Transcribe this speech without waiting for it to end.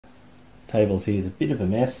tables here is a bit of a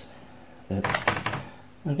mess, but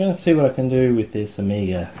I'm going to see what I can do with this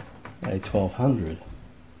Amiga A1200.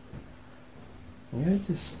 I'm going to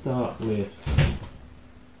just start with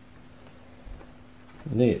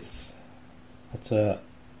this. It's a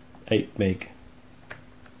 8 meg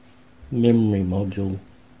memory module,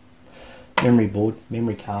 memory board,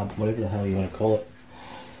 memory card, whatever the hell you want to call it.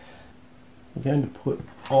 I'm going to put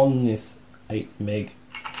on this 8 meg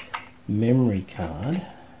memory card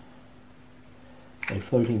a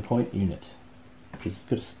floating point unit, because it's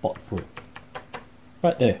got a spot for it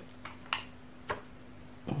right there.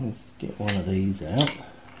 Let's get one of these out.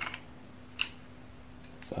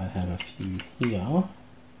 So I have a few here.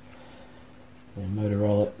 The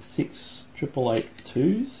Motorola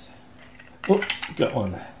 68882s. Oh, got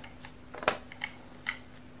one.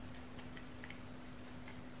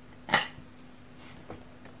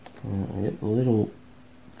 I get the little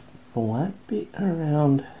flat bit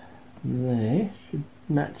around there. Should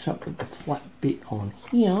match up with the flat bit on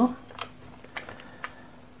here.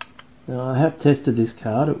 Now I have tested this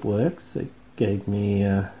card, it works. It gave me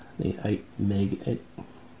the 8 meg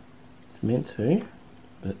it's meant to,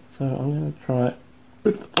 but so I'm going to try it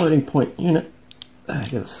with the floating point unit. I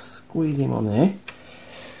got to squeeze him on there.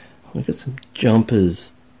 We've got some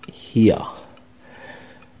jumpers here.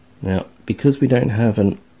 Now, because we don't have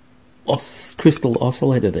an crystal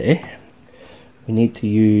oscillator there, we need to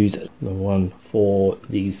use the one for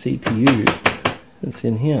the CPU that's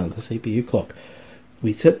in here, the CPU clock.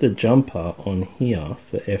 We set the jumper on here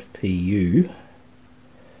for FPU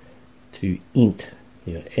to int,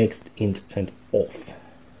 X, int and off.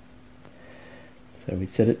 So we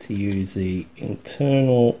set it to use the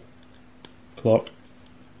internal clock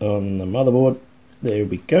on the motherboard. There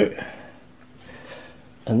we go.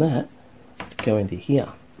 And that is going to here.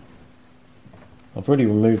 I've already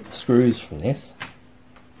removed the screws from this,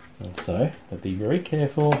 and so I'll be very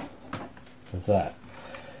careful with that.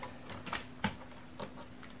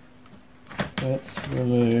 Let's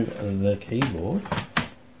remove the keyboard.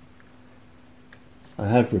 I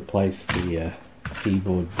have replaced the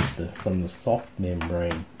keyboard with from the soft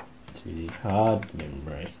membrane to the hard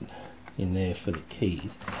membrane in there for the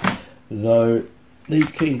keys. Though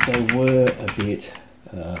these keys, they were a bit,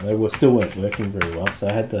 still weren't working very well, so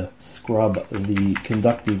I had to scrub the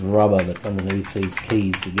conductive rubber that's underneath these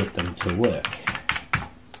keys to get them to work.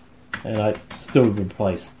 And I still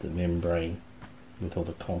replaced the membrane with all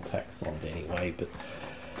the contacts on it anyway, but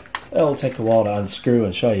it'll take a while to unscrew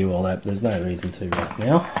and show you all that. There's no reason to right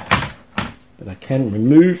now, but I can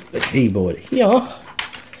remove the keyboard here,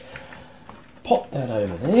 pop that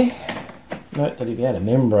over there. Note that if you had a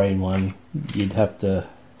membrane one, you'd have to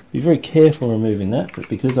be very careful removing that, but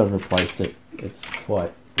because I've replaced it, it's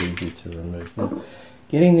quite easy to remove. Now,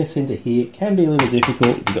 getting this into here can be a little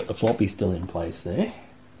difficult. You've got the floppy still in place there.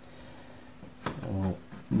 So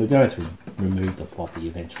we're going to remove the floppy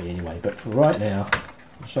eventually anyway, but for right now,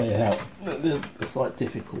 I'll show you how the slight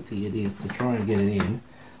difficulty it is to try and get it in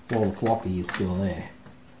while the floppy is still there.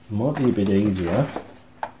 It might be a bit easier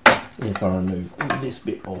if I remove this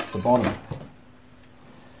bit off the bottom.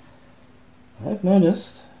 I have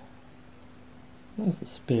noticed there's a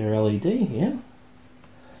spare LED here.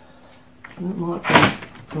 That might be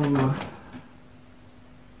from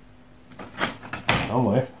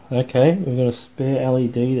somewhere. Okay, we've got a spare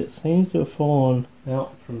LED that seems to have fallen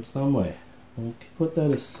out from somewhere. We'll put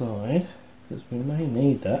that aside because we may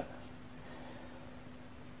need that.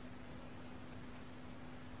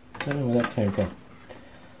 I don't know where that came from.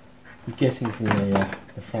 I'm guessing from the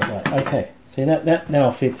front light. Okay, see that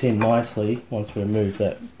now fits in nicely once we remove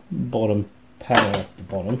that bottom panel at the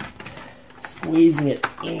bottom. Squeezing it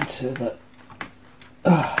into the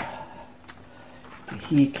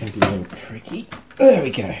here can be a little tricky. There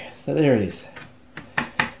we go. So there it is.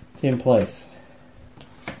 It's in place.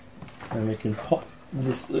 And we can pop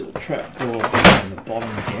this little trap door on the bottom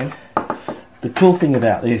again. The cool thing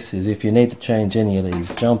about this is if you need to change any of these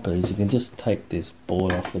jumpers, you can just take this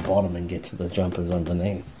board off the bottom and get to the jumpers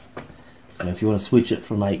underneath. So if you want to switch it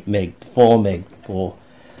from 8 meg to 4 meg for,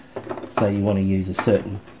 say you want to use a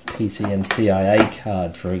certain PCMCIA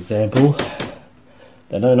card, for example,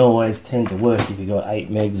 they don't always tend to work if you've got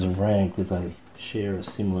 8 megs of RAM because they share a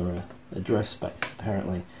similar address space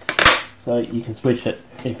apparently. So you can switch it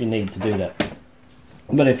if you need to do that.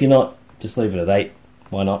 But if you're not, just leave it at 8.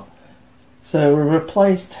 Why not? So we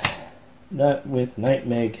replaced that with an 8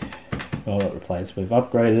 meg, well not replaced, we've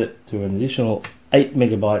upgraded it to an additional 8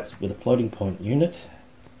 megabytes with a floating point unit.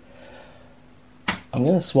 I'm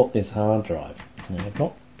going to swap this hard drive. Now, I've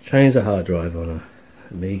not changed the hard drive on a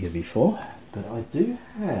Amiga before, but I do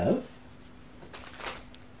have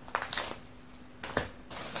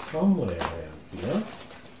somewhere around here.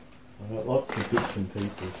 I've got lots of bits and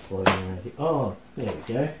pieces floating around here. Oh, there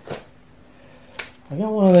we go. I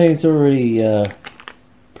got one of these already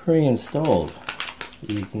pre-installed.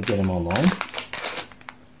 You can get them online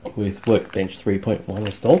with Workbench 3.1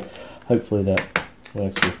 installed. Hopefully that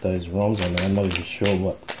works with those ROMs on there. I'm not even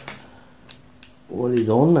sure what is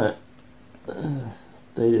on that.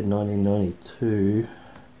 Dated 1992,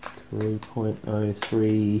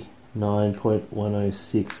 3.03,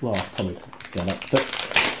 9.106. Well, I'll probably pick that up, but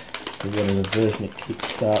whatever version of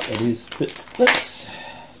Kickstart it is. But let's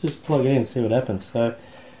just plug it in and see what happens. So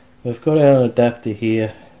we've got our adapter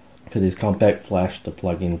here for this compact flash to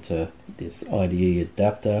plug into this IDE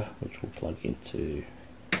adapter, which will plug into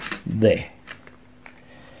there.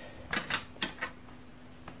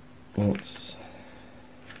 Let's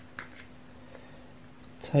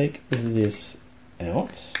take this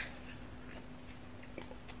out.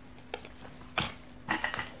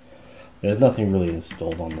 There's nothing really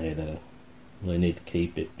installed on there that I really need to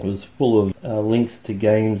keep. It was full of links to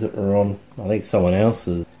games that were on, I think, someone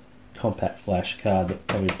else's compact flash card that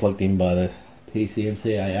probably plugged in by the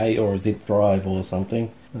PCMCIA or a zip drive or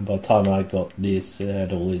something. And by the time I got this, it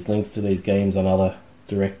had all these links to these games on other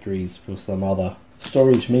directories for some other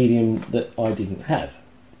storage medium that I didn't have.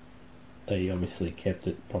 They obviously kept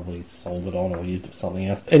it, probably sold it on or used it for something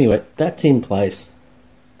else. Anyway, that's in place.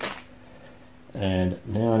 And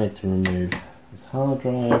now I need to remove this hard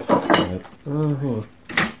drive. So,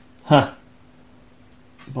 by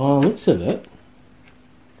the looks of it,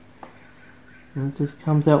 it just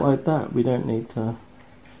comes out like that. We don't need to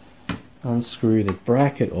unscrew the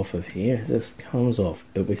bracket off of here. It just comes off.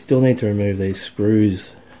 But we still need to remove these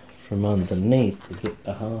screws from underneath to get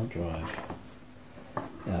the hard drive.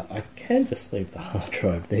 I can just leave the hard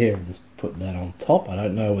drive there and just put that on top. I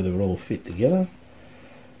don't know whether it will all fit together,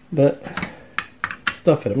 but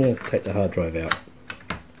stuff it. I'm going to take the hard drive out.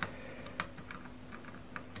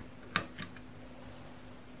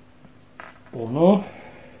 On off.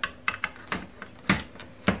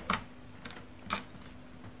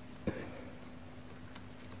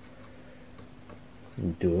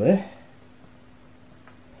 Do it.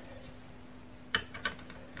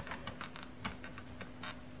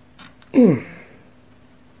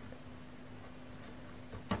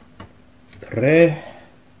 Tre.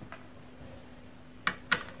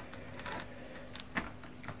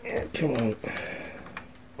 Come on.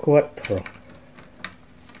 Quattro.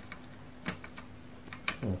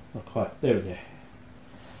 Oh, not quite. There we go.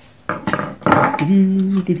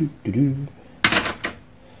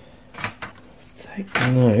 Take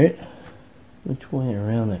note which way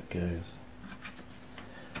around that goes.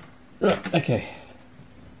 Right, okay.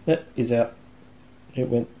 That is out. It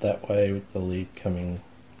went that way with the lead coming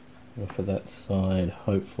off of that side.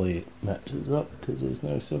 Hopefully it matches up, because there's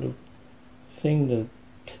no sort of thing to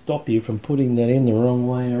stop you from putting that in the wrong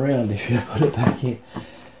way around if you put it back in,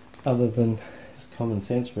 other than just common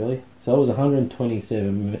sense, really. So it was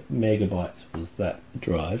 127 megabytes was that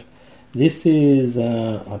drive. This is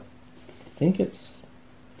I think it's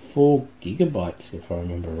 4 gigabytes if I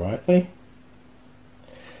remember rightly.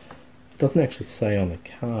 It doesn't actually say on the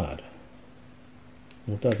card,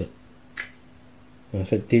 or does it? And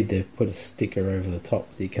if it did, they've put a sticker over the top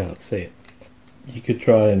so you can't see it. You could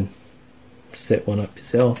try and set one up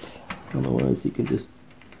yourself, otherwise you could just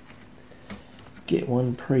get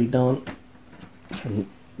one pre-done. And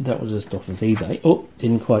that was just off of eBay. Oh,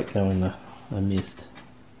 didn't quite go in there. I missed.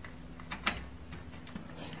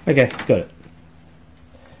 Okay, got it.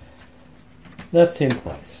 That's in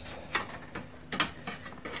place.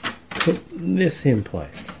 Put this in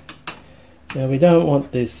place. Now we don't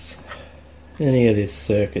want this, any of this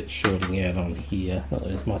circuit shorting out on here. Not that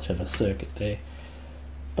there's much of a circuit there,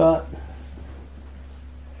 but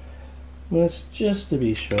let's, just to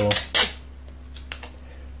be sure,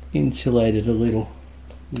 insulate it a little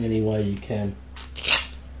in any way you can.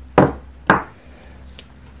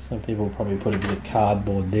 Some people will probably put a bit of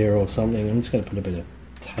cardboard there or something. I'm just going to put a bit of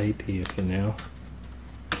tape here for now.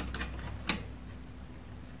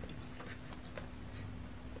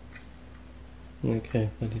 Okay,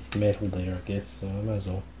 that is metal there, I guess, so I might as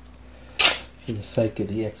well, for the sake of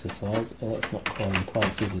the exercise. Oh, that's not quite in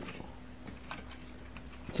place, is it?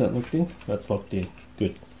 Is that locked in? That's locked in.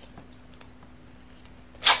 Good.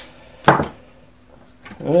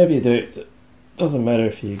 Whatever you do, it doesn't matter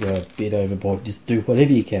if you go a bit overboard, just do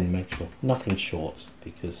whatever you can, make sure nothing shorts,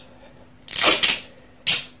 because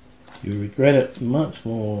you regret it much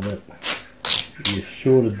more that you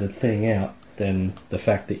shorted the thing out than the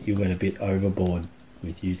fact that you went a bit overboard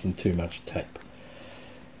with using too much tape.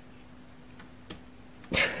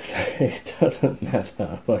 it doesn't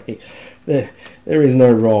matter. Like, there is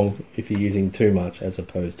no wrong if you're using too much as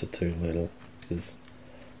opposed to too little. Because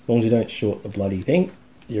as long as you don't short the bloody thing,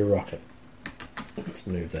 you rock it. Let's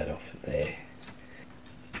move that off there.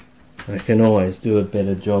 I can always do a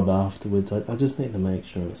better job afterwards. I just need to make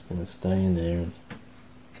sure it's going to stay in there. And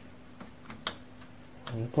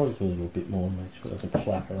I'll probably do a little bit more, make sure it doesn't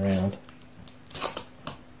flap around.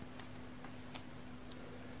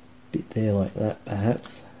 Bit there like that,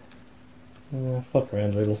 perhaps. Flop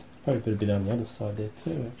around a little. Probably put a bit on the other side there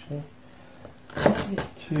too, actually. Don't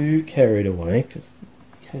get too carried away, because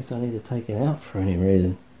in case I need to take it out for any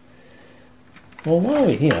reason. Well, while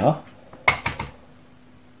we're here,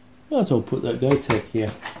 might as well put that GoTek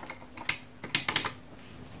here.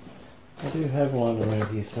 I do have one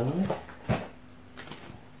around here somewhere.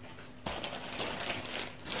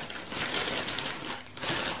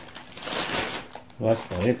 Well, that's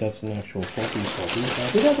not it, that's an actual floppy.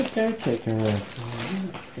 I did have a GoTek around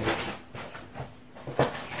somewhere.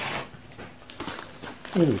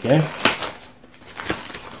 There we go.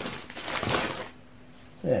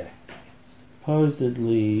 There.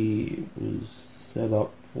 Supposedly was set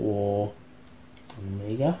up for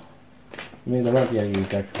Amiga. I mean, they won't be able to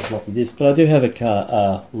use actual floppy disk, but I do have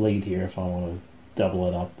a lead here if I want to double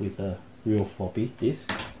it up with a real floppy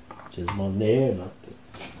disk, which is one there, and I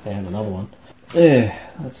just found another one. Yeah,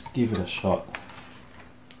 let's give it a shot.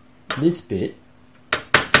 This bit,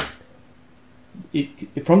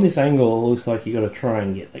 from this angle, it looks like you got to try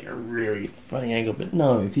and get like a really funny angle, but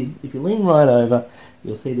no. If you lean right over,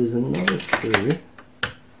 you'll see there's another screw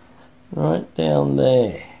right down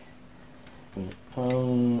there.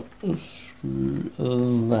 Unscrew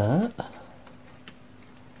that,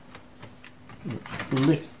 which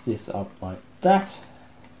lifts this up like that.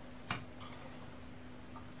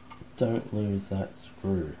 Don't lose that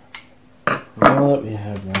screw. Now that we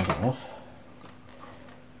have that off,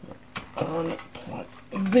 unplug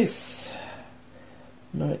this.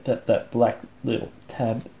 Note that that black little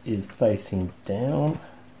tab is facing down.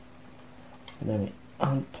 And then we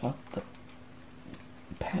unplug the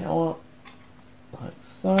power like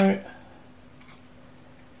so. And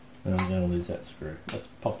I'm going to lose that screw. Let's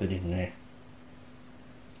pop it in there.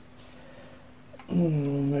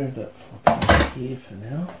 Move that floppy here for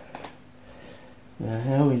now. Now,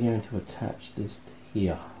 how are we going to attach this to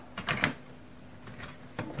here?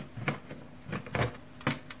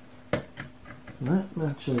 That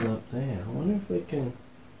matches up there. I wonder if we can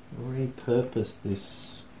repurpose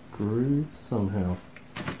this screw somehow.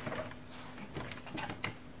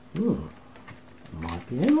 Might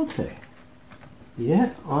be able to.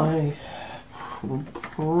 Yeah, I'm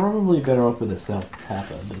probably better off with a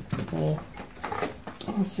self-tapper, but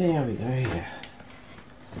let's see how we go here.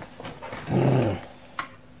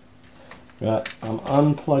 Right, I'm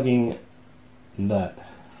unplugging that.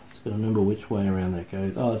 Just got to remember which way around that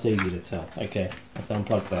goes. Oh, it's easy to tell. Okay, let's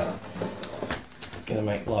unplug that. It's going to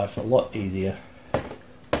make life a lot easier.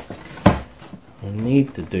 I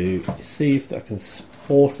need to do is see if I can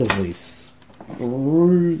forcibly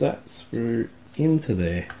screw that screw into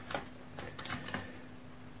there.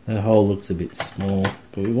 That hole looks a bit small,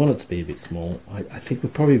 but we want it to be a bit small. I think we're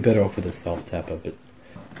probably better off with a self-tapper, but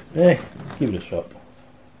give it a shot.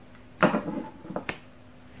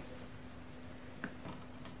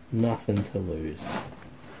 Nothing to lose.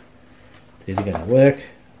 It's either going to work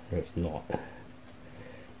or it's not.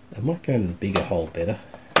 I might go in the bigger hole better.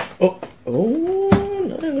 Oh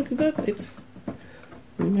no, look at that.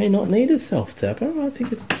 We may not need a self-tapper. I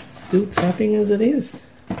think it's still tapping as it is.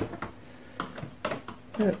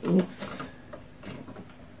 That looks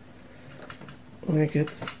like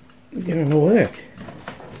it's going to work.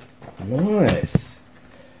 Nice.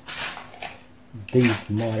 These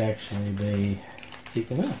might actually be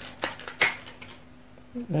thick enough.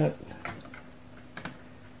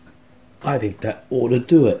 I think that ought to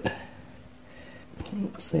do it.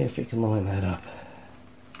 Let's see if we can line that up.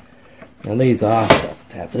 Now these are soft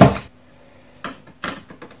tappers. So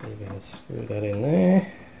you're going to screw that in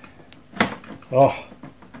there. Oh,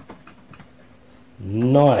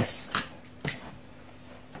 nice.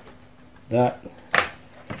 That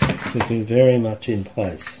has been very much in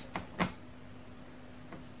place.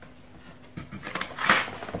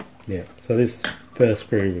 Yeah, so this first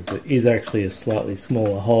screw is actually a slightly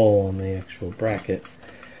smaller hole on the actual bracket.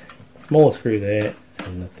 Smaller screw there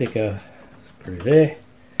and the thicker screw there.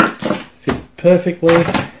 Fit perfectly.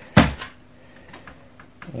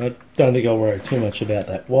 I don't think I'll worry too much about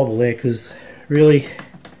that wobble there, because really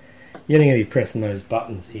you're only going to be pressing those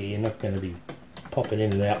buttons here. You're not going to be popping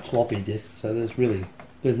in and out floppy disks, so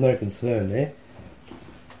there's no concern there.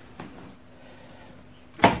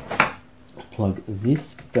 plug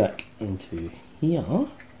this back into here,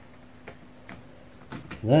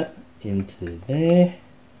 that into there.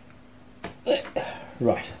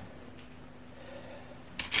 Right.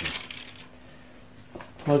 Let's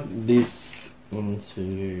plug this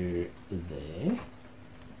into there.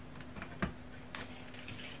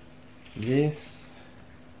 This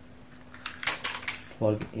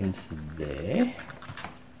plug into there.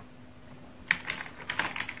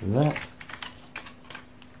 And that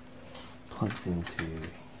plugs into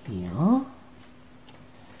here.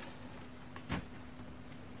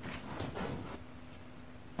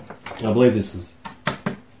 I believe this is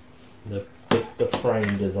the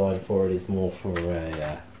frame design for it is more for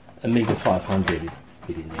a Amiga 500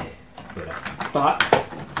 fit in there better. But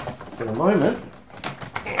for the moment,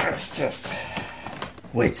 let's just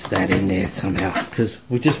wedge that in there somehow because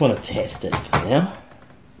we just want to test it for now.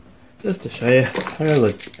 Just to show you, I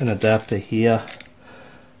got an adapter here,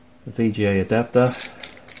 a VGA adapter.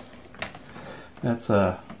 That's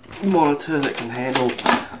a monitor that can handle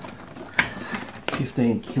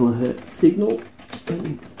 15 kilohertz signal. Let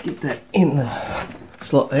me get that in the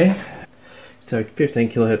slot there. So 15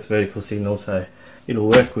 kilohertz vertical signal, so it'll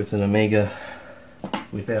work with an Amiga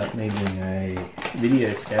without needing a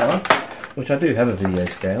video scaler, which I do have a video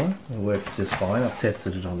scaler. It works just fine. I've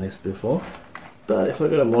tested it on this before. But if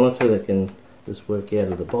I've got a monitor that can just work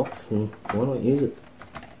out of the box, then why not use it?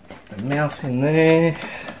 The mouse in there.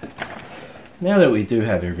 Now that we do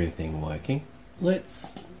have everything working,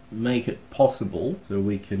 let's make it possible so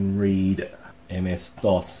we can read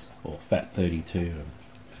MS-DOS or FAT32 and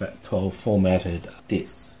FAT12 formatted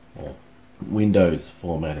disks or Windows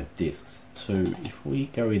formatted disks. So if we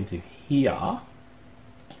go into here,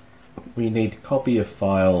 we need to copy a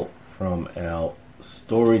file from our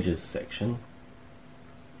storages section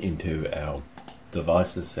into our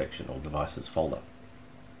devices section or devices folder.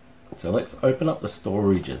 So let's open up the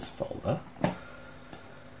storages folder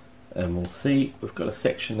and we'll see we've got a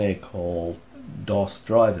section there called DOS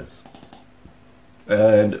drivers,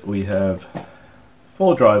 and we have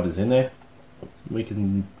 4 drivers in there. We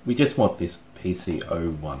just want this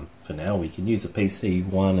PC01 for now. We can use the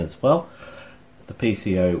PC1 as well. The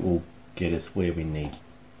PCO will get us where we need.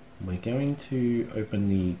 We're going to open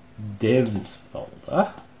the devs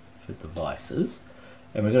folder for devices,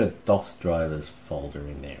 and we've got a DOS drivers folder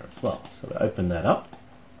in there as well. So we open that up.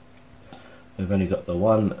 We've only got the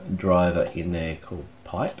one driver in there called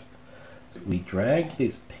pipe. We drag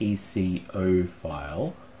this PCO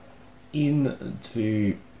file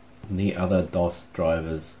into the other DOS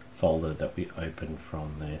drivers folder that we opened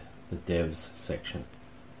from the devs section.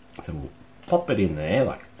 So we'll pop it in there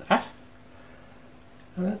like that,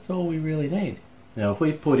 and that's all we really need. Now if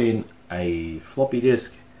we put in a floppy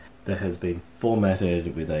disk that has been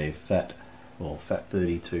formatted with a FAT or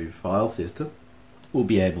FAT32 file system, we'll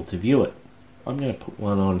be able to view it. I'm going to put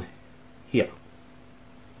one on here.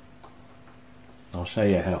 I'll show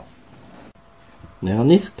you how. Now on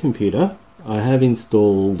this computer I have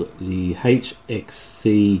installed the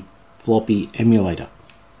HXC floppy emulator.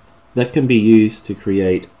 That can be used to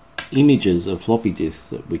create images of floppy disks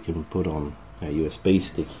that we can put on a USB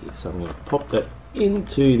stick here. So I'm going to pop that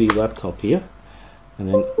into the laptop here and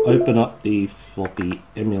then open up the floppy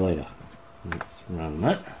emulator. Let's run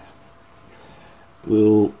that.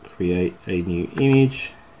 We'll create a new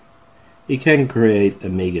image. You can create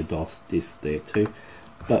Amiga DOS disks there too,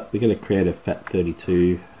 but we're going to create a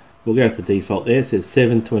FAT32. We'll go with the default there. It says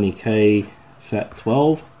 720K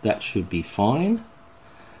FAT12. That should be fine.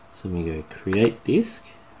 So we go create disk,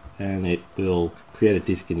 and it will create a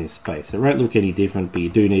disk in this space. It won't look any different, but you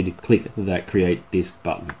do need to click that create disk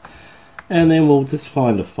button. And then we'll just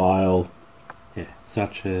find a file,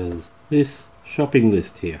 such as this shopping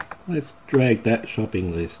list here. Let's drag that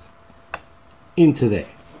shopping list into there,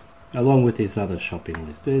 along with this other shopping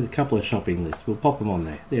list. There's a couple of shopping lists. We'll pop them on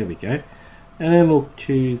there. There we go. And then we'll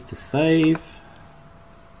choose to save.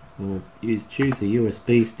 We'll choose the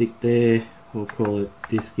USB stick there. We'll call it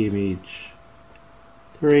disk image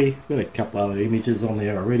 3. Got a couple other images on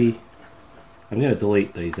there already. I'm going to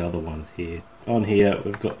delete these other ones here. On here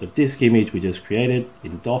we've got the disk image we just created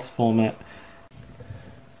in DOS format.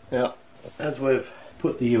 Now as we've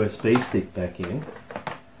put the USB stick back in,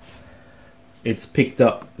 it's picked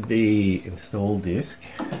up the install disk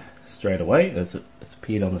straight away as it's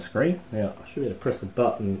appeared on the screen. Now I should be able to press a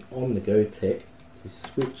button on the GoTek to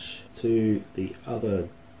switch to the other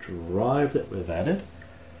drive that we've added.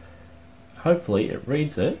 Hopefully it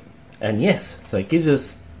reads it, and yes, so it gives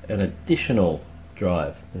us an additional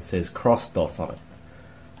drive that says cross DOS on it.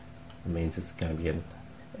 It means it's going to be an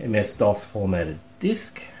MS-DOS formatted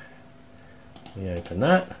disk. We open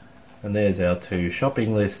that, and there's our two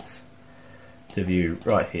shopping lists to view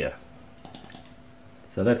right here.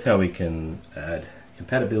 So that's how we can add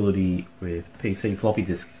compatibility with PC floppy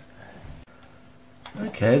disks.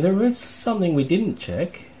 Okay, there is something we didn't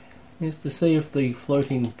check, is to see if the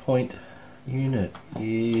floating point unit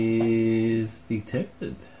is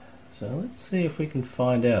detected. So let's see if we can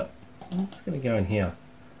find out. I'm just going to go in here.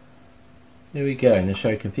 There we go, in the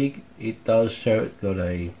show config it does show it's got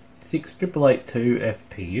a 68882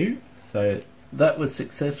 FPU, so that was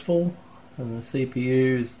successful, and the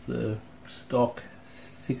CPU is the stock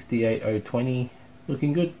 68020,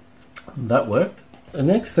 looking good. That worked. The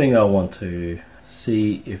next thing I want to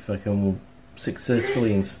see if I can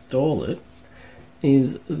successfully install it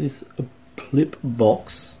is this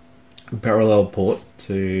Plipbox parallel port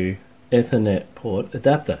to Ethernet port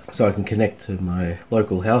adapter, so I can connect to my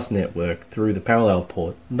local house network through the parallel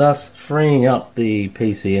port, thus freeing up the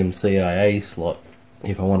PCM CIA slot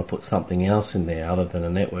if I want to put something else in there other than a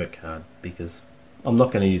network card, because I'm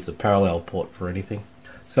not going to use the parallel port for anything.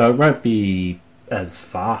 So it won't be as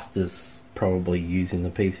fast as probably using the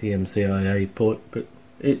PCM CIA port, but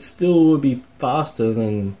it still will be faster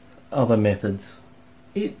than other methods.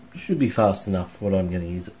 It should be fast enough for what I'm going to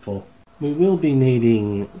use it for. We will be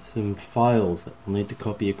needing some files that we'll need to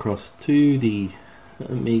copy across to the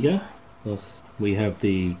Amiga. Plus we have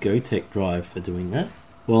the GoTek drive for doing that.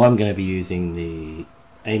 Well, I'm going to be using the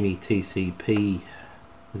AmiTCP,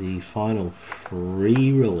 the final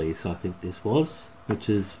free release I think this was, which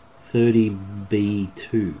is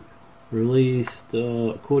 30B2. Released,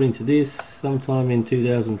 according to this, sometime in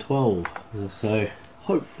 2012. So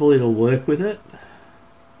hopefully it'll work with it.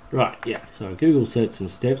 Right, yeah, so Google searched some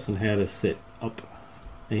steps on how to set up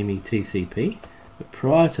AmiTCP. But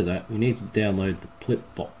prior to that, we need to download the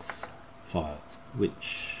Plipbox files,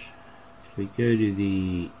 which, if we go to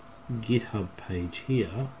the GitHub page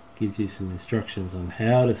here, gives you some instructions on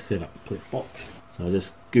how to set up Plipbox. So I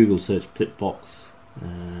just Google search Plipbox.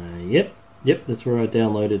 Yep, that's where I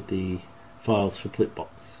downloaded the files for Plipbox.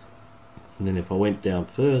 And then if I went down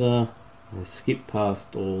further, I skipped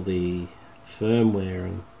past all the firmware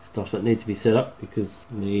and stuff that needs to be set up, because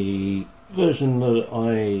the version that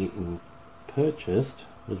I purchased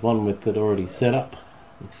was one with it already set up.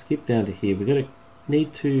 We'll skip down to here. We're going to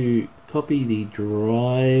need to copy the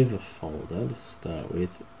driver folder to start with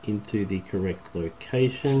into the correct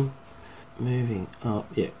location. Moving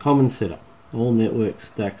up, yeah, common setup. All network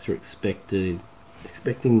stacks are expecting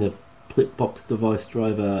the Plipbox device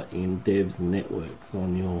driver in devs and networks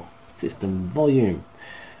on your system volume.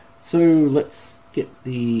 So let's get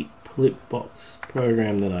the Plipbox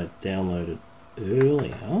program that I downloaded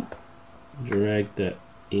earlier, drag that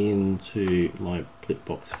into my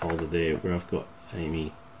Plipbox folder there where I've got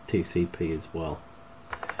AmiTCP as well.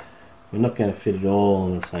 We're not going to fit it all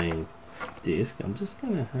on the same disk. I'm just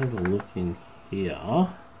going to have a look in here. So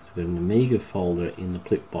we've got an Amiga folder in the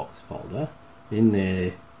Plipbox folder. In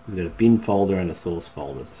there we've got a bin folder and a source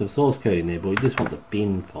folder. So source code in there, but we just want the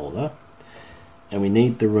bin folder. And we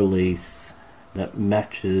need the release that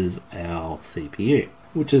matches our CPU,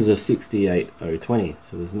 which is a 68020.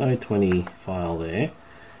 So there's an 020 file there.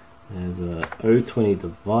 There's a 020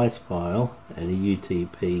 device file and a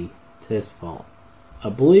UTP test file. I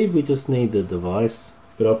believe we just need the device,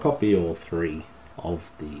 but I'll copy all three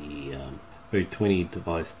of the 020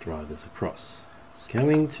 device drivers across. So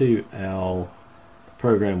coming to our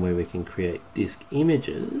program where we can create disk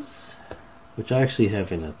images, which I actually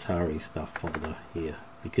have in Atari stuff folder here,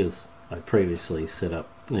 because I previously set up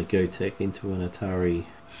a GoTek into an Atari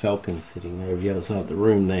Falcon sitting over the other side of the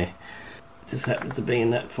room there. It just happens to be in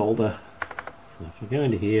that folder. So if I go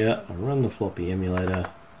into here, I run the floppy emulator.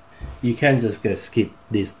 You can just go skip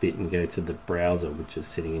this bit and go to the browser, which is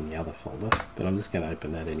sitting in the other folder, but I'm just going to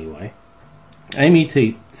open that anyway.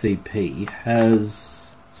 AmiTCP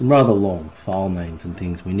has some rather long file names and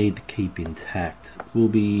things we need to keep intact. We'll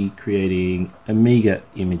be creating Amiga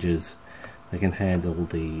images that can handle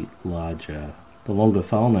the longer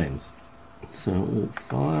file names. So we'll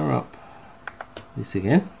fire up this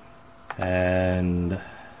again and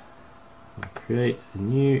we'll create a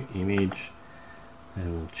new image,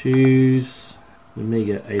 and we'll choose the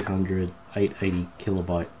Amiga A1200 880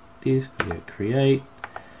 kilobyte disk. We'll go create.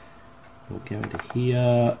 We'll go into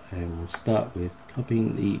here and we'll start with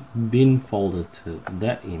copying the bin folder to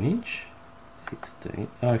that image. 16.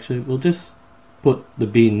 Actually, we'll just put the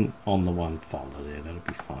bin on the one folder there. That'll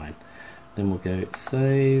be fine. Then we'll go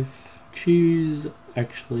save. Choose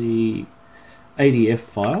actually ADF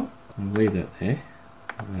file and leave that there.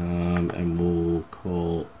 And we'll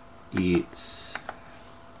call it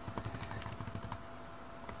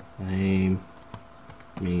AmiTCP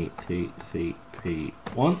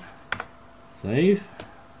AmiTCP1, save,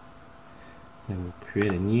 and we'll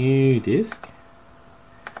create a new disk,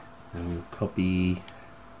 and we'll copy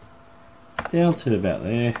down to about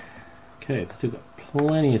there. Okay, it's still got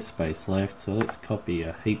plenty of space left, so let's copy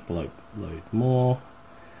a heap load more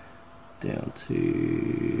down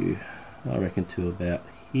to, I reckon, to about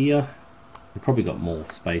here. We've probably got more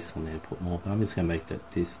space on there to put more, but I'm just going to make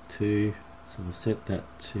that disk 2. So we'll set that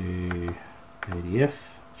to ADF,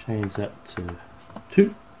 change that to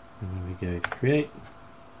 2, and then we go create,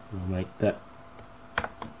 we'll make that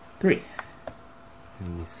 3,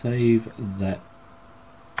 and we save that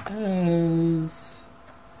as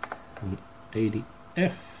an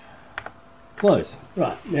ADF, close.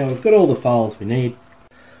 Right, now we've got all the files we need,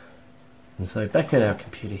 and so back at our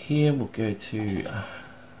computer here, we'll go to a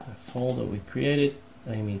folder we created,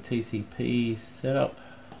 AmiTCP setup,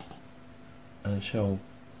 and shall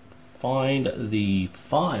find the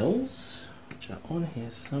files which are on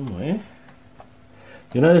here somewhere.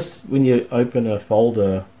 You'll notice when you open a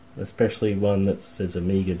folder, especially one that says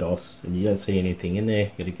Amiga DOS, and you don't see anything in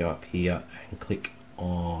there, you got to go up here and click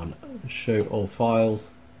on show all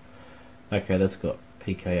files. Okay, that's got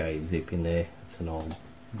PKA zip in there. It's an old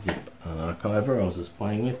zip archiver I was just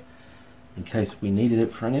playing with in case we needed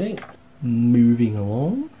it for anything. Moving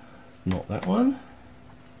along, it's not that one,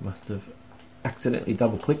 must have accidentally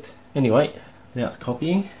double clicked. Anyway, now it's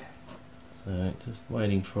copying, so just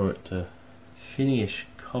waiting for it to finish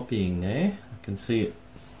copying there. I can see it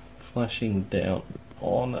flashing down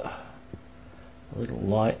on a little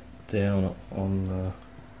light down on the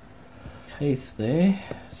case there.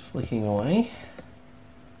 It's flicking away.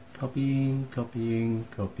 Copying, copying,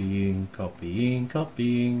 copying, copying,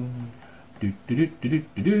 copying.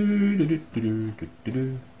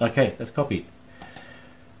 Okay, that's copied.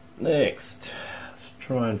 Next, let's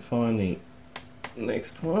try and find the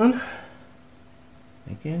next one.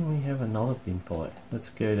 Again, we have another bin file. Let's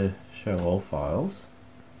go to show all files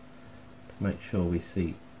to make sure we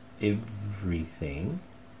see everything.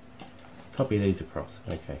 Copy these across.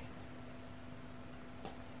 Okay.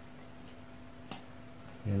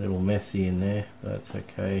 A little messy in there, but that's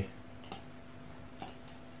okay.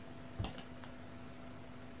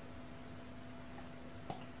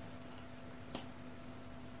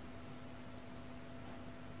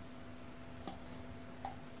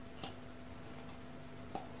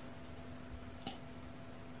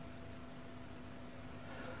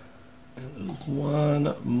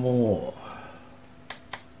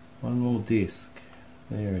 One more disk.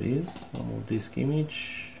 There it is. One more disk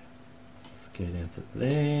image. Let's go down to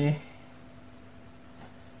there.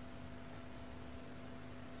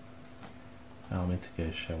 Oh, I meant to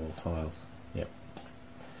go show all files. Yep.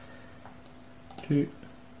 2.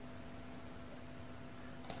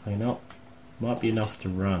 Clean up. Might be enough to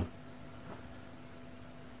run.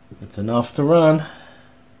 If it's enough to run,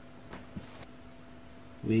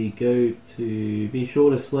 we go to be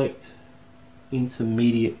sure to select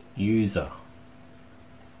intermediate user.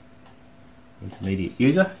 Intermediate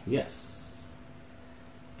user, yes.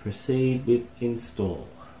 Proceed with install.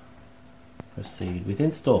 Proceed with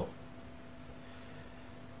install.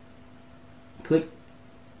 Click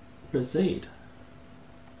proceed.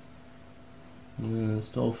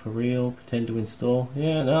 Install for real, pretend to install.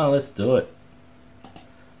 Yeah, no, let's do it.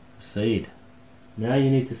 Proceed. Now you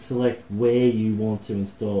need to select where you want to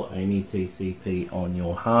install AmiTCP on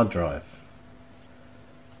your hard drive.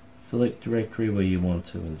 Select directory where you want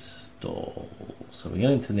to install. So we're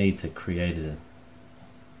going to need to create a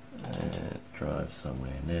drive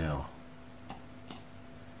somewhere now.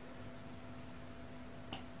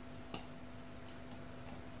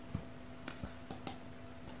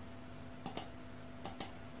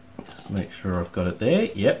 Just make sure I've got it there.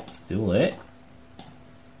 Yep, still there.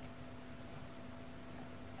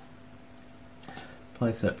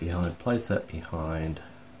 Place that behind, place that behind.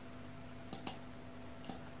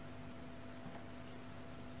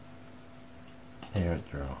 Parent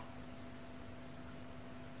draw.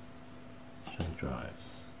 Show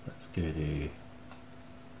drives. Let's go to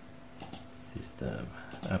system,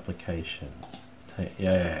 applications.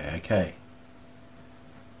 Yeah, okay.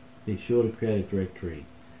 Be sure to create a directory.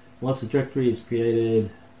 Once the directory is created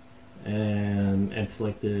and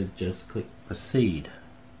selected, just click proceed.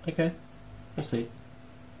 Okay, proceed.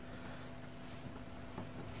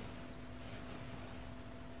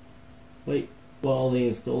 Wait while the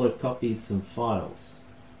installer copies some files.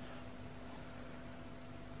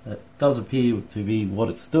 That does appear to be what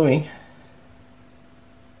it's doing.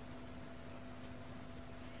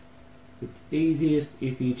 It's easiest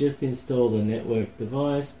if you just install the network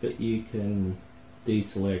device, but you can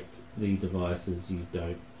deselect the devices you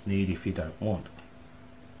don't need if you don't want.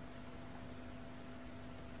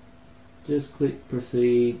 Just click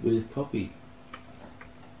proceed with copy.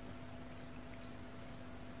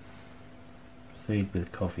 Proceed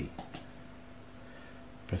with copy.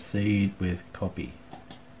 Proceed with copy.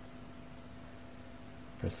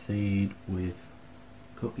 Proceed with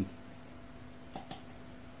copy.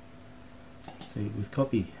 Proceed with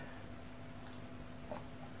copy.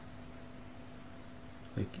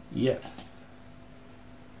 Click yes.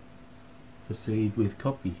 Proceed with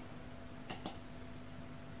copy.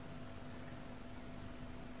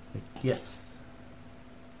 Click yes.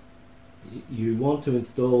 You want to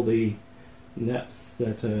install the NAPS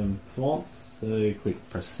fonts, so click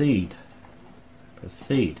proceed.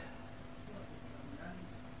 Proceed.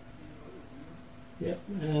 Yep,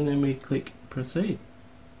 and then we click proceed.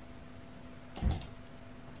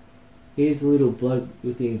 Here's a little bug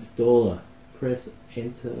with the installer. Press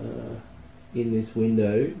enter in this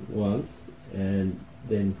window once and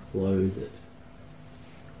then close it.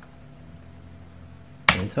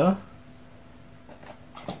 Enter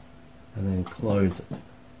and then close it.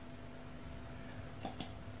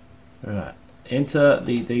 Alright, enter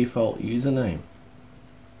the default username.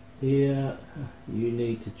 Here you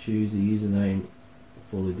need to choose a username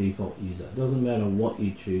for the default user. It doesn't matter what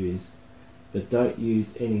you choose, but don't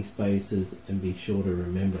use any spaces and be sure to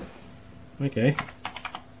remember it. Okay.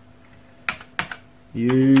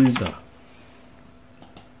 User.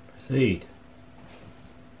 Proceed.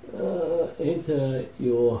 Enter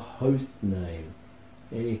your host name.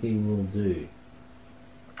 Anything will do.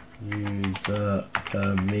 User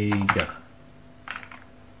Amiga.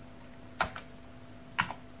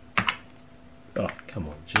 Oh, come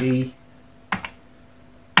on, G.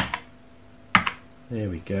 There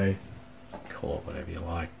we go. Call it whatever you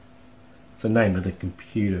like. It's the name of the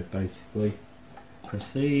computer, basically.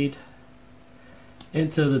 Proceed.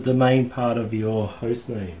 Enter the domain part of your host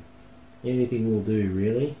name. Anything will do,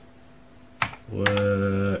 really.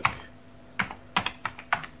 Work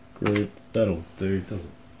group. That'll do.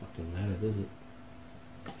 Doesn't fucking matter, does it?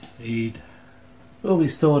 Proceed. Will be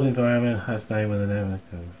stored environment host name with a name that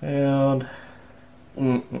can be found.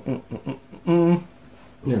 Now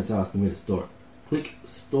it's asking me to store it. Click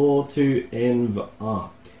store to env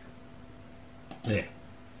arc. There.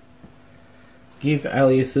 Give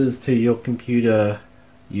aliases to your computer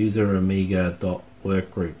user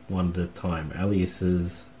amiga.workgroup one at a time.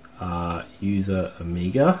 Aliases are user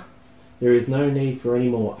amiga. There is no need for any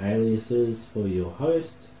more aliases for your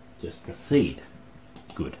host. Just proceed.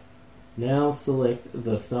 Good. Now select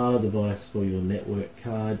the SATA device for your network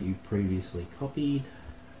card you previously copied.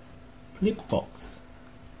 Plipbox.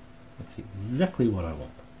 That's exactly what I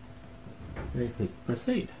want. Then click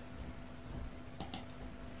proceed.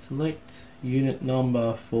 Select unit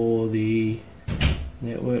number for the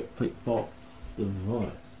network Plipbox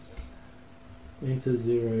device. Enter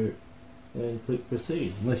 0 and click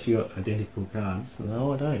proceed. Unless you got identical cards.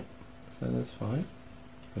 No, I don't. So that's fine.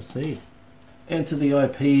 Proceed. Enter the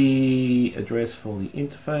IP address for the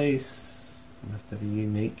interface. Must have a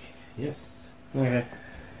unique. Yes. Okay.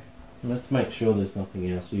 Let's make sure there's nothing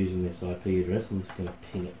else using this IP address. I'm just going to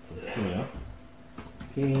ping it from here.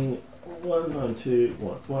 Ping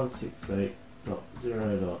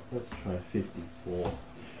 192.168.0. Let's try 54.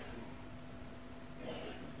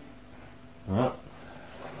 Alright.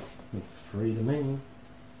 Looks free to me.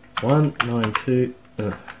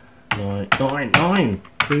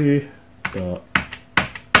 192.992 dot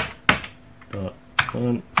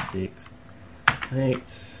 168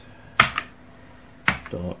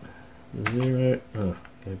 dot 0 go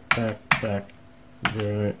back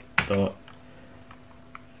 0 dot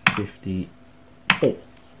 54.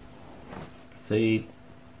 Proceed.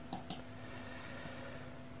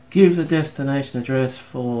 Give the destination address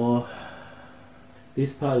for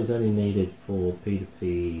this part is only needed for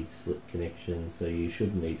P2P slip connections, so you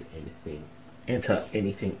shouldn't need anything. Enter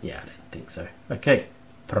anything. Yeah, I don't think so. Okay,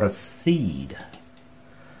 proceed.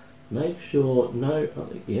 Make sure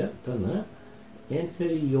yeah, done that. Enter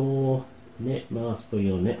your net mask for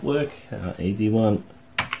your network. Easy one.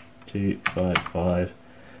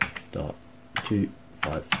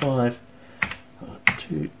 255.255.255.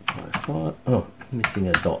 Oh, missing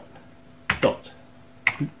a dot. Dot.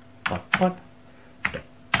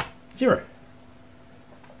 255.0.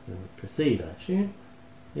 Proceed, I assume.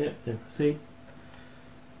 Yep, then proceed.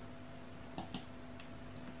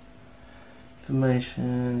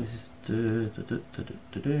 Information. This is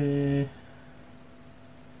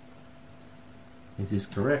Is this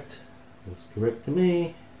correct? It's correct to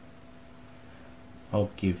me.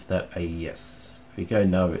 I'll give that a yes. If you go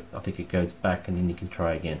no, I think it goes back and then you can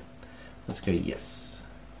try again. Let's go yes.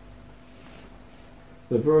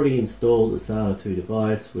 We've already installed the SATA2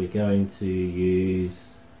 device. We're going to use,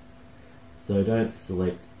 so don't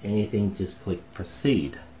select anything, just click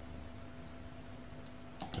proceed.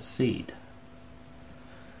 Proceed.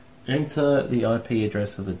 Enter the IP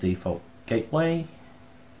address of the default gateway.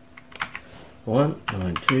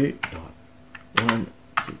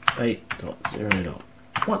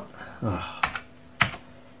 192.168.0.1. Oh.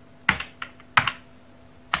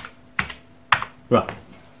 Right.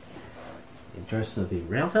 It's the address of the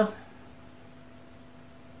router.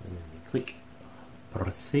 And then we click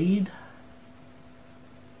proceed.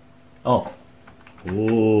 Oh.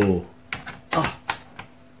 Oh. Oh.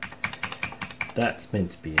 That's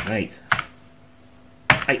meant to be an 8.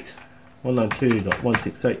 8.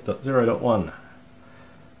 192.168.0.1.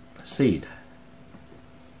 Proceed.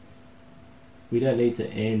 We don't need to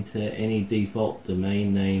enter any default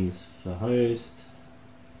domain names for host.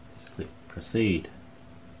 Just click proceed.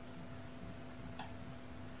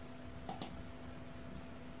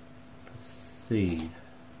 Proceed.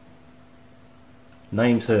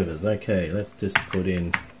 Name servers. Okay, let's just put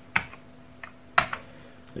in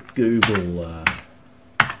the Google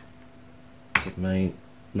domain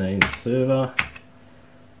name server.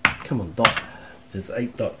 Come on, dot. There's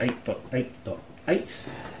 8.8.8.8.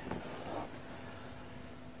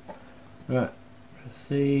 Right,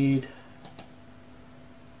 proceed.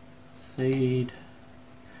 Proceed.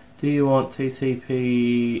 Do you want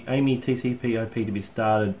TCP, AmiTCP IP to be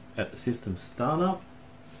started at the system startup?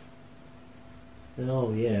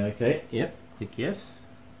 Oh yeah, okay, yep, click yes.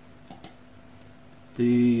 Do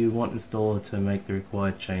you want installer to make the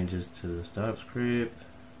required changes to the startup script?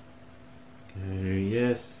 Go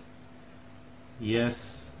yes.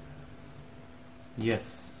 Yes.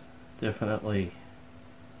 Yes, definitely.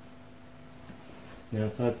 Now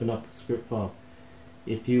let's open up the script file.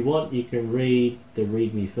 If you want, you can read the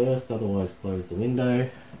README first, otherwise close the window.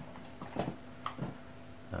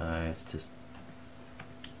 It's just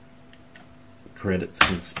credits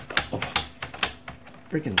and stuff. Oh,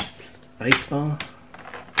 freaking spacebar.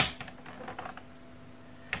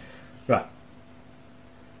 Right.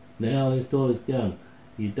 Now the install is done.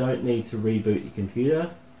 You don't need to reboot your computer.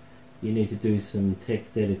 You need to do some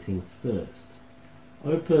text editing first.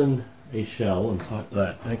 Open a shell and type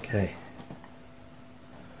that. Okay.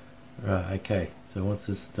 Right, okay. So it wants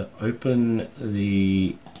us to open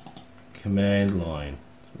the command line,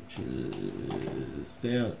 which is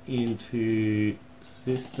down into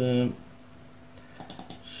system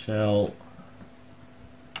shell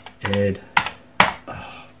ed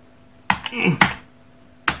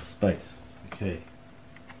space. Okay.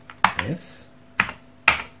 Yes.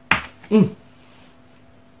 Right.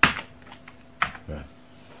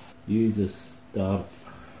 User start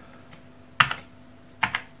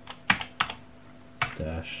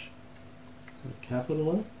dash. Is it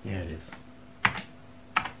capitalized? Yeah, it is.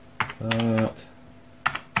 Start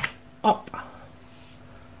up.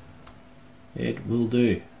 It will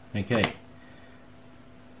do. Okay.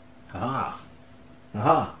 Aha.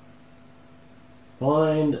 Aha.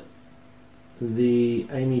 Find the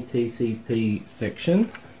AmiTCP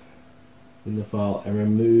section in the file and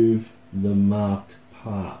remove the marked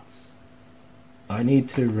parts. I need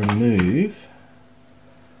to remove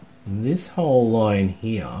this whole line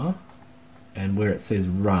here and where it says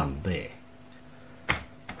run there.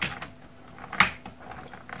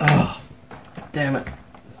 Oh, damn it.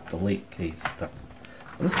 This delete key stuck.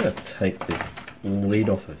 I'm just going to take the lid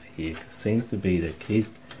off of here because it seems to be the keys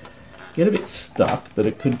get a bit stuck, but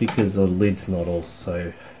it could be because the lid's not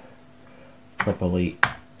also properly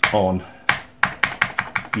on.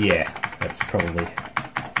 Yeah, that's probably,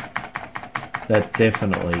 that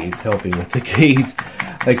definitely is helping with the keys.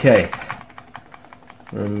 Okay,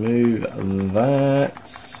 remove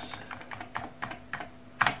that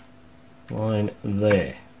line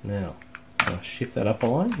there. Now, I'll shift that up a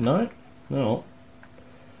line. No, no.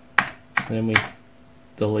 Then we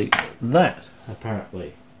delete that,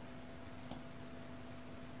 apparently.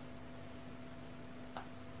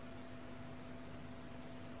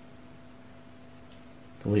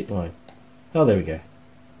 Delete line. Oh, there we go.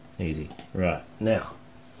 Easy. Right, now,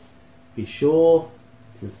 be sure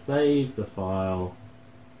to save the file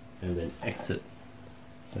and then exit.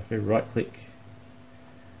 So if we right click,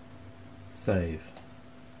 save.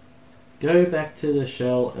 Go back to the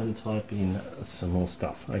shell and type in some more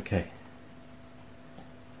stuff. Okay.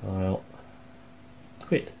 File.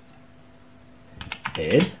 Quit.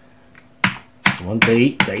 Ed.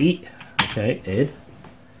 1D. D. Okay, ed.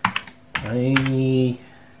 AmiTCP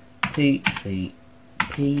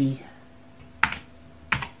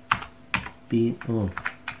bin, oh,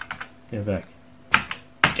 go back,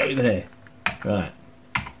 go there, right,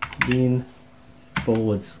 bin /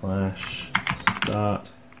 start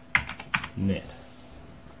net.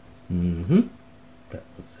 That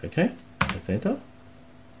looks okay. Let's enter.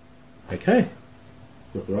 Okay,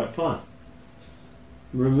 got the right part.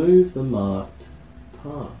 Remove the marked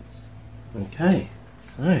parts. Okay,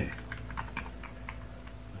 so the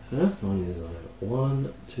first one is on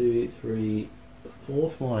 1, 2, 3,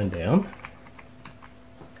 4th line down,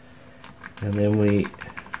 and then we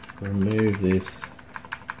remove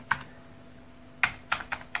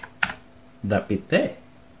that bit there,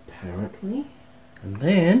 apparently, and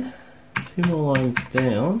then 2 more lines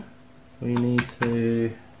down we need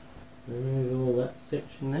to remove all that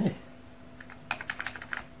section there.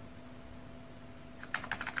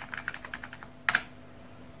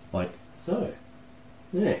 Like so.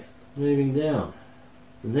 Next, moving down,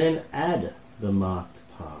 then add the marked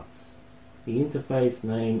parts. The interface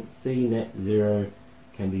name CNET0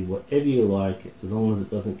 can be whatever you like as long as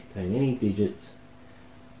it doesn't contain any digits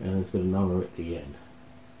and it's got a number at the end.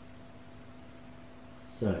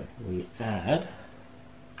 So we add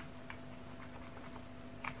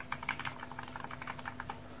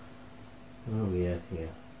where are we at here?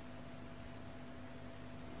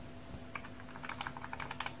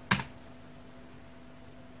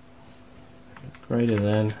 Greater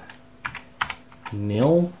than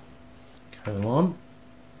nil, colon,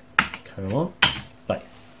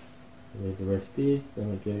 space. Where the rest is,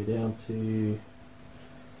 then we go down to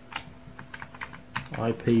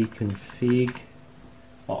ipconfig,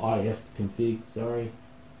 or ifconfig, sorry,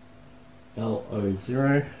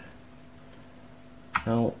 L00,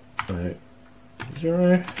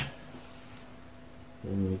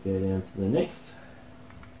 then we go down to the next,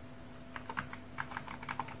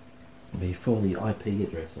 before the IP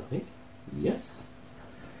address, I think. Yes.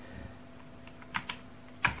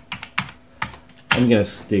 I'm going to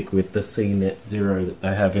stick with the CNET0 that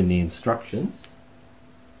they have in the instructions,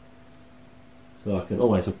 so I can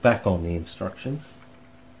always look back on the instructions.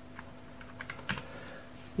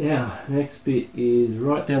 Now, next bit is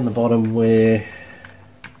right down the bottom where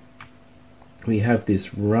we have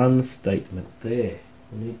this run statement there.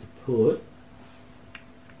 We need to put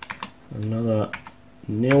another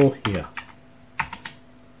nil here.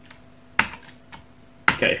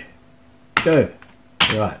 Okay, go.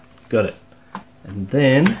 Right, got it. And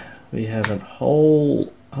then we have a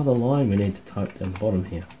whole other line we need to type down the bottom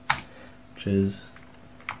here, which is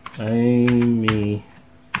AmiTCP.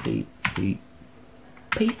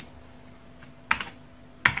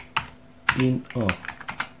 In, oh,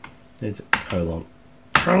 there's a colon.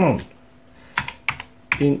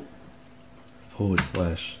 In /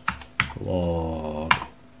 log.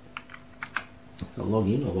 So log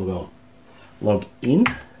in or log on? Log in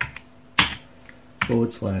 /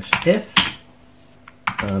 F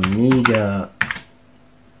Amiga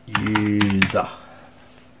user.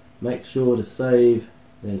 Make sure to save,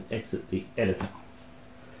 then exit the editor.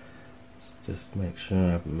 Let's just make sure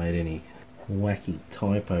I haven't made any wacky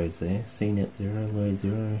typos there. CNET0, load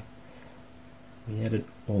 0. We added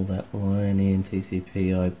all that line in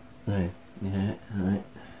TCP. Alright.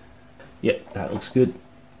 Yep, that looks good.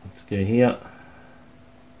 Let's go here.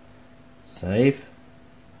 Save.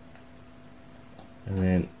 And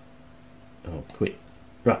then I'll quit.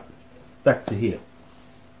 Right, back to here.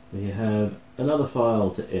 We have another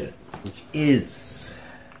file to edit, which is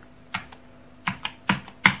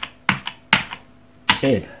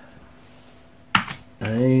ed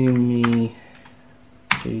AmiTCP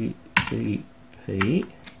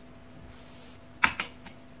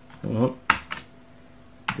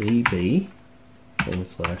db /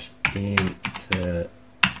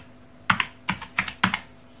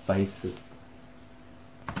 interfaces.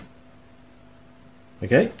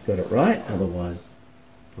 Okay, got it right, otherwise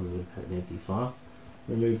probably would have had an empty file.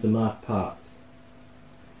 Remove the marked parts.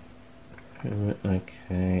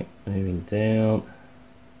 Okay, moving down.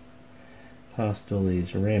 Past all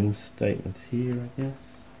these rem statements here, I guess.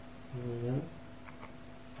 There we go.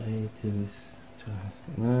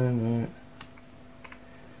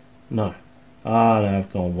 No. Ah, no,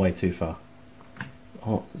 I've gone way too far.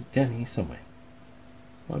 Oh, it's down here somewhere.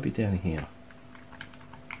 Might be down here.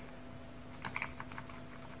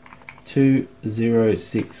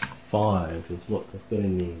 2065 is what they've got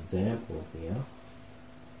in the example here.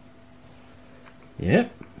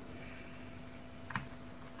 Yep.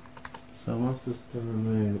 So I want us to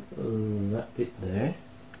remove that bit there.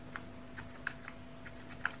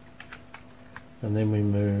 And then we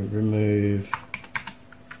remove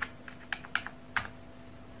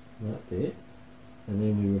that bit. And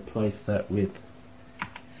then we replace that with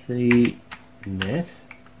CNET net.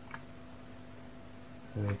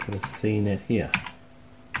 And we put a CNet here.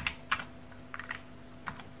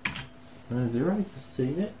 No, 0, just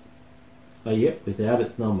CNet. Oh, yep, without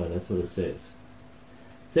its number, that's what it says.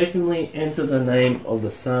 Secondly, enter the name of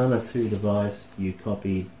the SANA 2 device you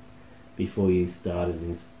copied before you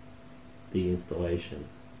started the installation.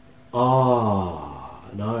 Oh,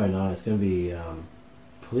 no, it's going to be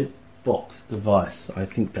Plipbox device. I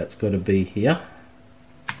think that's got to be here.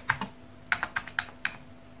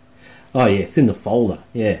 Oh yeah, it's in the folder,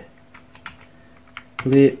 yeah.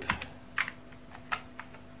 Plipbox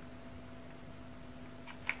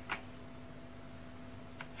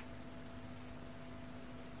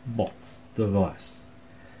device.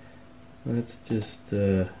 Let's just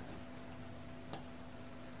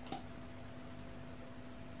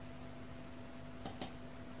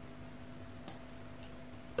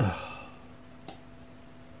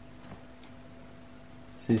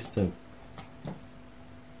system.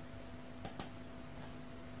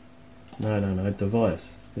 No,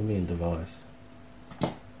 device. It's going to be in device.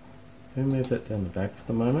 Can we move that down the back for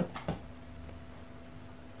the moment?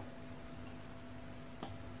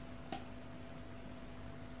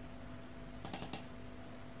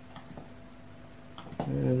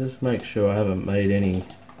 Just make sure I haven't made any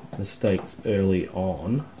mistakes early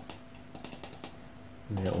on.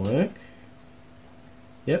 Network.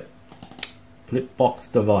 Yep.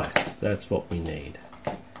 Plipbox device. That's what we need.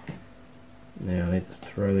 Now I need to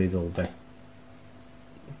throw these all back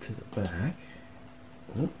to the back.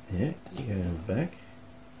 Oh, yeah, you go down the back.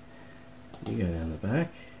 You go down the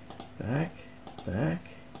back. Back. Back.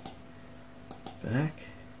 Back.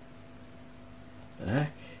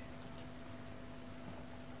 Back.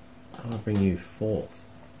 I'll bring you forth.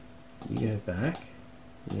 You go back.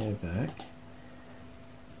 You go back.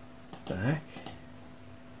 Back.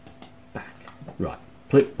 Back. Right.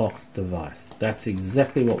 Plipbox device. That's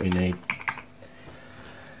exactly what we need.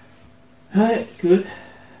 Alright, good.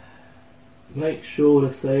 Make sure to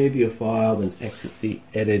save your file and exit the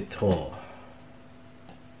editor.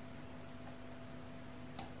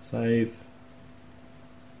 Save.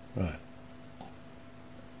 Right.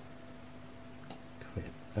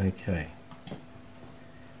 Quit. Okay.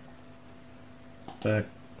 Back,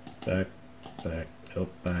 back, back, oh,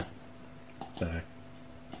 back, back,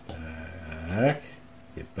 back,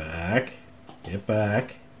 get back, get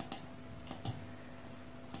back.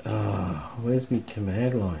 Ah, where's my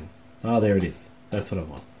command line? Ah, there it is. That's what I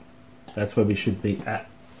want. That's where we should be at.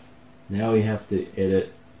 Now we have to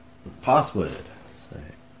edit the password. So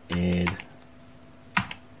add.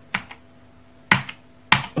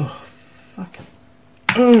 Oh, fucking.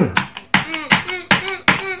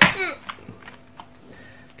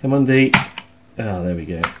 Come on, D. Ah, there we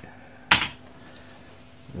go. I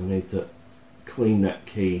need to clean that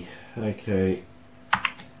key. Okay.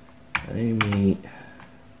 AmiTCP.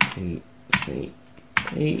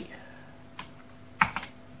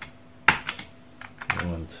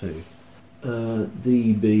 1, 2.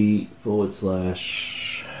 DB /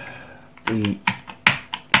 D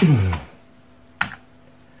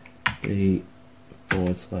D /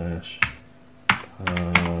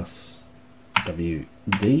 pass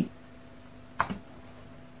WD.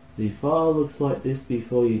 The file looks like this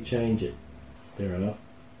before you change it. Fair enough.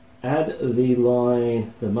 Add the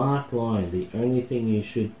line, the marked line. The only thing you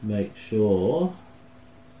should make sure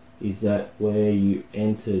is that where you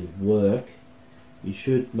entered work, you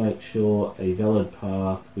should make sure a valid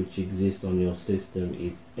path which exists on your system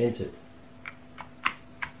is entered.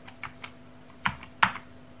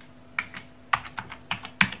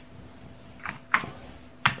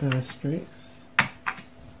 Asterisk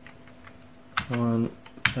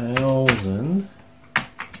 1000.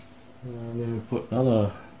 I'm going to put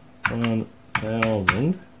another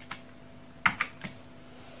 1000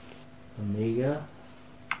 Amiga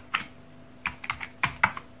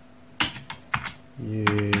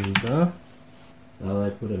user. Oh, they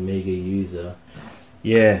put Amiga user.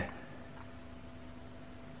 Yeah,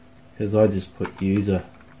 because I just put user.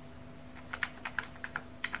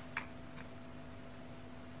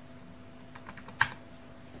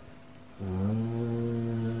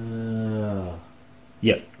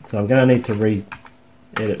 Yep, so I'm going to need to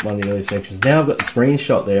re-edit one of the early sections. Now I've got the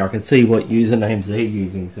screenshot there, I can see what usernames they're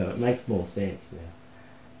using, so it makes more sense now.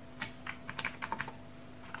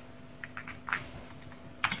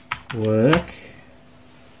 Work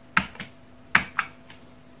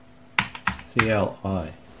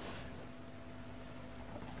CLI.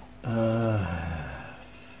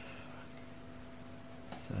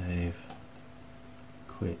 Save.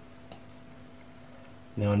 Quit.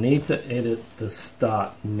 Now I need to edit the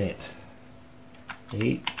start net.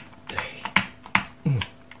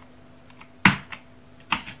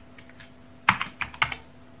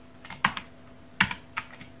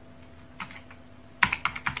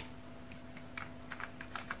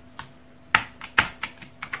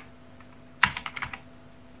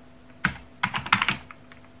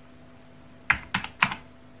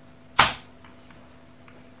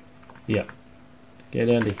 Yeah, get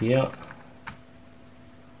down to here.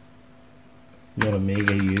 Not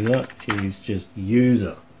Amiga user, he's just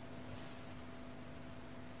user.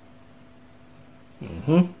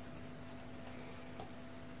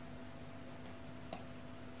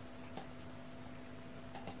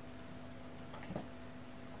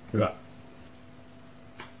 Right.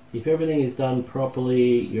 If everything is done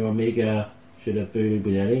properly, your Amiga should have booted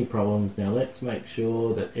without any problems. Now let's make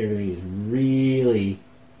sure that everything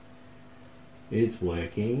is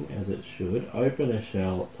working as it should. Open a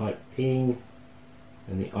shell, type ping,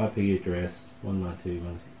 and the IP address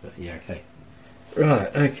 192.168. Yeah, okay.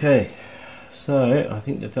 Right, okay. So I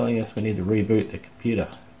think they're telling us we need to reboot the computer.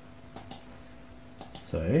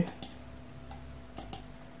 So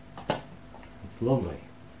it's lovely.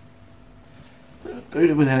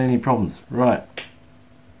 Booted without any problems. Right.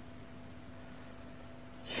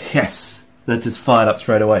 Yes, that just fired up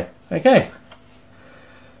straight away. Okay.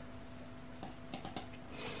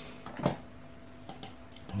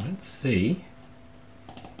 Let's see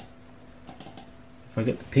if I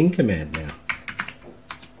get the ping command now.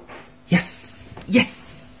 Yes!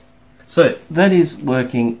 Yes! So that is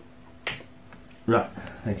working. Right,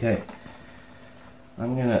 okay.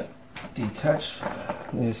 I'm going to detach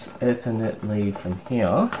this Ethernet lead from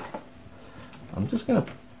here. I'm just going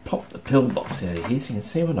to pop the Plipbox out of here so you can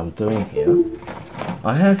see what I'm doing here.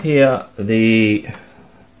 I have here the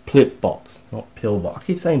Plipbox, not Plipbox. I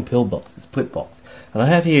keep saying Plipbox, it's Plipbox. And I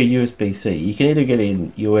have here USB-C. You can either get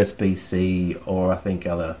in USB-C or I think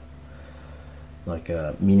other, like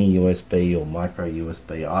a mini USB or micro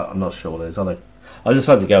USB. I'm not sure. There's other. I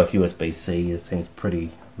decided to go with USB-C. It seems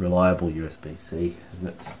pretty reliable USB-C. And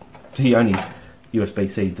it's the only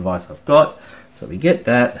USB-C device I've got. So we get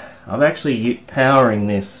that. I'm actually powering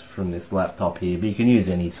this from this laptop here, but you can use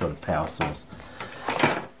any sort of power source.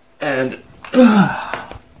 And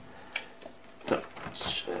so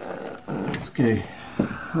let's go.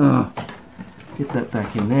 Get that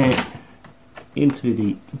back in there, into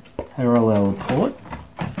the parallel port.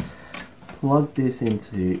 Plug this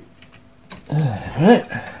into. Right.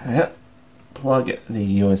 Yep. Plug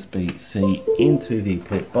the USB-C into the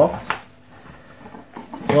Plipbox.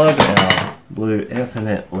 Plug our blue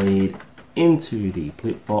Ethernet lead into the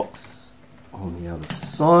Plipbox on the other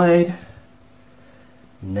side.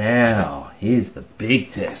 Now, here's the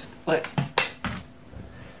big test. Let's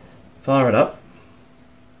fire it up.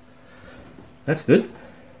 That's good.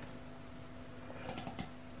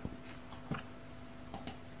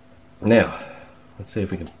 Now, let's see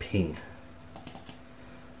if we can ping.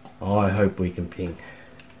 I hope we can ping.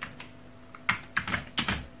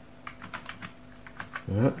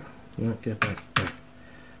 Alright, get back.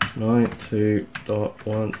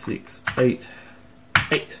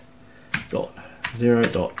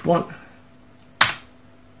 92.168.8.0.1.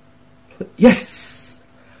 Yes!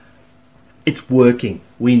 It's working.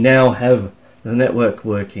 We now have the network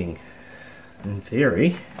working. In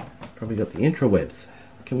theory, probably got the intrawebs.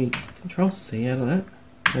 Can we control C out of that?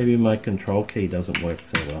 Maybe my control key doesn't work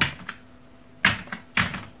so well.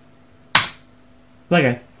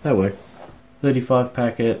 Okay, that worked. 35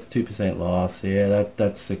 packets, 2% loss. Yeah,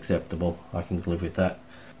 that's acceptable. I can live with that.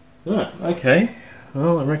 Right, okay.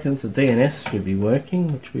 Well, I reckon the DNS should be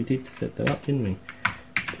working, which we did set that up, didn't we?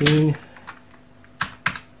 Ping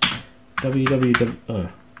www. Oh,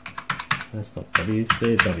 that's not W's.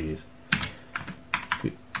 They're W's.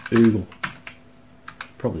 Google.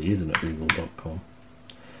 Probably isn't at google.com.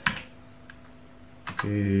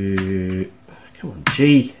 Come on,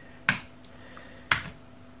 G.com.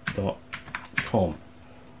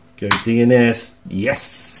 Go DNS.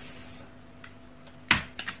 Yes.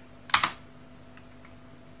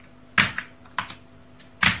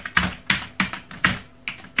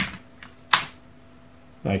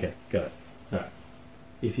 Okay, got it. All right.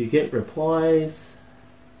 If you get replies,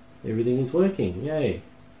 everything is working. Yay.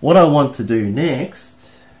 What I want to do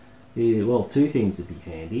next is, well, two things would be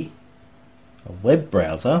handy. A web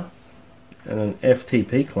browser and an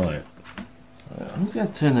FTP client. I'm just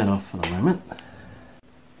going to turn that off for the moment.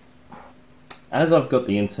 As I've got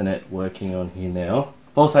the internet working on here now,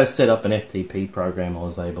 I've also set up an FTP program. I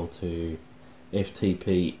was able to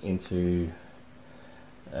FTP into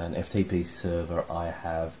an FTP server I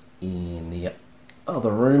have in the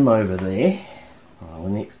other room over there,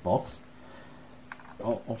 Linux box.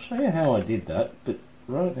 I'll show you how I did that, but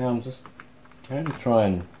right now I'm just going to try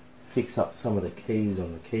and fix up some of the keys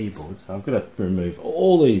on the keyboard. So I've got to remove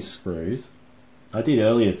all these screws. I did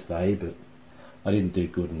earlier today, but I didn't do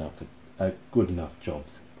good enough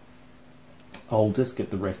jobs. I'll just get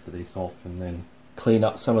the rest of this off and then clean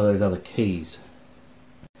up some of those other keys.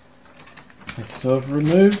 Okay, so I've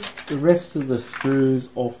removed the rest of the screws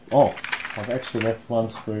off. Oh, I've actually left one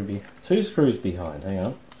screw two screws behind. Hang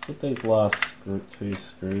on, let's get these last two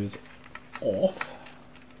screws off.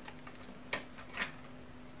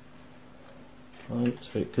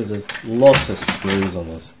 Because there's lots of screws on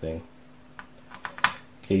this thing.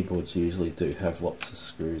 Keyboards usually do have lots of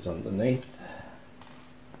screws underneath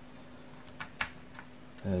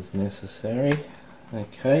as necessary.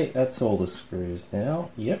 Okay, that's all the screws now.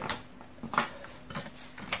 Yep.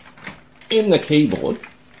 In the keyboard,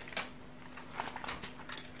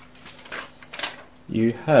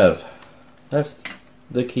 you have, that's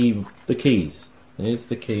the keys. There's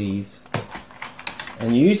the keys.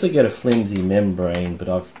 And you usually get a flimsy membrane, but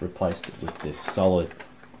I've replaced it with this solid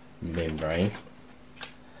membrane.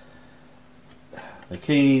 The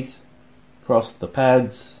keys, across the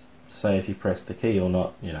pads, say if you press the key or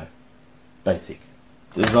not, you know, basic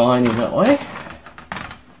design in that way.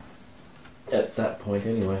 At that point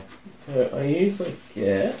anyway. So I usually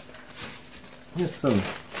get just some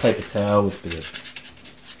paper towel with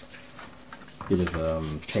a bit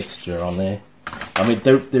of texture on there. I mean,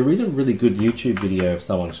 there is a really good YouTube video of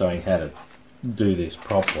someone showing how to do this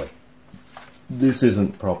properly. This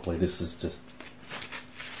isn't properly, this is just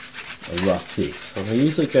a rough fix. So I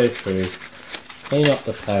usually go through, clean up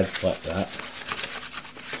the pads like that.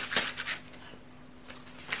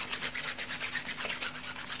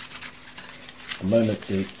 The moment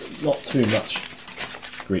not too much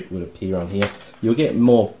grit would appear on here, you'll get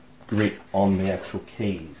more grit on the actual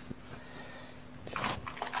keys.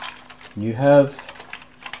 You have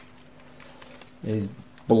these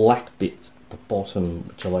black bits at the bottom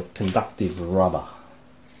which are like conductive rubber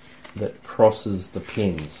that crosses the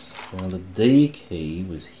pins. Now the D key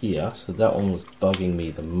was here, so that one was bugging me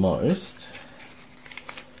the most.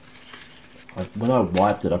 When I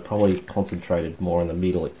wiped it, I probably concentrated more in the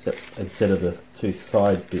middle instead of the two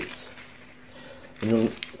side bits. And you'll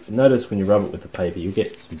notice when you rub it with the paper, you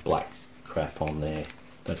get some black crap on there.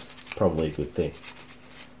 That's probably a good thing.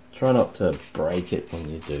 Try not to break it when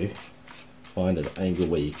you do. Find an angle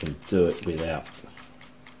where you can do it without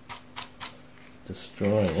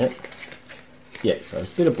destroying it. Yeah, so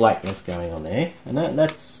there's a bit of blackness going on there, and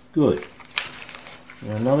that's good.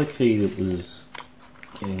 Now another key that was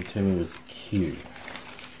getting to me was Q.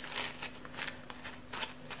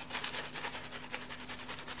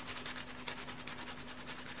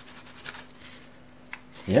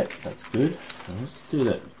 Yep, that's good. Let's do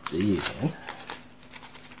that D again.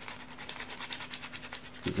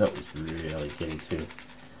 Because that was really getting to me.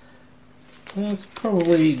 That's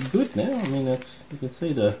probably good now. I mean, that's, you can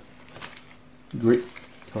see the grit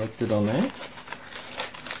collected on there.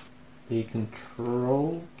 The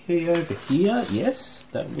control key over here, yes,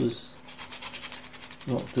 that was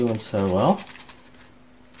not doing so well.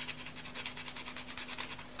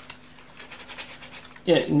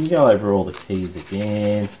 Yeah, you can go over all the keys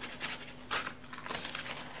again.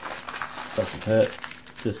 Doesn't hurt.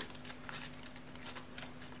 Just,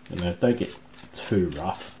 you know, don't get too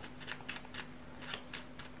rough.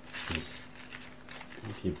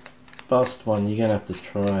 If you bust one, you're going to have to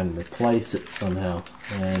try and replace it somehow,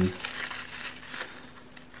 and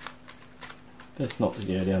best not to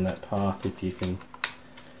go down that path if you can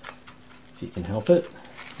help it.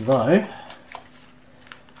 Though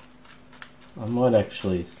I might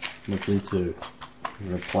actually look into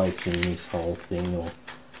replacing this whole thing, or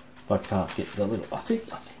if I can't get the little, I think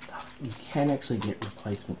you can actually get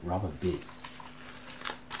replacement rubber bits,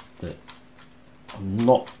 but I'm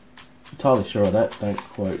not entirely sure of that. Don't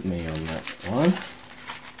quote me on that one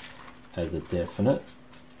as a definite.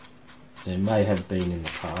 There may have been in the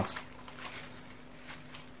past.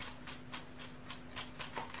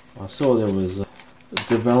 I saw there was a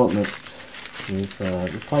development with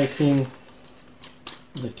replacing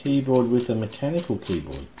the keyboard with a mechanical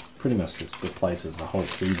keyboard. Pretty much just replaces the whole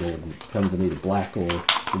keyboard and becomes either black or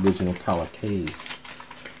original colour keys.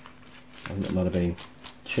 I think it might have been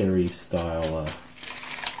cherry style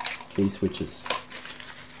key switches.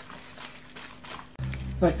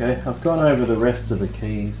 Okay, I've gone over the rest of the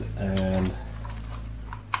keys and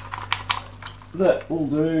that will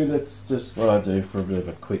do. That's just what I do for a bit of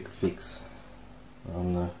a quick fix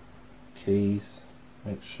on the keys.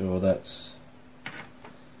 Make sure that's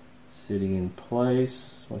sitting in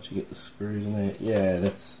place. Once you get the screws in there, yeah,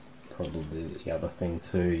 that's probably the other thing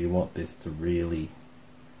too. You want this to really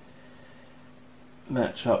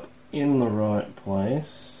match up in the right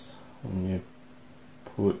place, and you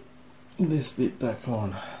put this bit back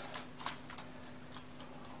on.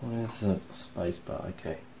 Where's the space bar?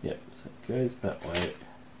 Okay, yep, so it goes that way.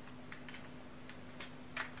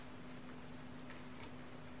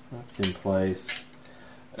 That's in place.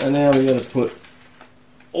 And now we're going to put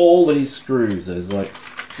all these screws. There's like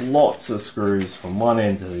lots of screws from one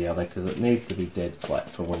end to the other because it needs to be dead flat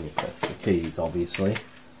for when you press the keys, obviously.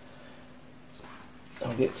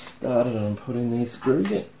 I'll get started on putting these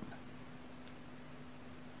screws in.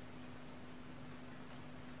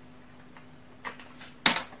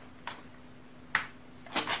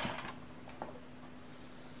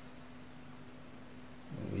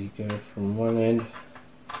 We go from one end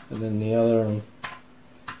and then the other and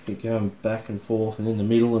keep going back and forth and in the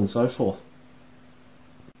middle and so forth.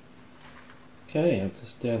 Okay, I'm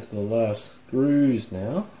just down to the last screws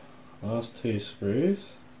now. Last two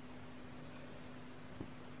screws.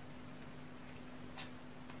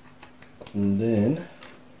 And then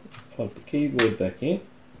plug the keyboard back in.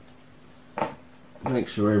 Make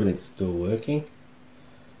sure everything's still working.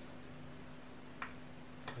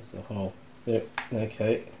 There's the hole. Yep,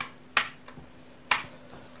 okay.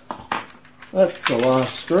 That's the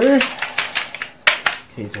last screw.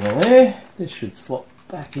 Keep it on there. This should slot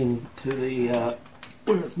back into the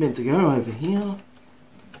where it's meant to go over here.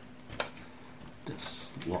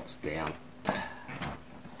 Just slots down.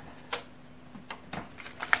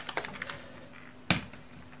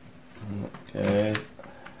 Okay.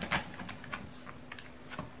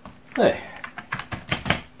 Hey,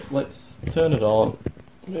 let's turn it on.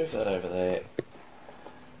 Move that over there.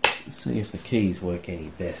 See if the keys work any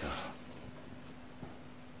better.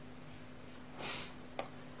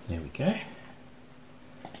 There we go.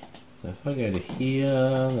 So if I go to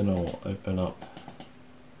here, then I'll open up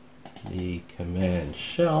the command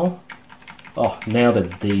shell. Oh, now the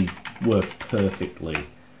D works perfectly.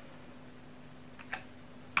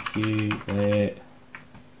 Q there.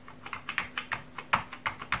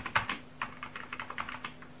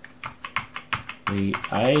 The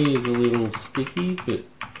A is a little sticky, but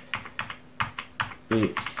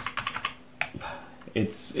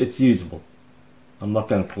it's usable. I'm not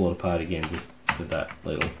going to pull it apart again, just for that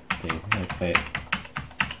little thing. Okay,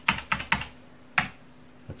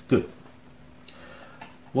 that's good.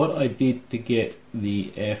 What I did to get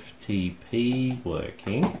the FTP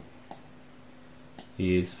working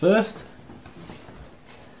is first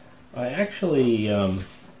I actually so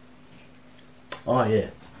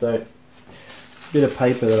bit of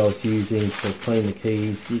paper that I was using to clean the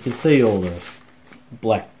keys. You can see all the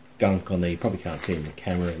black gunk on there. You probably can't see it in the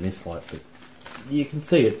camera in this light, but you can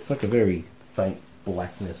see it's like a very faint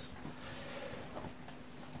blackness.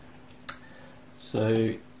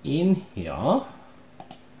 So in here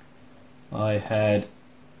I had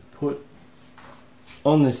put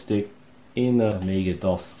on this stick in the Amiga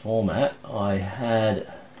DOS format, I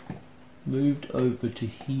had moved over to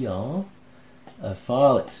here a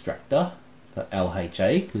file extractor for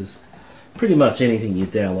LHA, because pretty much anything you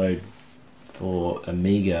download for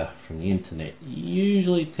Amiga from the internet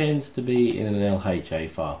usually tends to be in an LHA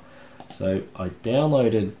file. So I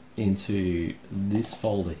downloaded into this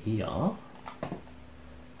folder here.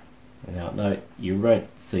 Now note, you won't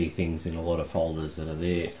see things in a lot of folders that are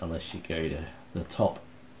there unless you go to the top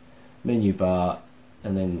menu bar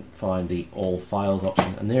and then find the all files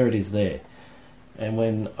option, and there it is there. And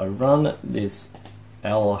when I run this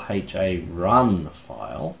LHA run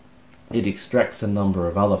file, it extracts a number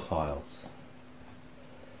of other files.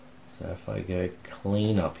 So if I go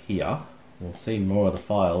clean up here, we'll see more of the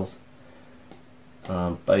files,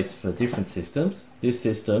 both for different systems. This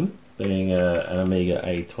system, being an Amiga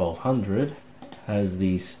A1200, has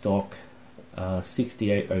the stock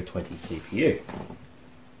 68020 CPU,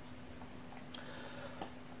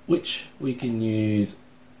 which we can use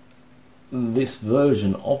this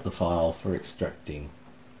version of the file for extracting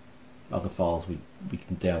other files we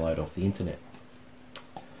can download off the internet.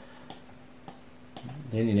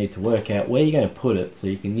 Then you need to work out where you're going to put it so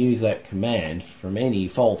you can use that command from any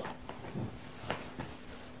folder.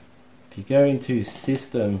 If you go into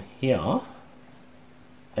System here,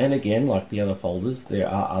 and again, like the other folders, there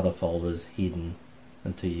are other folders hidden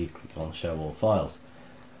until you click on Show All Files.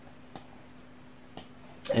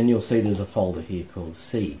 And you'll see there's a folder here called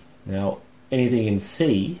C. Now, anything in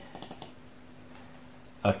C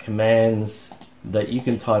are commands that you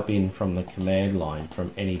can type in from the command line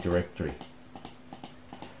from any directory.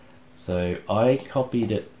 So I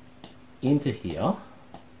copied it into here,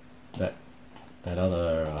 that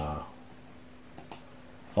other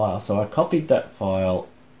file. So I copied that file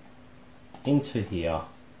into here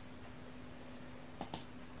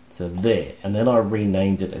to there, and then I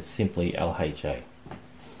renamed it as simply LHA.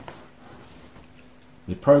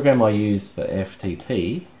 The program I used for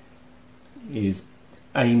FTP is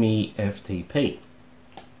AmiFTP.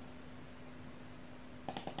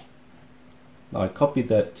 I copied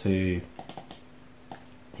that to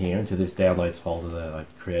here into this downloads folder that I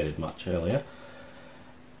created much earlier,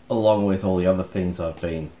 along with all the other things I've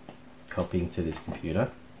been copying to this computer.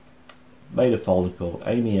 Made a folder called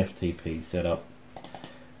AmiFTP setup.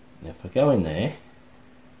 Now if I go in there,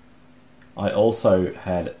 I also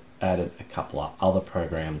had added a couple of other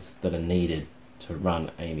programs that are needed to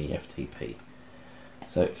run AmiFTP.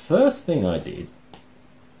 So first thing I did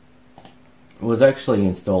was actually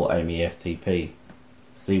install AmiFTP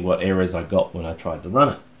to see what errors I got when I tried to run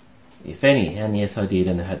it, if any. And yes, I did,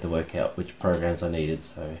 and I had to work out which programs I needed,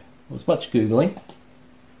 so it was much googling.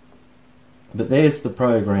 But there's the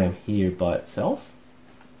program here by itself.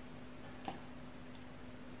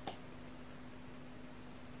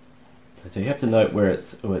 So you have to note where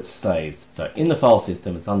it's saved. So in the file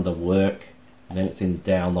system, it's under work, and then it's in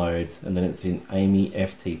downloads, and then it's in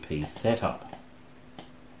AmiFTP setup.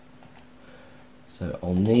 So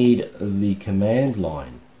I'll need the command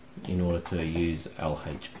line in order to use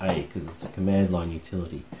LHA, because it's a command line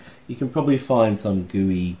utility. You can probably find some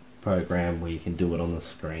GUI program where you can do it on the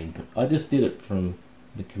screen, but I just did it from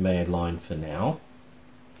the command line for now.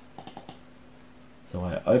 So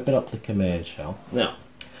I open up the command shell. Now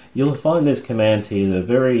you'll find there's commands here that are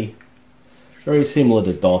very similar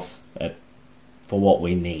to DOS for what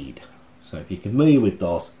we need. So if you're familiar with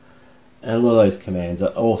DOS, and a lot of those commands are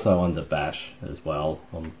also under Bash as well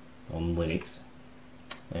on Linux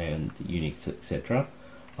and Unix, etc.,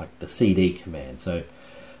 like the CD command. So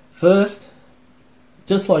first,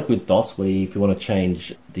 just like with DOS, where if you want to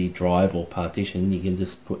change the drive or partition, you can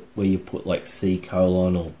just put where you put like C:,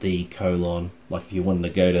 or D:, like if you wanted to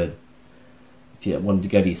go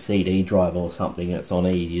to your CD drive or something and it's on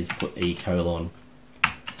E, you just put E:, and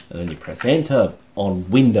then you press enter. On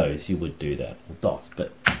Windows you would do that, or DOS,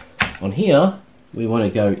 but on here we want to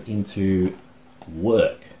go into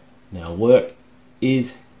work. Now work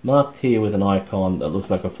is marked here with an icon that looks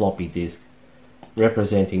like a floppy disk,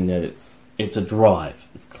 representing that it's a drive.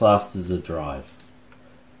 It's classed as a drive.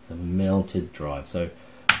 It's a mounted drive. So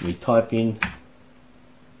we type in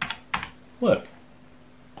work,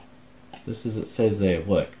 just as it says there,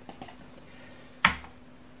 work.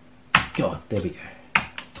 God, there we go.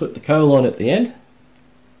 Put the colon at the end,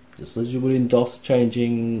 just as you would in DOS,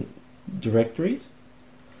 changing directories,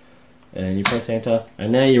 and you press enter,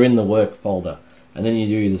 and now you're in the work folder. And then you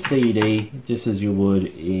do the CD just as you would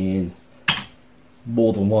in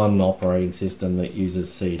more than one operating system that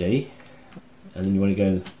uses CD. And then you want to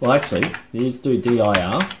go, well actually, you just do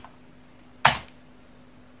dir,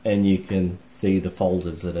 and you can see the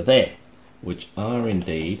folders that are there, which are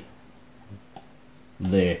indeed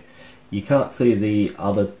there. You can't see the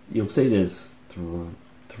other, you'll see there's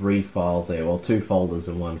three files there, well 2 folders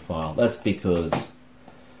and 1 file. That's because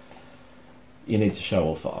you need to show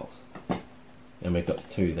all files. And we've got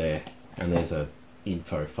 2 there, and there's a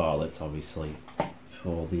info file that's obviously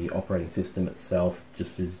for the operating system itself,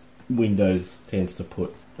 just as Windows tends to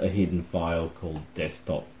put a hidden file called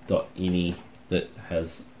desktop.ini that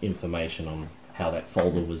has information on how that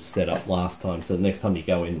folder was set up last time, so the next time you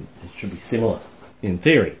go in it should be similar in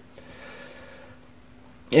theory.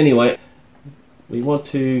 Anyway, we want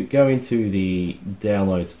to go into the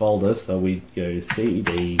downloads folder, so we go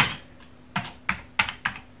CD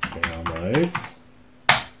downloads,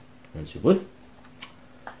 as you would,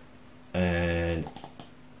 and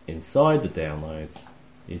inside the downloads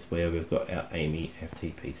is where we've got our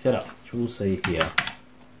AmiFTP setup, which we'll see here.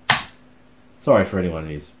 Sorry for anyone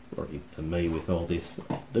who's already familiar with all this.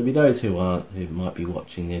 There'll be those who aren't, who might be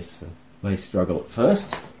watching this and may struggle at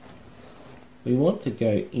first. We want to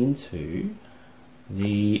go into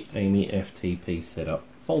the AmiFTP setup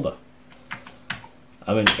folder.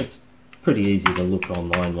 I mean, it's pretty easy to look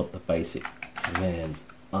online what the basic commands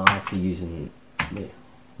are for using,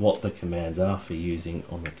 what the commands are for using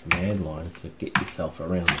on the command line to get yourself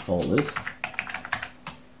around the folders.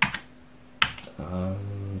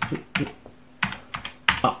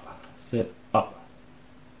 Up, set up.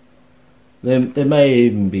 There may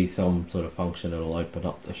even be some sort of function that will open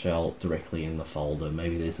up the shell directly in the folder.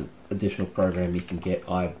 Maybe there's an additional program you can get.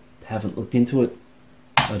 I haven't looked into it.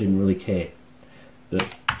 I didn't really care. But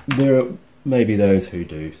there are maybe those who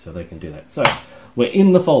do, so they can do that. So we're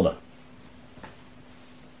in the folder.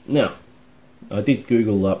 Now, I did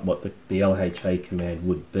Google up what the LHA command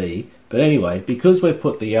would be. But anyway, because we've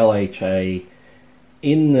put the LHA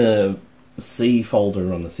in the C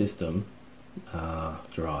folder on the system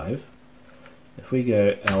drive, if we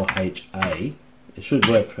go LHA, it should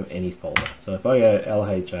work from any folder. So if I go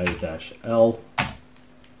LHA-L,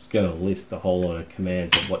 it's going to list a whole lot of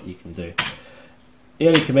commands of what you can do. The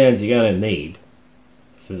only commands you're going to need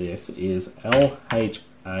for this is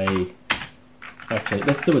LHA. Actually,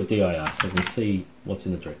 let's do a dir so we can see what's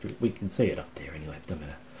in the directory. We can see it up there anyway, doesn't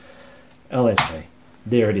matter. LHA,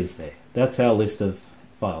 there it is there. That's our list of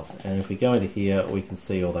files. And if we go into here, we can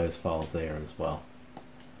see all those files there as well.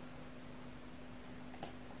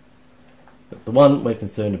 But the one we're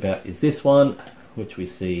concerned about is this one, which we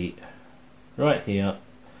see right here.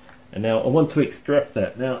 And now I want to extract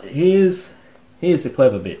that. Now here's the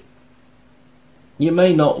clever bit. You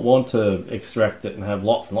may not want to extract it and have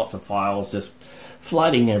lots and lots of files just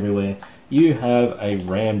flooding everywhere. You have a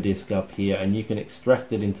RAM disk up here and you can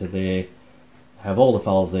extract it into there, have all the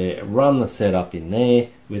files there, run the setup in there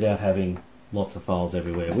without having lots of files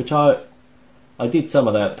everywhere, which I did some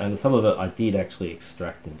of that, and some of it I did actually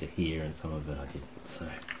extract into here and some of it I didn't.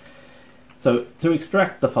 So to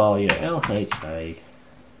extract the file, LHA,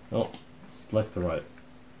 select the right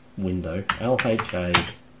window,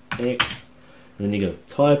 LHA X, and then you got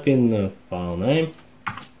to type in the file name,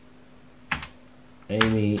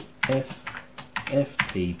 AmiFTP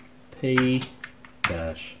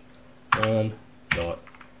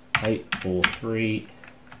 -1.843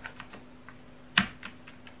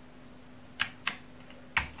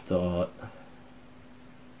 .lha,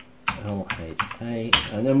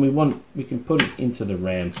 and then we can put it into the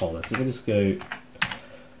RAM folder. So we can just go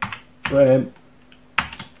RAM.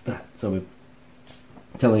 So we're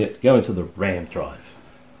telling it to go into the RAM drive.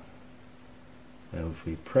 And if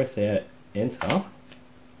we press out enter,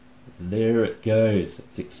 there it goes.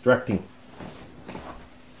 It's extracting.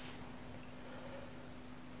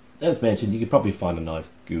 As mentioned, you could probably find a nice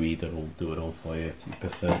GUI that will do it all for you if you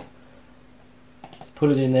prefer. Let's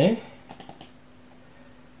put it in there,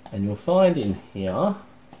 and you'll find in here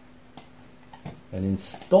an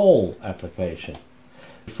install application.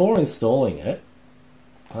 Before installing it,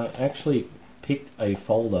 I actually picked a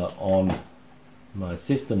folder on my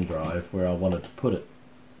system drive where I wanted to put it.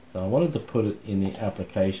 So I wanted to put it in the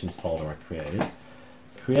applications folder I created. I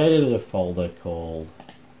created a folder called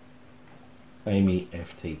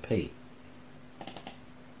AmiFTP,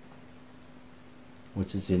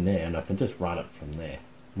 which is in there, and I can just run it from there.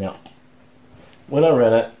 Now, when I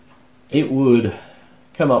ran it, it would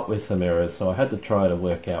come up with some errors, so I had to try to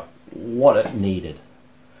work out what it needed.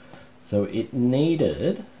 So it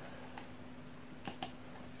needed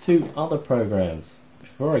two other programs.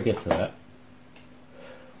 Before I get to that,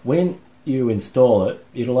 when you install it,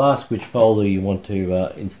 it'll ask which folder you want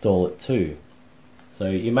to install it to. So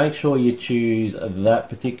you make sure you choose that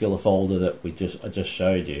particular folder that I just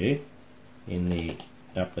showed you in the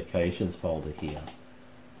applications folder here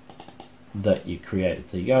that you created.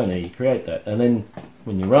 So you go in there, you create that, and then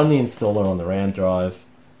when you run the installer on the RAM drive,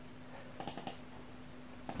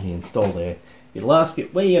 you install there, it'll ask you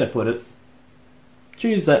where you're going to put it,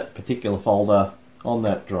 choose that particular folder on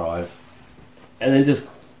that drive, and then just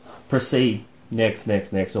proceed next,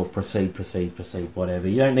 or proceed, whatever.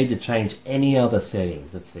 You don't need to change any other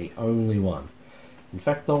settings. It's the only one. In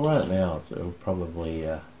fact, I'll run it now, so it'll probably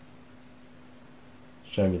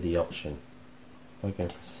show me the option. If I go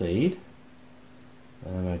proceed,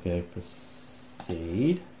 and I go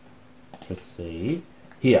proceed,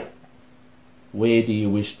 here, where do you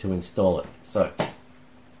wish to install it? So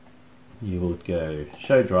you would go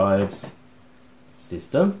show drives,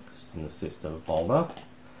 system, it's in the system folder,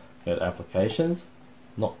 go to applications,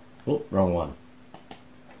 wrong one.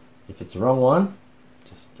 If it's the wrong one,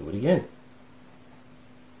 just do it again.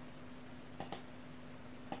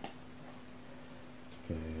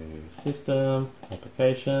 Go system,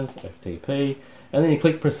 applications, FTP, and then you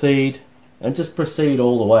click proceed, and just proceed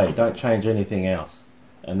all the way. Don't change anything else,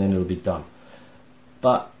 and then it'll be done.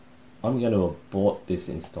 But I'm going to abort this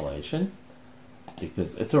installation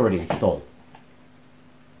because it's already installed.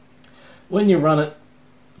 When you run it,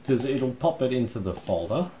 because it'll pop it into the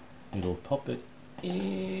folder, it'll pop it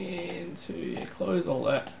into, close all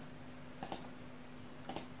that.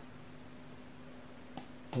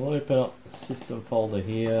 We'll open up the system folder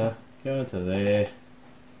here, go into there,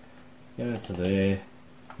 and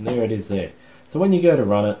there it is there. So when you go to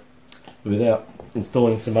run it, without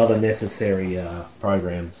installing some other necessary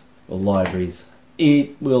programs or libraries,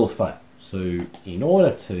 it will fail. So in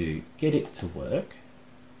order to get it to work,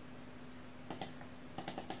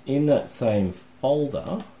 in that same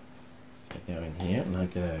folder, I go in here and I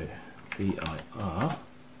go dir,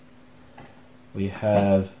 we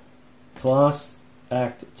have class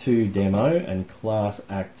act 2 demo and class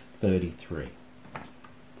act 33.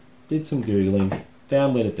 Did some googling,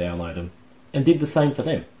 found where to download them, and did the same for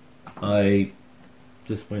them. I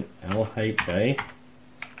just went LHA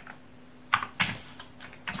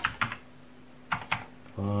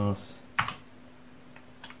class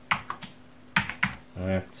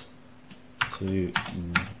act to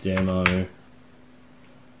demo.lha.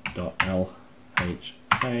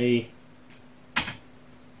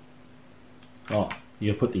 Oh,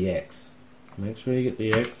 you put the X. Make sure you get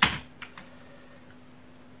the X.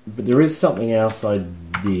 But there is something else I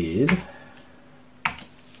did.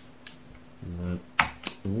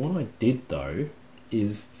 What I did though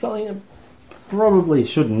is something I probably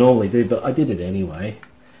shouldn't normally do, but I did it anyway.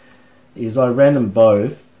 Is I ran them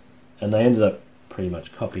both, and they ended up pretty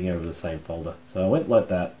much copying over the same folder. So I went like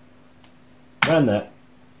that, ran that,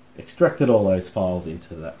 extracted all those files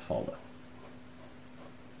into that folder.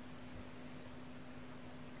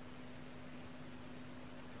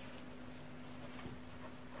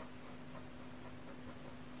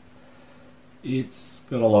 It's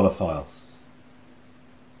got a lot of files,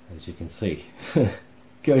 as you can see.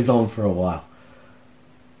 Goes on for a while.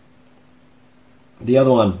 The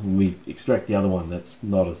other one, we extract the other one that's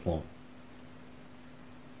not as long.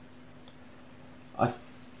 I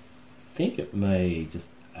think it may just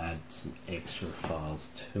add some extra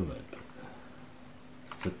files to it,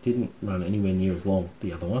 because it didn't run anywhere near as long,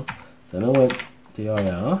 the other one. So then I went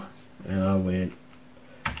dir, and I went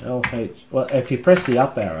lh. Well, if you press the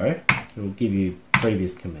up arrow, it will give you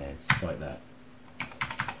previous commands like that.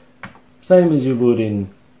 Same as you would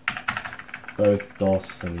in both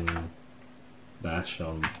DOS and Bash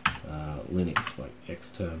on Linux, like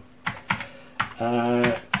xterm.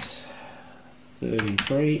 At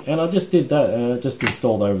 33, and I just did that, and it just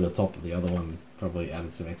installed over the top of the other one, probably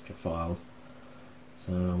added some extra files.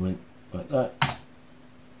 So I went like that.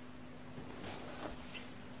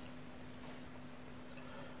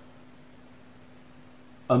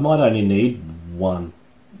 I might only need one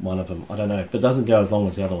of them, I don't know, but it doesn't go as long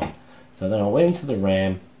as the other one. So then I went into the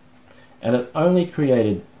RAM, and it only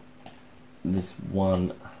created this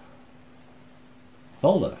one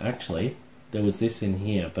folder. Actually, there was this in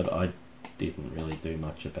here, but I didn't really do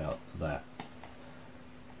much about that.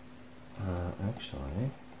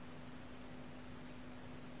 Actually,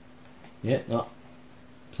 yeah, no.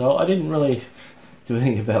 So I didn't really do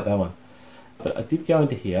anything about that one, but I did go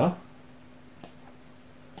into here,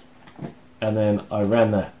 and then I ran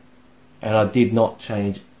that, and I did not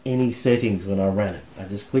change any settings when I ran it. I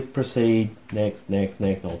just clicked proceed, next, next,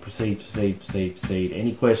 next, or proceed.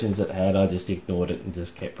 Any questions it had, I just ignored it and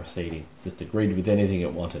just kept proceeding. Just agreed with anything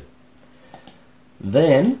it wanted.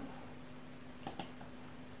 Then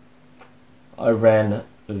I ran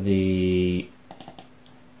the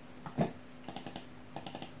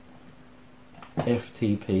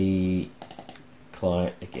FTP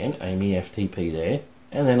client again, AmiFTP there,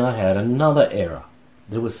 and then I had another error.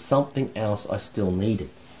 There was something else I still needed.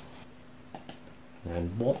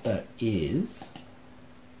 And what that is,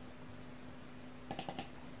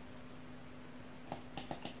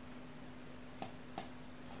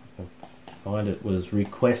 I find it was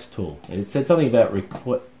request tool. It said something about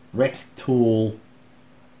rectool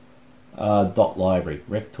 .library,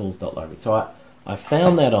 rectools.library. So I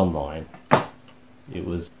found that online. It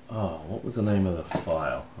was, what was the name of the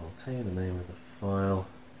file? I'll tell you the name of the file.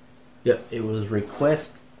 Yep, it was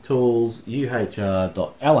request tools uhr.lha,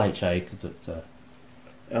 because it's a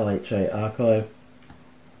LHA archive.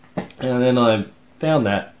 And then I found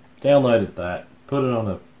that, downloaded that, put it on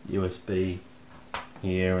a USB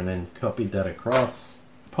here, and then copied that across,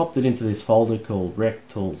 popped it into this folder called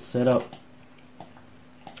rectools setup.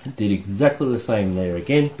 Did exactly the same there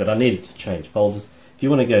again, but I needed to change folders. If you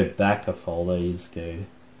want to go back a folder, you just go,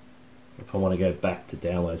 if I want to go back to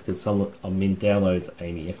downloads, because I'm in downloads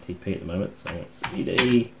AmiFTP at the moment, so it's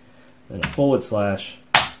cd, then a /.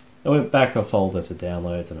 I went back a folder to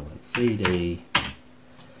downloads, and I went cd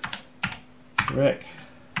rec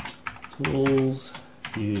tools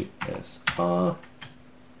usr.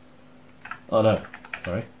 Oh no,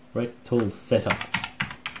 sorry, rec tools setup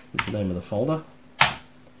is the name of the folder. So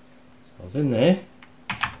I was in there,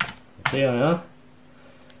 dir,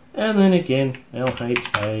 and then again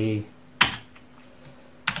lha.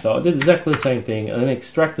 So I did exactly the same thing, and then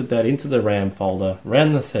extracted that into the RAM folder,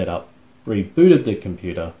 ran the setup, rebooted the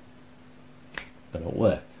computer, then it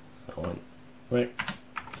worked. So I went rec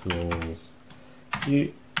tools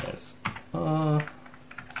usr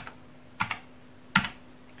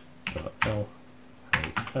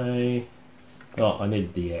 .lha. Oh, I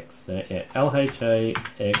needed the X there. Yeah, lha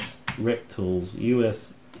x rec tools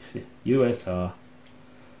usr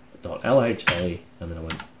 .lha, and then I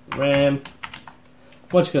went RAM.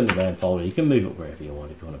 Once you go in the RAM folder, you can move it wherever you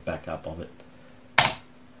want if you want a backup of it.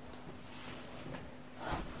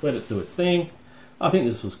 Let it do its thing. I think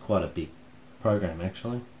this was quite a big program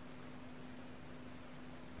actually.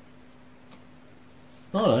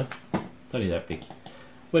 I don't know. It's only that big.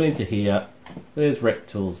 Went into here, there's Rec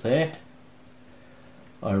Tools there.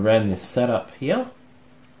 I ran this setup here.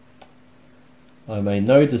 I made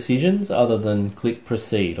no decisions other than click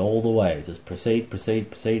proceed all the way. Just proceed, proceed,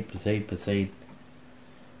 proceed, proceed, proceed.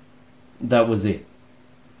 That was it.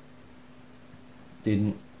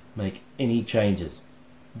 Didn't make any changes.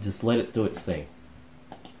 Just let it do its thing.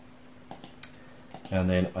 And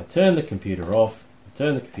then I turned the computer off,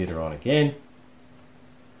 turned the computer on again,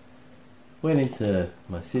 went into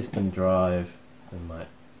my system drive and my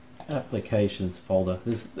applications folder.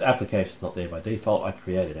 This application's not there by default. I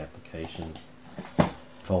created applications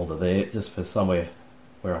folder there just for somewhere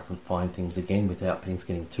where I can find things again without things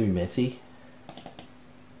getting too messy.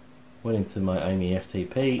 Went into my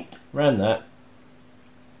AmiFTP, ran that,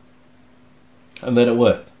 and then it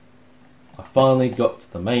worked. I finally got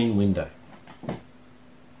to the main window.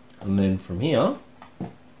 And then from here,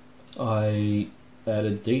 I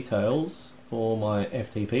added details for my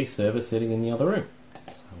FTP server sitting in the other room.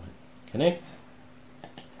 So I went connect.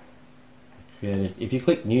 Created. If you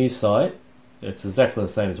click new site, it's exactly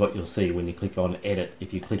the same as what you'll see when you click on edit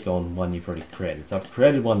if you click on one you've already created. So I've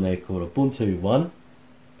created one there called Ubuntu 1.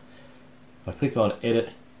 If I click on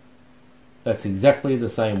edit, that's exactly the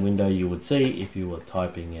same window you would see if you were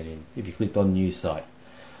typing it in, if you clicked on new site.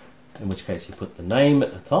 In which case you put the name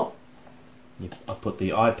at the top. I put the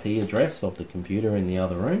IP address of the computer in the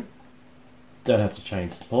other room. Don't have to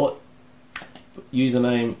change support.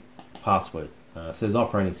 Username, password. It says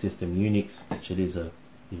operating system Unix, which it is a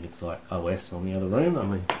Unix like OS on the other room. I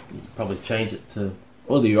mean, you can probably change it to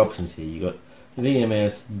all of your options here. You got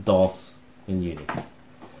VMS, DOS, and Unix.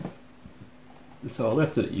 So I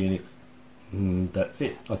left it at Unix. That's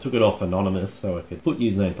it. I took it off anonymous so I could put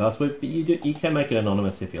username and password, but you can make it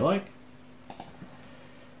anonymous if you like.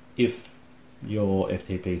 If your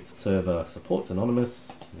FTP server supports anonymous,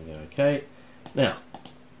 you go OK. Now,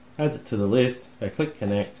 adds it to the list. I click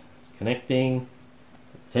connect. It's connecting.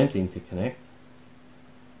 It's attempting to connect.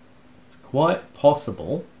 It's quite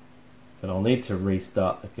possible that I'll need to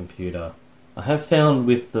restart the computer. I have found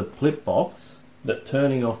with the Plipbox that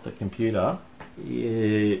turning off the computer,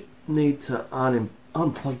 you need to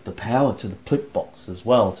unplug the power to the Plipbox as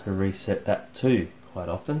well to reset that too quite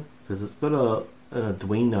often, because it's got an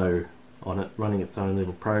Arduino on it running its own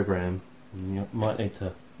little program. You might need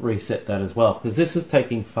to reset that as well, because this is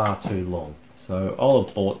taking far too long. So I'll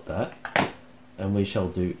abort that and we shall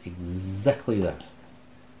do exactly that,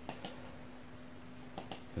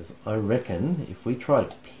 because I reckon if we try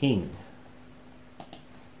to ping,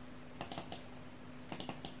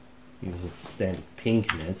 use a standard ping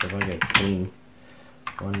command, so if I go ping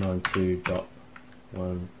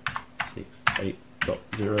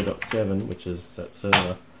 192.168.0.7, which is that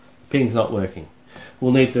server, ping's not working.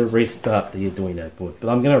 We'll need to restart the Arduino board, but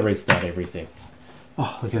I'm going to restart everything.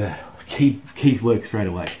 Oh, look at that. Keys work straight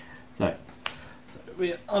away. So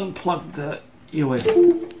we unplug the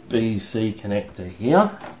USB-C connector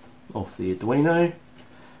here off the Arduino,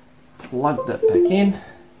 plug that back in,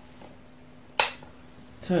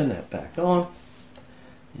 turn that back on,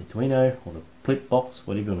 the Arduino or the Plipbox,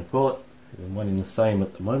 whatever you want to call it. There's one in the same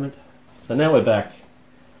at the moment. So now we're back.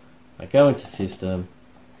 I go into system,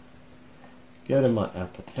 go to my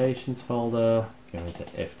applications folder, go into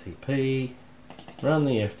FTP, run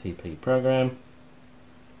the FTP program,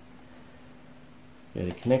 go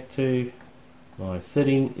to connect to. My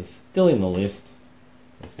setting is still in the list.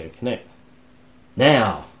 Let's go connect.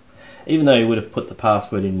 Now, even though you would have put the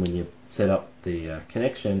password in when you set up the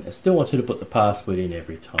connection, I still want you to put the password in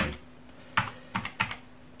every time,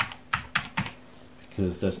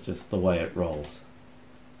 because that's just the way it rolls.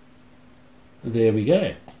 There we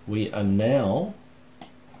go. We are now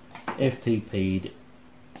FTP'd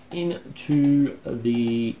into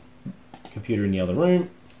the computer in the other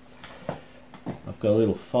room. I've got a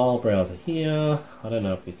little file browser here. I don't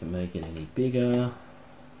know if we can make it any bigger.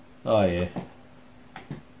 Oh yeah.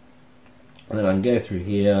 And then I can go through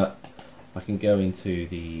here. I can go into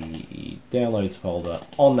the downloads folder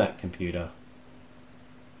on that computer.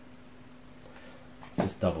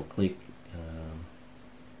 Just double click.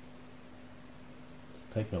 It's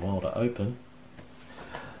taking a while to open.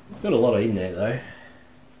 I've got a lot in there though.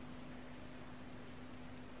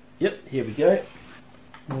 Yep, here we go.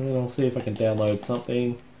 And then I'll see if I can download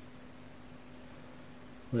something.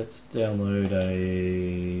 Let's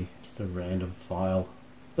download just a random file.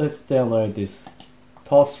 Let's download this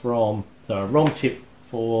TOS ROM. So a ROM chip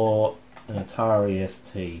for an Atari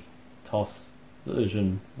ST. TOS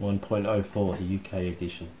version 1.04, the UK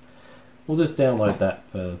edition. We'll just download that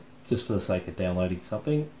just for the sake of downloading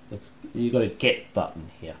something. You've got a get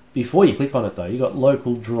button here. Before you click on it though, you've got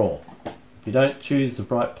local draw. If you don't choose the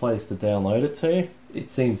right place to download it to, it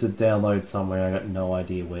seems to download somewhere, I got no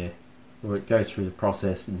idea where, or it goes through the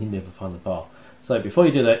process and you never find the file. So before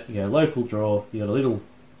you do that, you go local draw, you got a little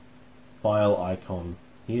file icon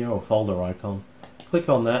here, or folder icon. Click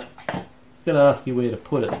on that. It's going to ask you where to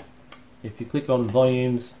put it. If you click on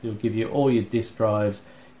volumes, it'll give you all your disk drives.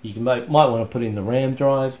 You might want to put in the RAM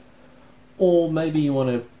drive, or maybe you want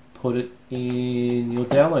to put it in your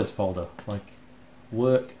downloads folder, like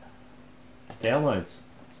work downloads.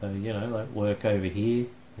 So, you know, like work over here,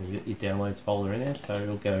 and you got your downloads folder in there, so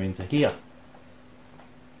it'll go into here.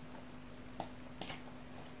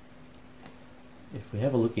 If we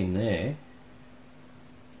have a look in there,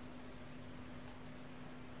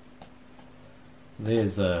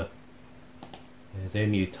 there's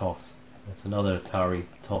EmuTOS. That's another Atari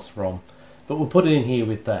TOS ROM, but we'll put it in here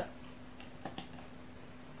with that.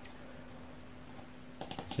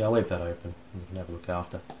 Actually, I'll leave that open. We can have a look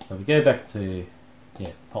after. So we go back to,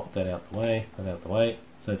 pop that out the way, that out the way.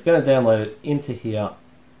 So it's going to download it into here,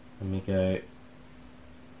 and we go,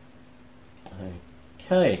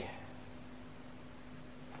 okay,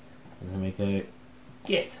 and then we go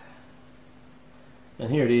get,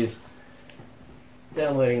 and here it is,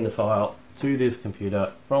 downloading the file to this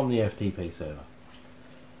computer from the FTP server.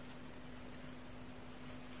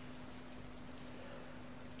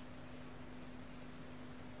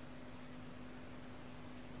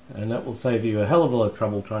 And that will save you a hell of a lot of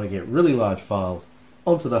trouble trying to get really large files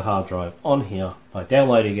onto the hard drive on here by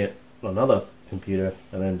downloading it on another computer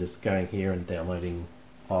and then just going here and downloading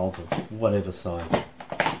files of whatever size.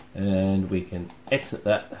 And we can exit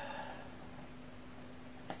that.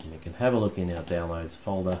 And we can have a look in our downloads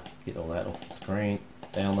folder, get all that off the screen.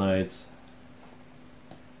 Downloads,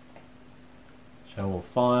 show all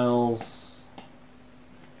files,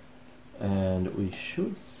 and we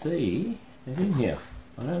should see it in here.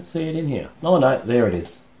 I don't see it in here. Oh no, there it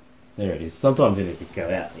is. There it is. Sometimes it could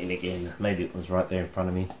go out in again. Maybe it was right there in front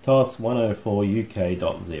of me. TOS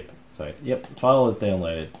 104uk.zip. So, yep, the file is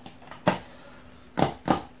downloaded.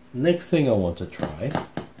 Next thing I want to try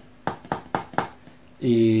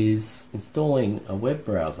is installing a web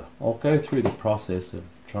browser. I'll go through the process of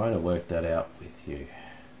trying to work that out with you.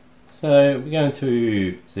 So we're going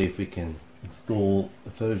to see if we can install a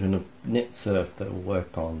version of NetSurf that will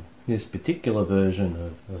work on this particular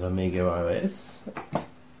version of Amiga OS.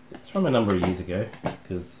 It's from a number of years ago,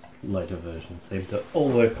 because later versions seem to all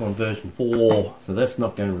work on version 4, so that's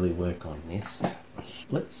not going to really work on this.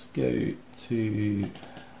 Let's go to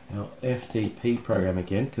our FTP program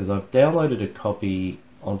again, because I've downloaded a copy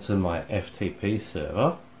onto my FTP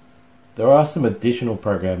server. There are some additional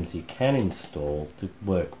programs you can install to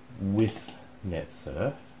work with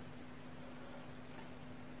NetSurf,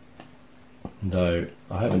 though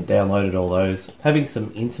I haven't downloaded all those. Having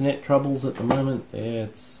some internet troubles at the moment.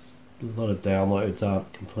 It's a lot of downloads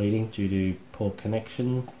aren't completing due to poor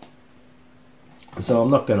connection, so I'm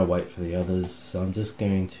not going to wait for the others. So I'm just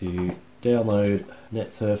going to download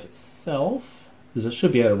NetSurf itself, because it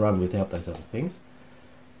should be able to run without those other things.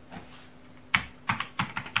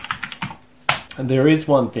 And there is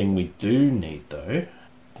one thing we do need though,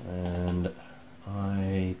 and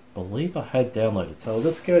I believe I had downloaded, so I'll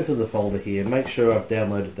just go to the folder here, make sure I've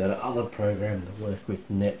downloaded that other program to work with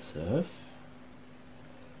NetSurf.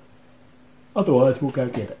 Otherwise we'll go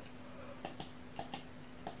get it.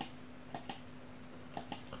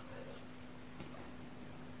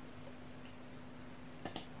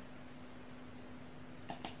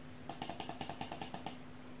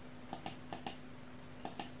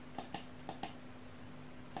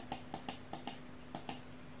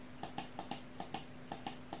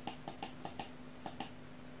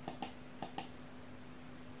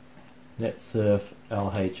 NetSurf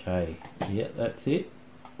LHA. Yeah, that's it.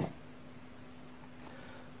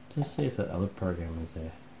 Just see if that other program is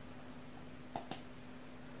there.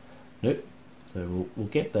 Nope. So we'll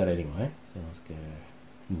get that anyway. So let's go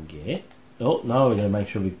get. Oh no, we're going to make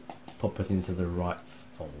sure we pop it into the right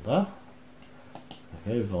folder. So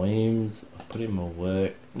go volumes. I'll put in my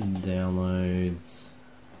work, downloads.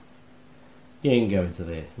 Yeah, you can go into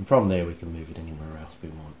there, and from there we can move it anywhere else we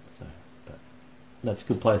want. So, but that's a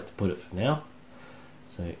good place to put it for now.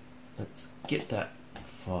 So let's get that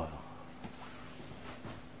file.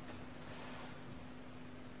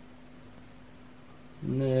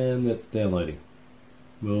 And that's downloading.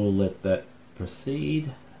 We'll let that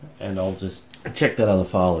proceed, and I'll just check that other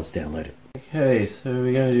file is downloaded. Okay, so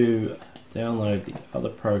we're going to download the other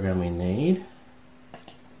program we need.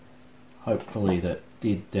 Hopefully that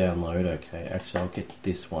did download okay. Actually, I'll get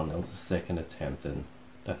this one. That was the second attempt, and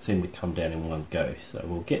that seemed to come down in one go. So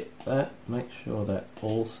we'll get that, make sure that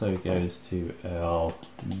also goes to our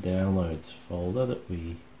downloads folder that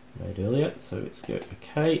we made earlier. So let's go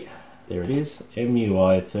OK, there it is,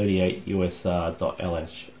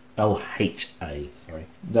 MUI38USR.LHA, sorry.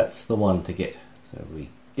 That's the one to get, so we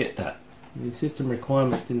get that. The system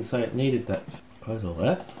requirements didn't say it needed that. Close all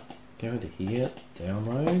that, go into here,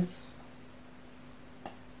 downloads.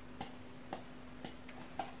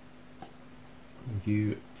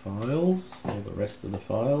 View files, all the rest of the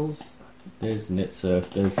files. There's NetSurf,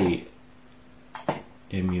 there's the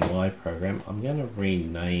MUI program. I'm going to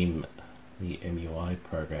rename the MUI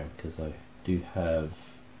program because I do have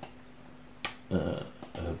a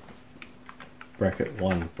bracket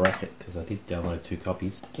 1 bracket because I did download 2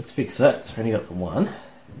 copies. Let's fix that, it's only got the one.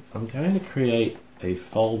 I'm going to create a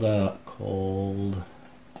folder called,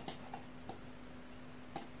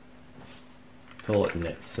 call it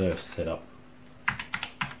NetSurf setup.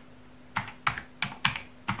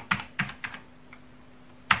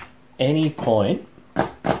 Any point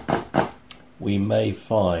we may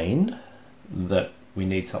find that we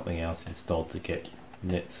need something else installed to get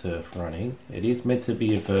NetSurf running. It is meant to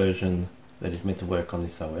be a version that is meant to work on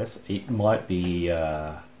this OS. It might be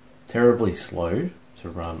terribly slow to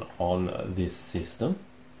run on this system,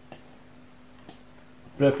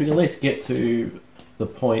 but if we can at least get to the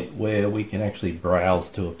point where we can actually browse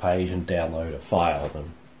to a page and download a file,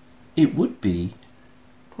 then it would be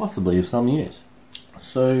possibly of some use.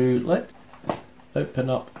 So let's open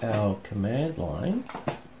up our command line.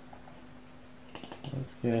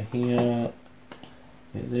 Let's go here,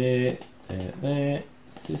 there,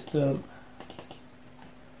 system.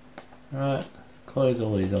 Right, let's close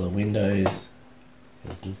all these other windows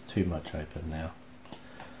because there's too much open now.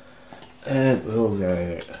 And we'll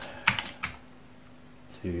go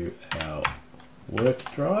to our work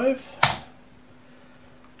drive,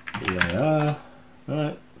 DIR,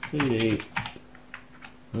 right, CD.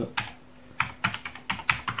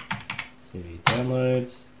 CD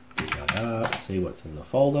downloads, DIR, see what's in the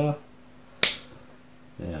folder.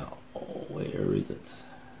 Now, where is it?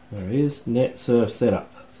 There it is, NetSurf setup.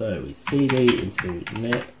 So we CD into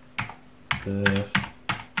NetSurf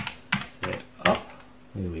setup,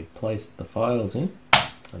 where we place the files in,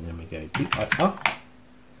 and then we go DIR.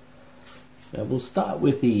 Now we'll start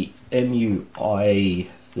with the MUI38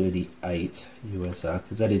 USR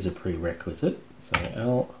because that is a prerequisite. So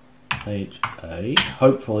LHA,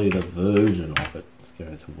 hopefully the version of it is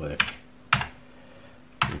going to work.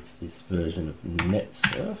 It's this version of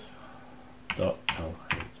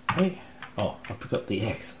NetSurf.LHA. Oh, I forgot the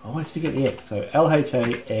X. I always forget the X. So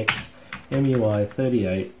LHAX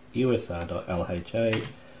MUI38 USR.LHA.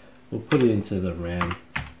 We'll put it into the RAM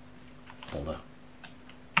folder.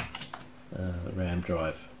 RAM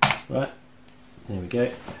drive. Right, there we go.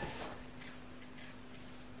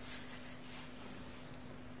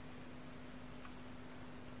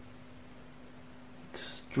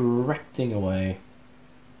 Extracting away.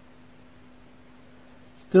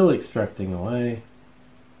 Still extracting away.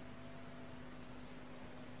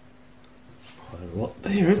 Quite a lot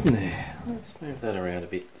there, isn't there? Let's move that around a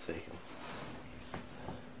bit so you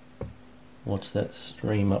can watch that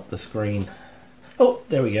stream up the screen. Oh,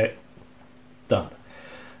 there we go. Done.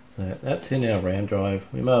 So that's in our RAM drive.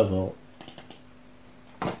 We might as well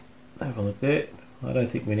have a look there. I don't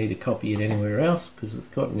think we need to copy it anywhere else because it's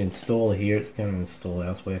got an installer here. It's going to install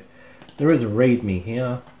elsewhere. There is a README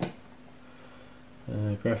here.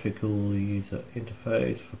 Graphical user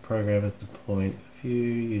interface for programmers to point a view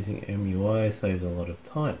using MUI saves a lot of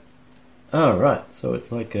time. Alright, so it's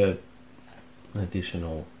like an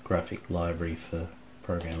additional graphic library for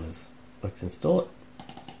programmers. Let's install it.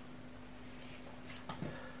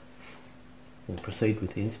 We'll proceed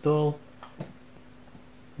with the install.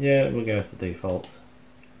 Yeah, we'll go with the defaults.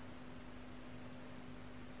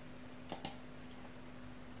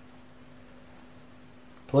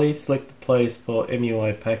 Please select the place for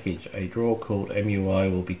MUI package. A drawer called MUI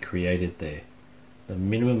will be created there. The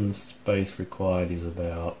minimum space required is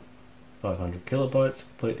about 500 kilobytes to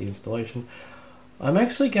complete the installation. I'm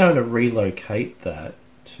actually going to relocate that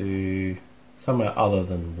to somewhere other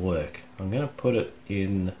than work. I'm going to put it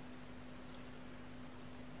in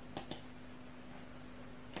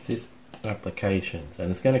System Applications, and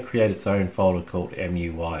it's going to create its own folder called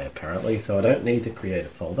MUI apparently, so I don't need to create a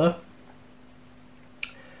folder.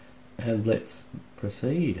 And let's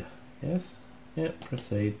proceed. Yes? Yep,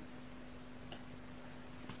 proceed.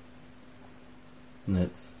 And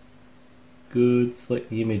that's good. Select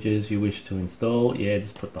the images you wish to install. Yeah,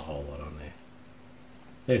 just put the whole lot on there.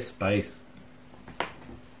 There's space.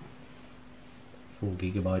 4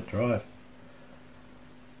 GB drive.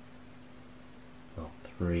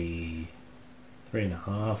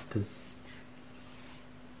 3.5 because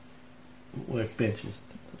Workbench is,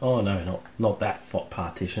 oh no, not that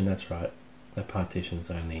partition, that's right. That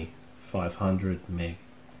partition's only 500 meg.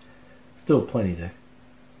 Still plenty there.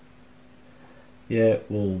 Yeah,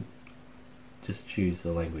 we'll just choose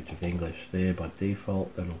the language of English there by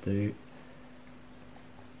default, that'll do.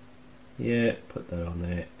 Yeah, put that on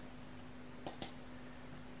there.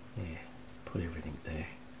 Yeah, let's put everything there.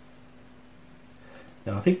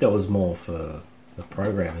 Now I think that was more for the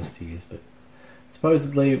programmers to use, but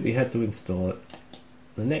supposedly we had to install it.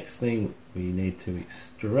 The next thing we need to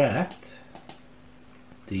extract,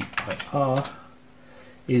 dir,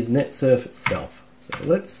 is NetSurf itself. So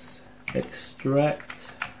let's extract,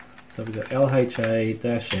 so we've got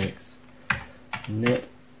LHA-X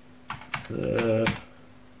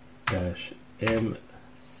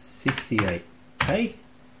NetSurf-M68K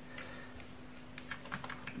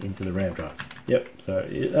into the RAM drive. Yep, so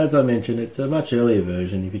as I mentioned, it's a much earlier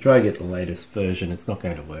version. If you try to get the latest version, it's not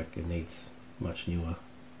going to work. It needs much newer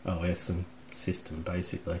OS and system,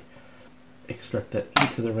 basically. Extract that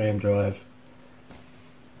into the RAM drive.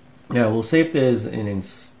 Now we'll see if there's an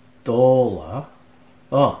installer.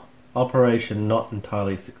 Oh, operation not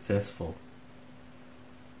entirely successful.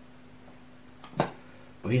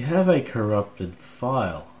 We have a corrupted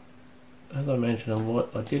file. As I mentioned,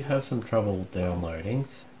 I did have some trouble downloading.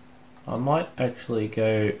 I might actually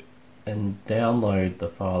go and download the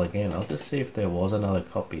file again. I'll just see if there was another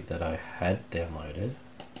copy that I had downloaded.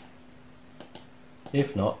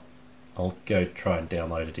 If not, I'll go try and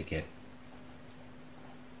download it again.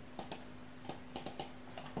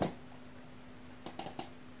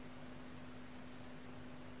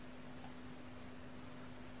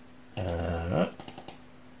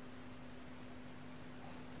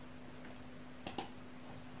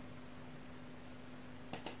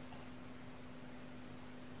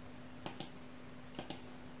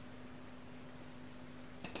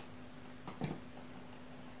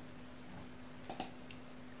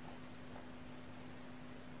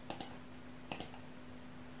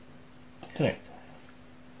 Connect.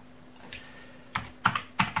 So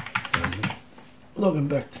I'm just logging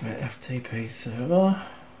back to my FTP server.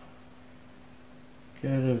 Go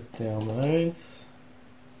to downloads.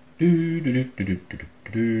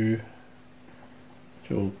 Which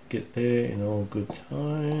will get there in all good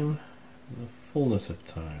time. In the fullness of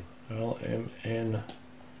time. LMN.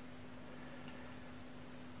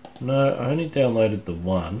 No, I only downloaded the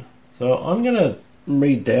one. So I'm going to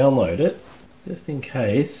re-download it just in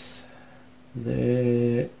case.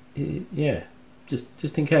 There, yeah,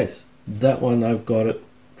 just in case that one I've got it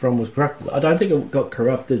from was corrupted. I don't think it got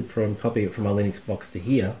corrupted from copying it from my Linux box to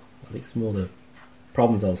here. I think it's more the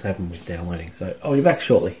problems I was having with downloading. So I'll be back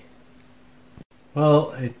shortly.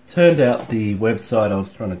 Well, it turned out the website I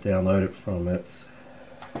was trying to download it from, it's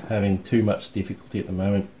having too much difficulty at the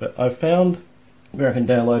moment, but I found where I can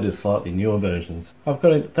download the slightly newer versions. I've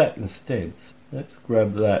got that instead. Let's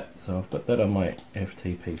grab that. So I've got that on my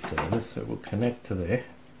FTP server, so we'll connect to there.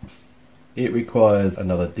 It requires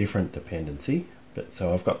another different dependency, but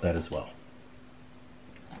so I've got that as well.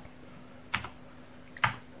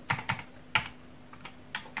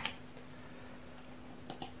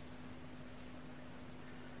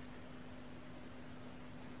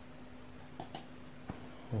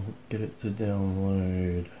 I'll get it to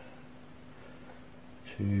download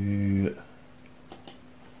to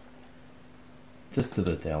just to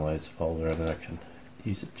the downloads folder, and then I can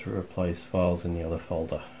use it to replace files in the other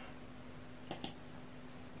folder.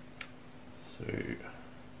 So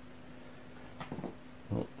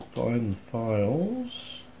I'll find the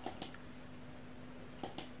files.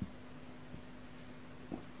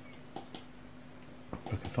 If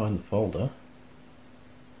I can find the folder.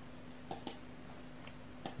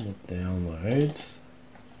 The downloads.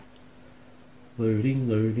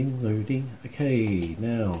 Loading. Okay,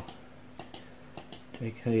 now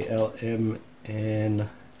JKLM and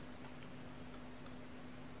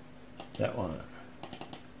that one.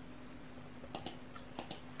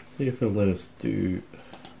 See if it'll let us do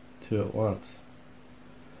two at once.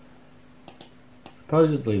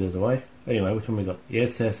 Supposedly there's a way. Anyway, which one we got? The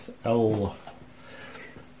SSL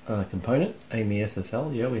component,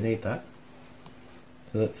 AmiSSL. Yeah, we need that.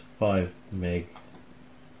 So that's 5 meg,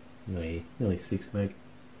 nearly 6 meg,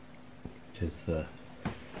 which is the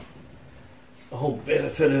whole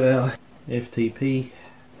benefit of our FTP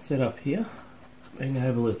setup here. Being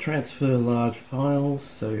able to transfer large files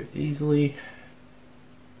so easily.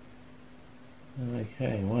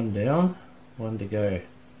 Okay, one down, one to go.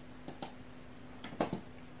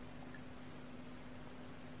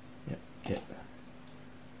 Yep, get.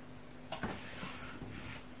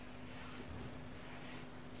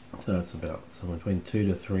 So it's about somewhere between 2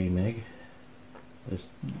 to 3 meg. There's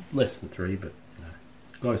less than 3, but no,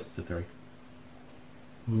 close to 3.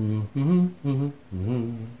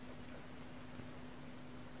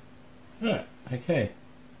 Right, okay.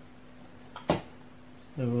 So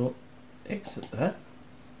we'll exit that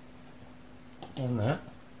and that.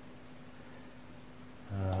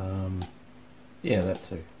 Yeah, that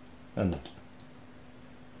too, and that.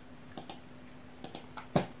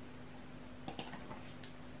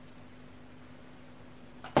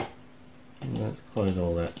 And let's close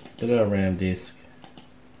all that. Did our RAM disk.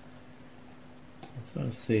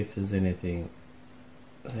 Let's see if there's anything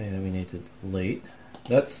there we need to delete.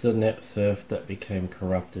 That's the net surf that became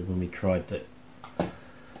corrupted when we tried to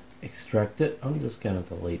extract it. I'm just going to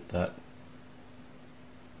delete that.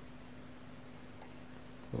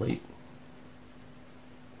 Delete.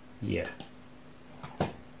 Yeah.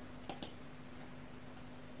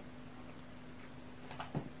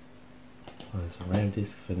 Close the RAM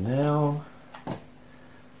disk for now.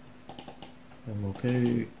 And we'll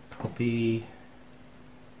go copy.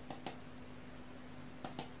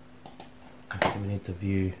 Okay, we need to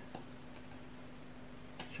view.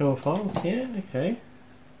 Show files. Yeah, okay.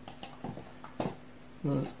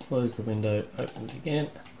 Let's close the window, open it again.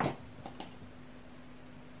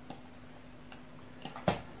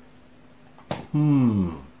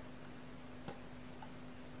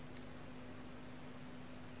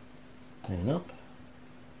 Clean up.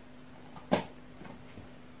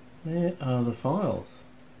 Where are the files?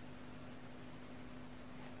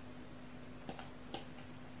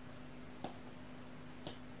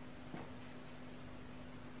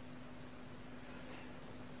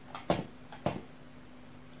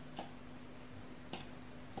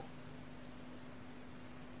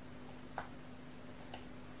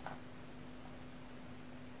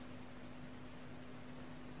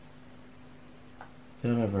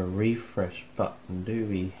 Don't have a refresh button, do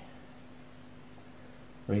we?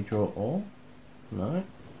 Redraw all? No.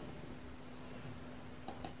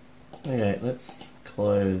 Okay, let's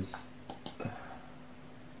close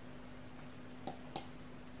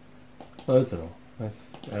it all.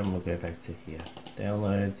 And we'll go back to here.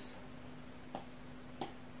 Downloads.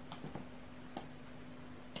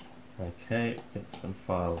 Okay, get some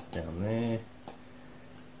files down there.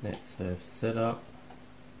 NetSurf setup.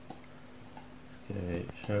 Okay,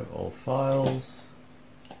 show all files.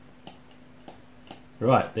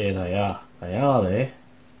 Right, there they are. They are there.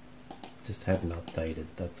 Just haven't updated,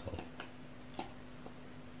 that's all.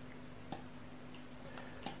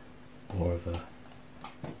 More of a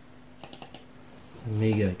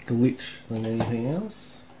Amiga glitch than anything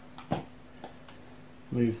else.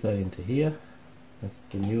 Move that into here. That's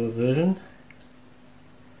the newer version.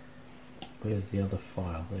 Where's the other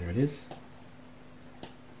file? There it is.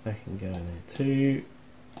 I can go in there too.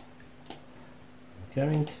 I'm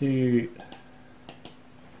going to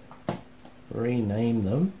rename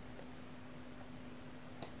them,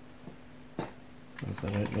 because I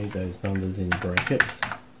don't need those numbers in brackets.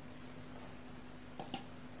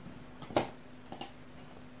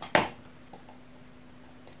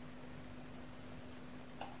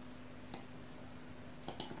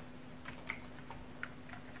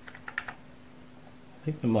 I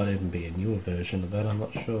think there might even be a newer version of that, I'm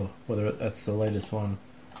not sure whether that's the latest one.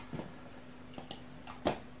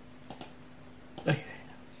 Okay,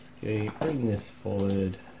 let's go bring this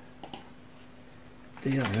forward.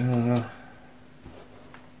 DIR.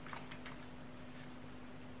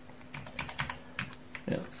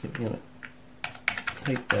 Yeah, so we're going to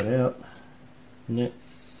take that out.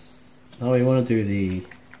 Let's. Oh, we want to do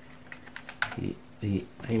the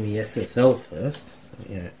AMI SSL first. So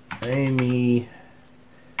yeah, AMI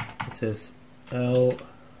SSL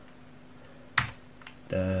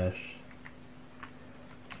dash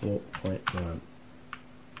 4.1.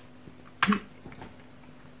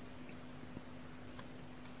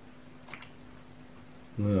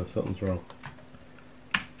 No, something's wrong.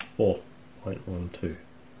 4.12.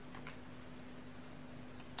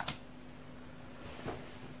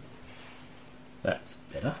 That's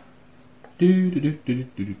better. Do do do do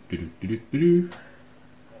do do do do do do.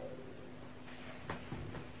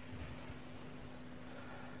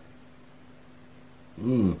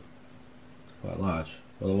 It's quite large.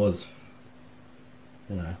 Well, it was,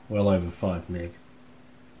 you know, well over 5 meg.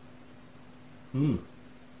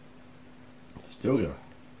 Still going.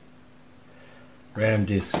 RAM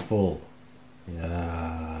disk full.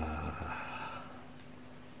 Yeah.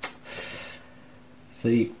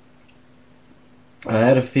 See, I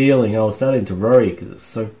had a feeling, I was starting to worry because it's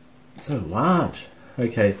so large.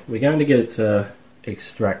 Okay, we're going to get it to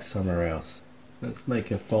extract somewhere else. Let's make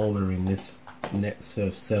a folder in this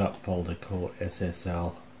netsurf setup folder called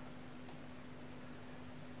SSL.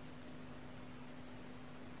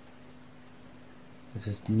 I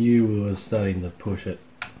just knew we were starting to push it.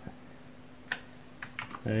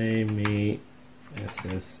 AmiSSL.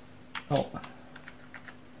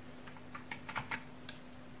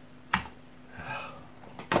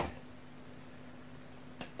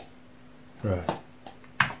 Right.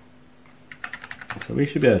 So we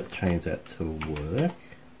should be able to change that to work.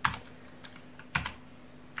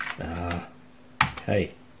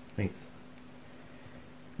 Okay, thanks.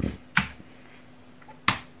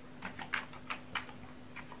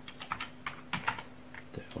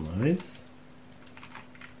 Downloads.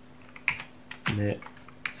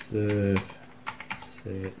 netsurf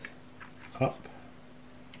set up.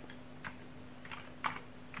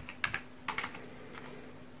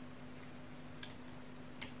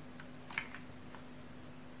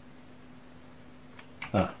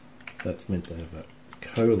 That's meant to have a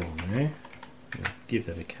colon there. We'll give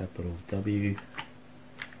that a capital W.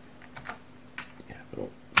 Capital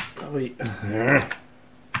W.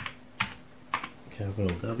 Capital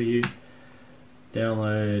W.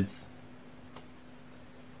 Downloads.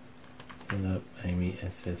 Set up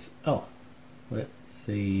AmiSSL. Let's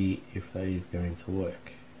see if that is going to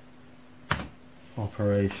work.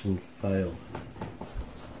 Operation failed.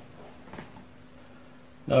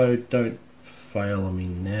 No, don't fail on me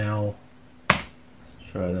now. Let's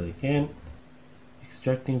try that again.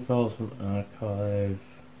 Extracting files from archive.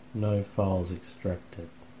 No files extracted.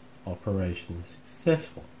 Operation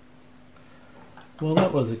successful. Well,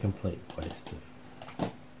 that was a complete waste of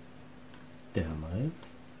downloads.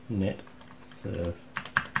 netsurf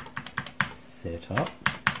setup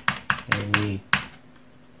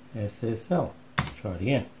AmiSSL. Let's try it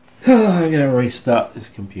again. I'm going to restart this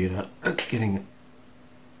computer. It's getting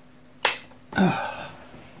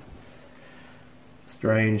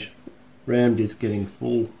strange. RAM disk getting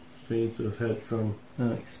full. Seems to have had some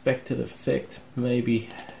unexpected effect. Maybe.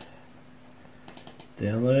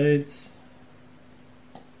 Downloads.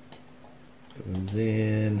 Goes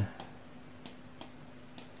in.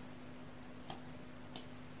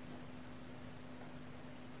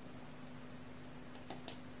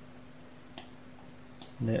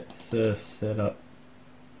 netsurf setup.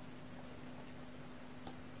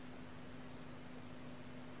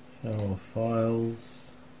 Show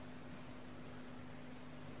files.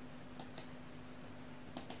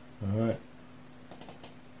 Alright.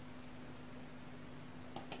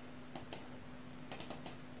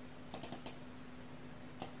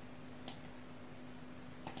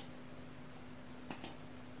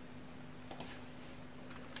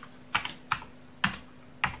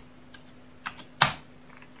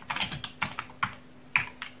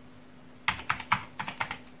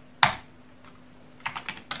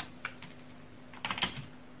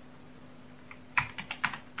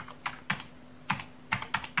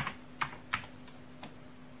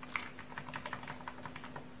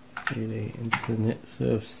 CD into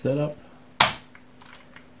netsurf setup.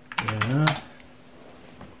 Yeah.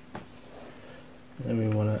 Then we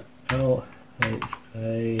want to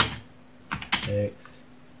LHAX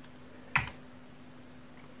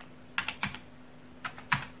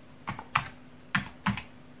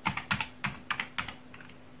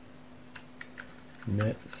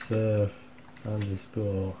netsurf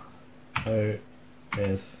underscore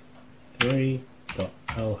os3.lha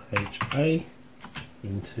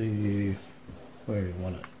into where we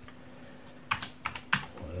want it.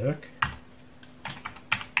 Work.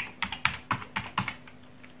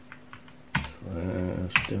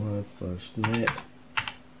 /download/net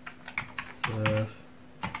surf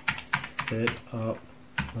set up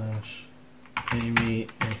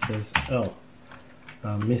 /AmiSSL.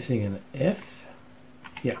 I'm missing an F.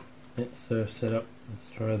 Yeah, netsurf setup. Let's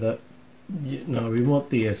try that. Yeah, no, we want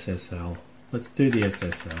the SSL. Let's do the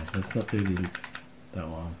SSL. Let's not do that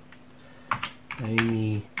one.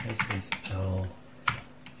 AmiSSL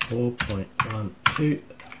 4.12. Make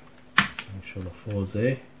sure the 4's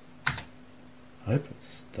there. Hope it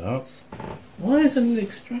starts. Why isn't it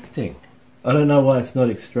extracting? I don't know why it's not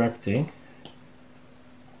extracting.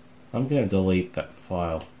 I'm going to delete that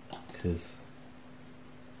file because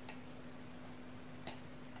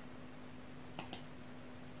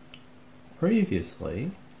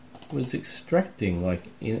previously it was extracting like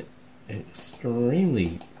in an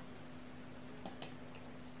extremely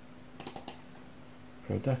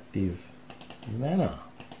productive manner.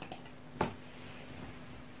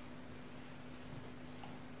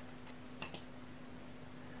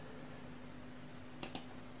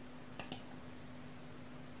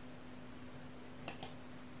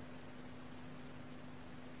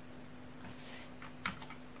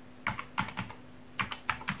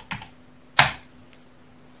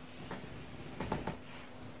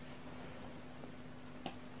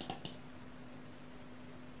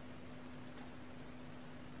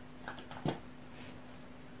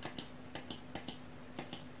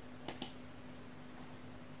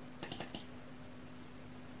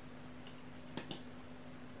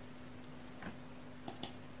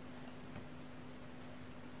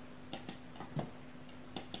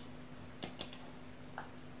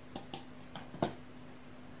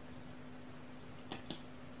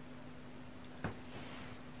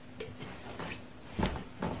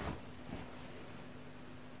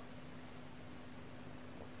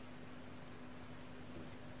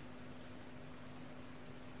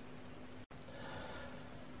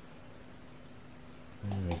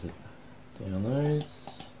 downloads.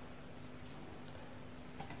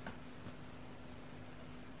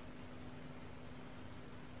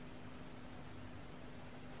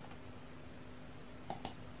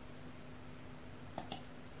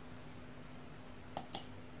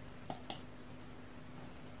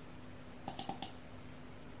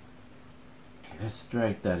 Let's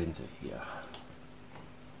drag that into here.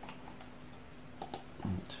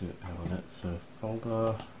 Into our netserf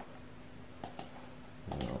folder.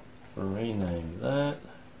 I'll rename that.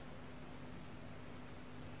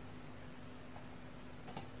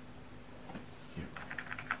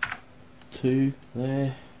 To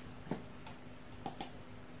there.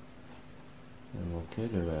 And we'll go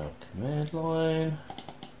to our command line.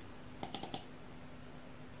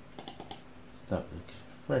 Start with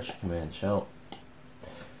fresh command shell.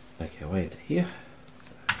 Make our way into here.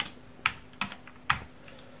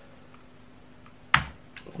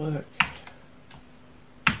 Work.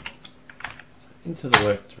 Into the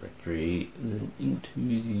work directory, and then into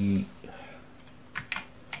the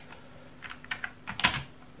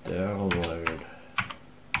download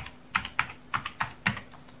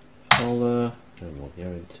folder, and we'll go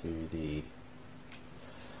into the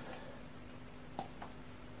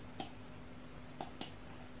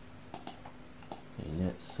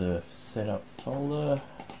netserf setup folder.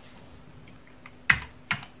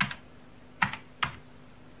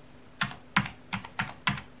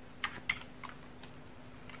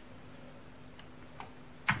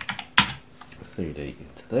 CD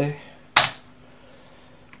into there.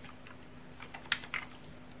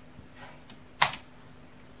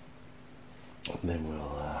 And then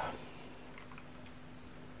we'll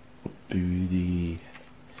do the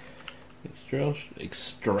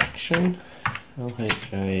extraction.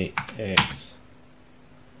 LHAX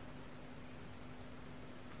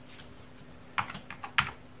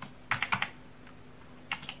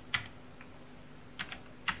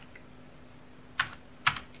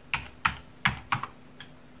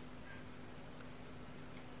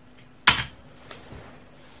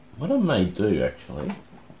what I may do actually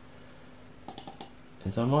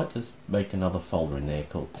is I might just make another folder in there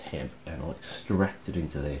called temp, and I'll extract it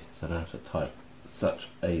into there so I don't have to type such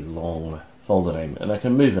a long folder name, and I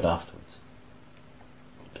can move it afterwards.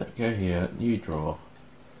 So go here, new drawer,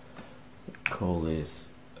 call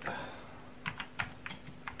this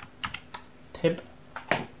temp.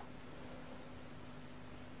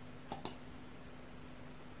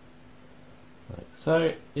 Like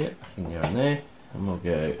so, yep, I can go in there, and we'll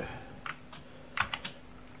go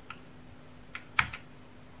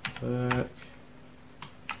work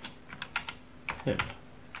temp.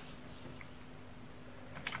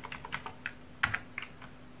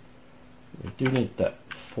 We do need that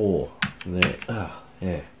 4 there. Ah,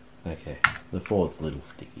 yeah, okay. The 4 is a little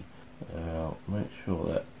sticky. I'll make sure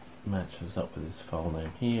that matches up with this file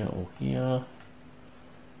name here or here.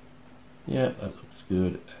 Yeah, that looks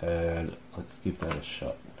good, and let's give that a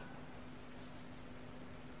shot.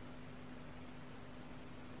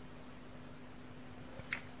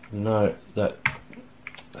 No, that.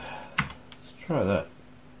 Let's try that.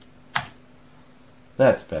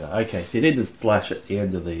 That's better. Okay, so you did this flash at the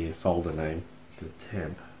end of the folder name, the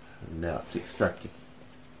temp, and now it's extracting.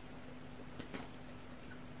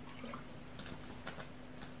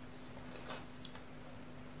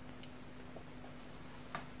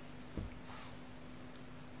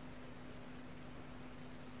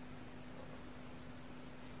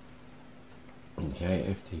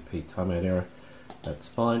 Okay, FTP timeout error. That's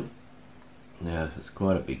fine. Now this is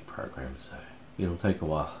quite a big program, so it'll take a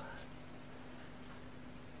while.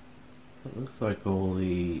 It looks like all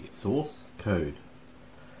the source code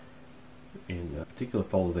in a particular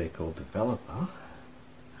folder there called developer,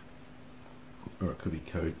 or it could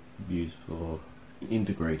be code used for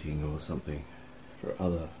integrating or something for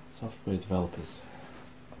other software developers.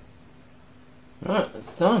 Alright,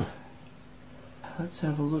 it's done. Let's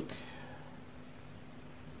have a look.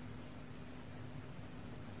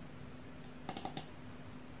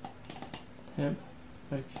 Temp,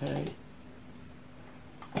 okay.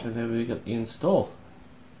 And then we got the install.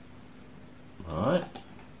 Alright,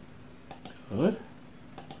 good.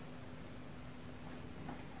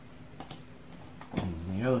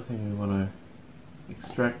 And the other thing we want to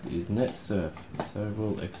extract is netserf, so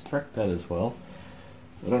we'll extract that as well.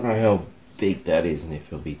 I don't know how big that is and if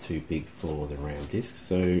it'll be too big for the RAM disk,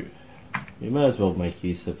 so we may as well make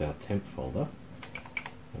use of our temp folder.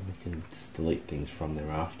 And we can just delete things from there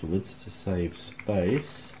afterwards to save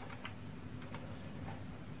space.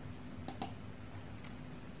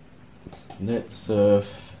 netserf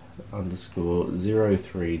underscore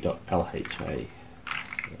 03.lha. So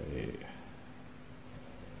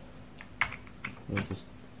we'll just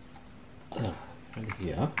go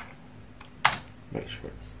here, make sure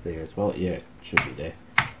it's there as well. Yeah, it should be there.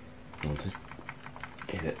 We'll just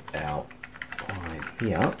edit our line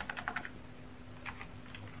here.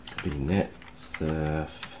 Be net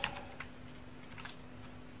surf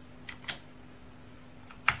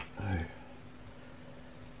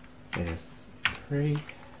S3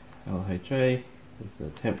 LHA with the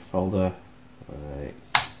temp folder. Like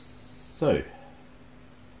so.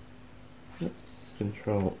 Let's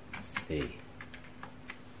Control C.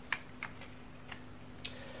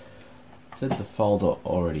 Said the folder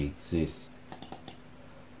already exists.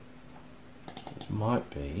 It might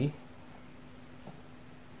be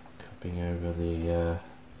copying over the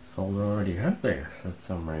folder I already have there for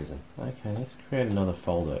some reason. Okay, let's create another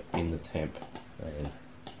folder in the temp then,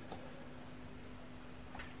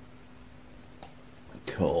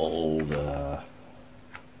 called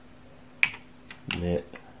net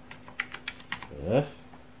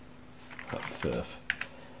surf,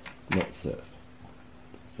 net surf.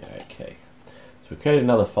 Yeah, okay. So we create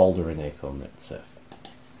another folder in there called net surf,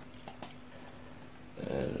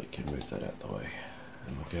 and we can move that out the way,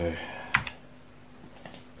 and we'll go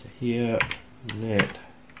to here, net,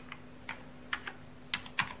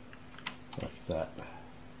 like that.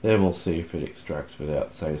 Then we'll see if it extracts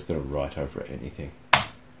without saying it's going to write over anything.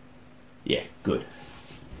 Yeah, good.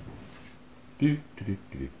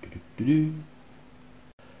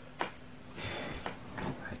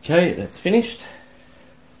 Okay, that's finished.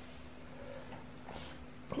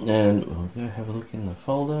 And we'll go have a look in the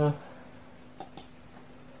folder.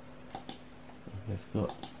 We've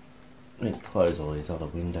got, let me close all these other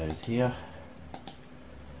windows here.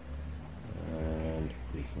 And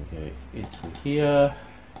we can go into here,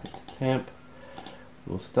 into temp.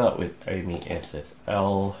 We'll start with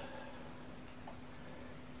AmiSSL.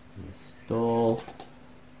 Install.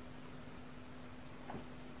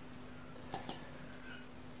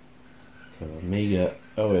 So Amiga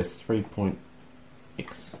OS3.x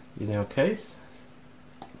in our case.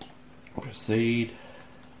 Proceed.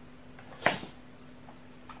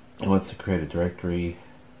 It wants to create a directory.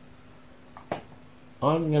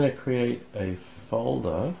 I'm going to create a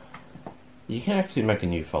folder. You can actually make a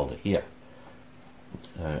new folder here.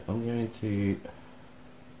 So I'm going to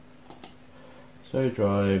show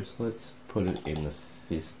drives. Let's put it in the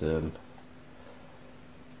system.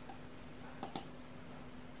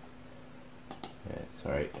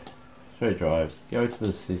 Sorry, show drives, go to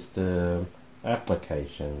the system,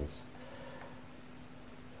 applications,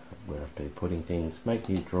 where I've been putting things, make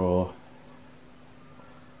new drawer,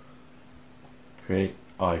 create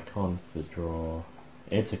icon for drawer,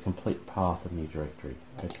 enter complete path of new directory.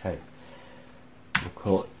 Okay, we'll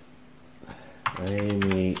call it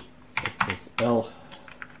AmiSSL,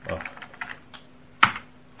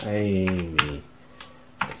 AmiSSL.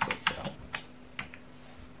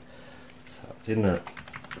 In the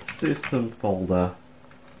system folder,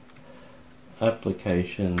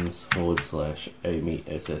 applications /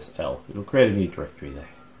 AmiSSL. It'll create a new directory there.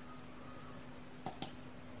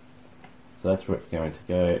 So that's where it's going to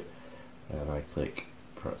go, and I click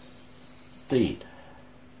proceed.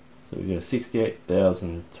 So we've got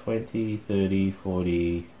 68,000, 20, 30,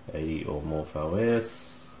 40, 80 or more for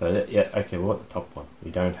OS. So that, yeah, okay, we want the top one.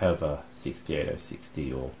 We don't have a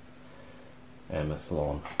 68060 or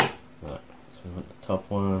Amathlon. Right. So we want the top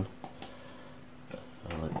one.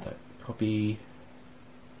 I'll let that copy.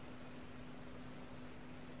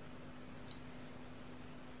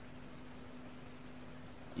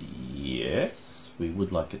 Yes, we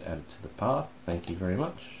would like it added to the path. Thank you very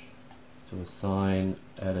much. To assign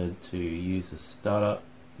added to user startup.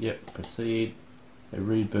 Yep, proceed. A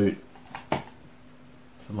reboot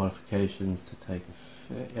for modifications to take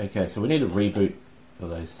effect. Okay, so we need a reboot for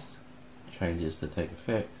those changes to take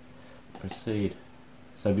effect. Proceed.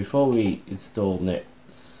 So before we install net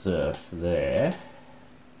surf there,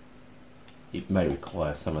 it may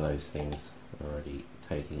require some of those things already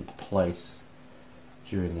taking place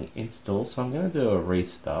during the install. So I'm going to do a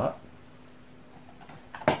restart.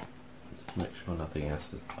 Just make sure nothing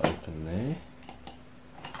else is open there.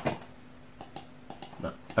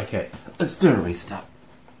 No. Okay, let's do a restart.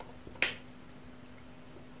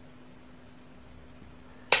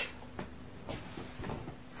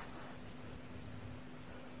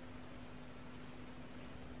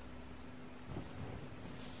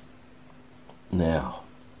 Now,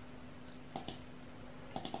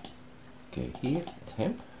 go here,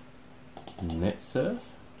 temp, net surf.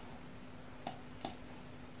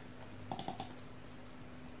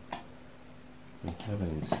 We have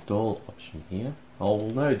an install option here. I'll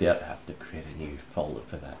no doubt have to create a new folder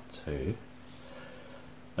for that too.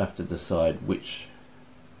 I have to decide which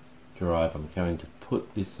drive I'm going to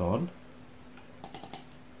put this on.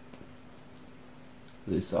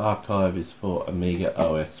 This archive is for Amiga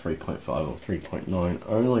OS 3.5 or 3.9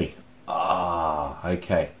 only. Ah,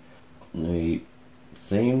 okay. We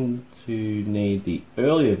seem to need the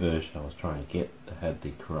earlier version I was trying to get that had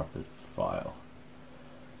the corrupted file.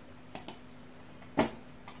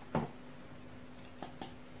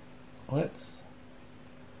 Let's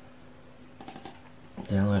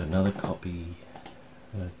download another copy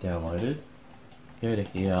that I've downloaded. Go to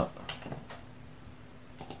here.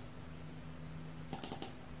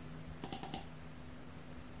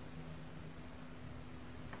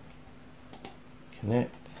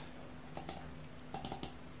 Connect.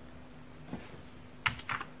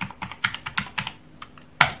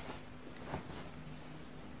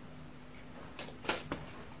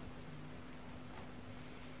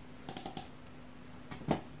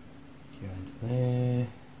 Go into there.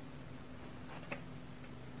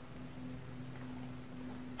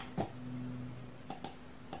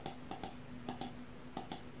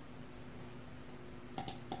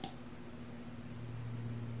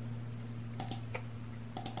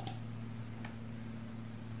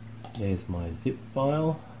 There's my zip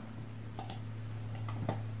file,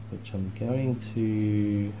 which I'm going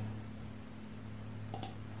to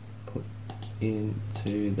put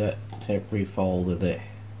into that temporary folder there.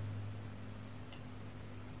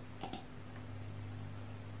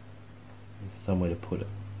 There's somewhere to put it.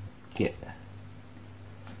 Get.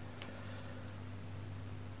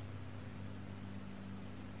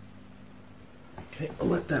 Okay, I'll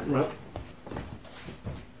let that run.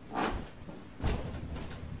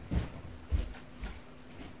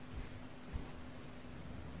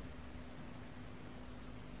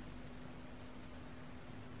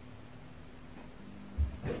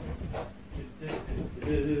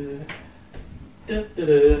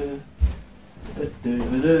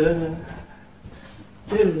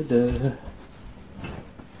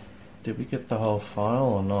 Did we get the whole file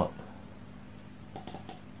or not?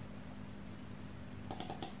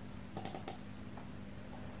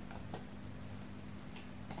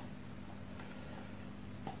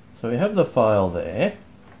 So we have the file there.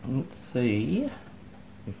 Let's see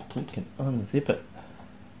if we can unzip it.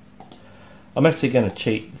 I'm actually going to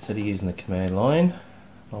cheat instead of using the command line.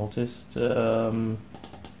 I'll just go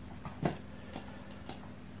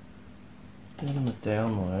to my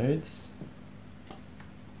downloads.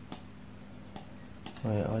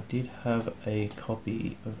 I did have a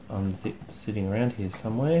copy of Unzip sitting around here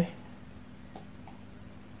somewhere.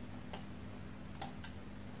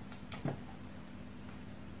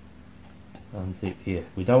 Unzip here.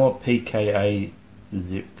 We don't want PKA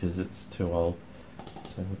zip because it's too old.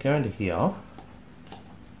 So we're going to here.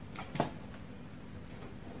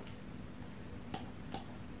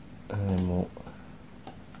 And then we'll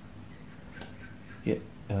get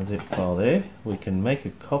our zip file there. We can make a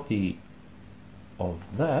copy of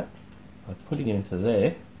that by putting it into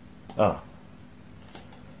there. Ah,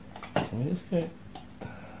 can we just go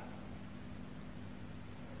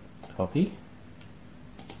copy?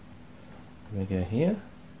 Can we go here?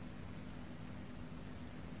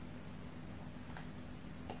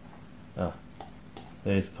 Ah,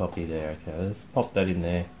 there's copy there. Okay, let's pop that in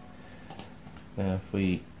there. Now if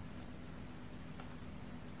we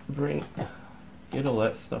get all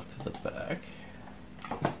that stuff to the back,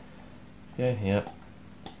 go here,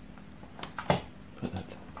 put that,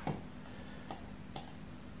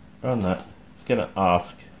 run that. It's going to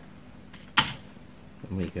ask,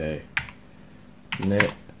 and we go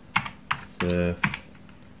net surf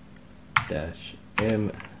dash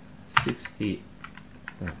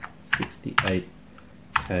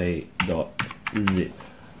m68k dot zip.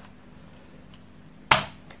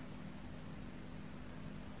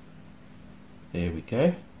 There we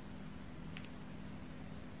go.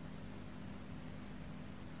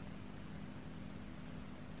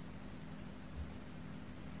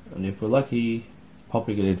 And if we're lucky,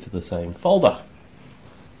 popping it into the same folder.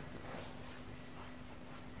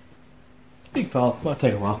 Big file, might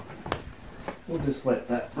take a while. We'll just let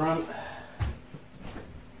that run.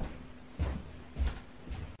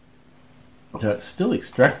 So it's still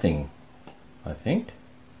extracting, I think.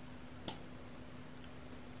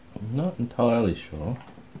 I'm not entirely sure.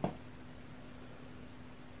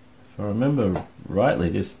 If I remember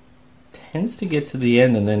rightly, just tends to get to the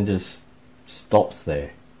end and then just stops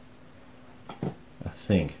there, I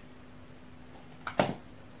think.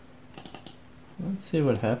 Let's see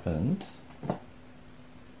what happens.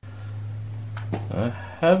 I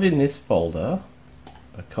have in this folder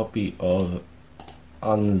a copy of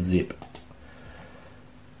Unzip.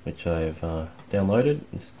 which I've downloaded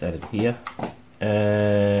and just added here.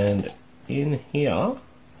 And in here,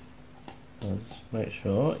 let's make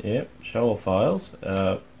sure, yep, show all files.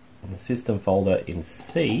 In the system folder in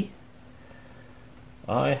C,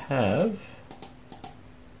 I have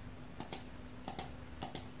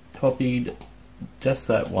copied just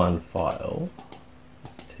that one file,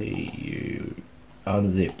 TU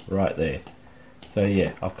unzip right there. So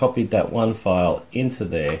yeah, I've copied that one file into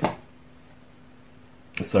there.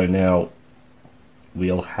 So now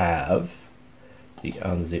we'll have the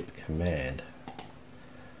unzip command.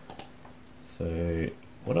 So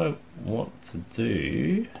what I want to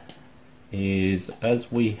do is,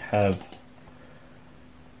 as we have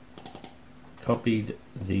copied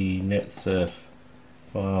the netsurf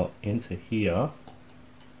file into here,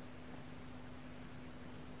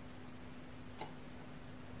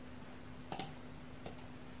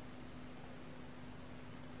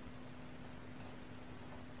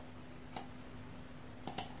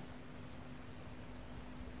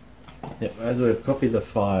 yep, as we've copied the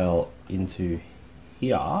file into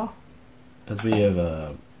here, as we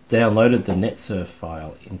have downloaded the netsurf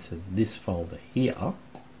file into this folder here,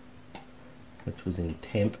 which was in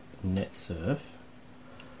temp netsurf,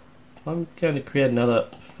 I'm going to create another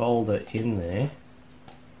folder in there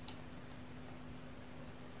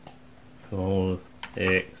called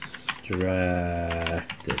extractor.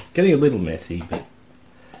 It's getting a little messy, but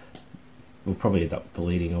we'll probably end up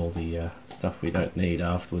deleting all the stuff we don't need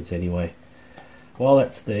afterwards anyway. While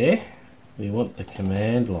that's there, we want the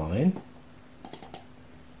command line.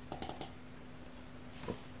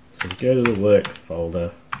 So go to the work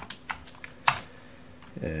folder,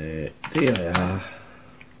 dir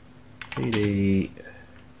cd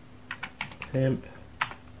temp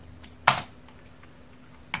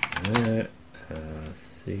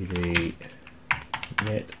cd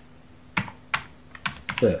net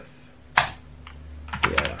surf.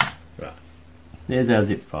 Yeah, right. There's our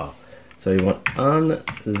zip file. So we want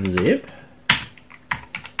unzip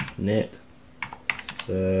net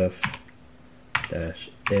surf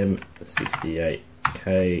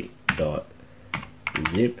 -m68k dot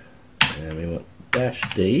zip, and we want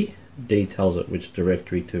 -d. D tells it which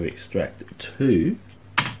directory to extract to,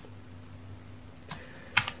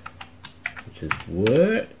 which is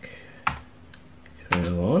work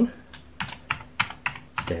colon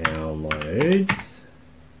downloads,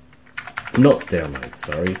 not downloads,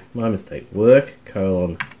 sorry, my mistake, work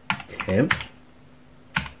colon temp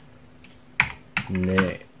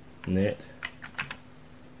net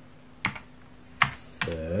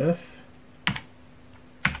surf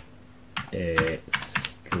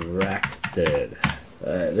extracted.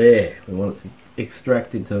 There, we want it to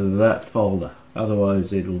extract into that folder,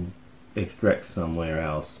 otherwise it'll extract somewhere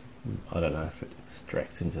else. I don't know if it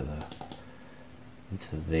extracts into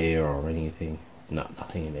there or anything. No,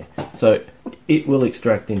 nothing in there. So it will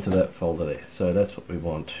extract into that folder there. So that's what we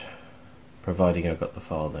want, providing I've got the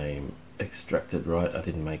file name extracted right. I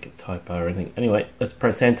didn't make a typo or anything. Anyway, let's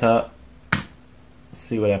press enter,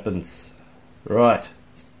 see what happens. Right,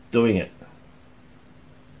 it's doing it.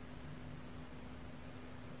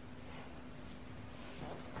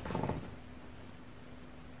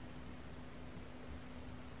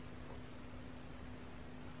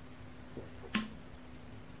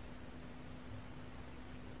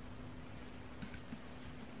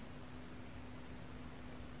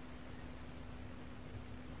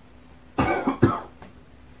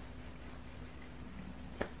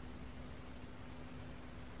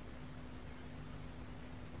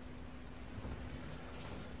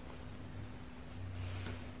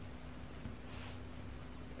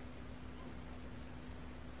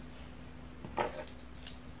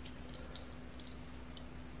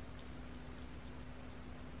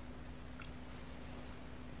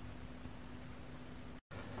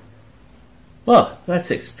 Well,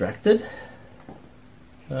 that's extracted.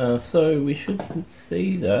 So we should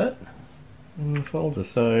see that in the folder.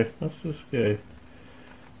 So let's just go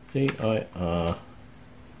dir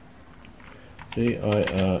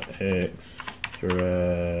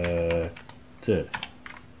extracted.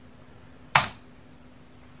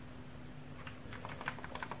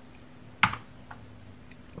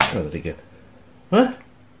 Try that again. What?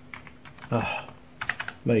 Ah,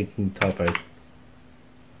 making typos.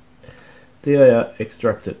 dir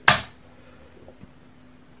extracted.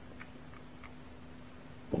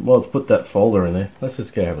 Well, let's put that folder in there. Let's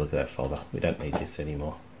just go have a look at that folder. We don't need this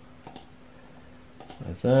anymore.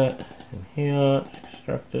 There's that in here.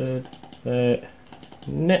 Extracted. There.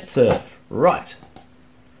 netsurf. Right.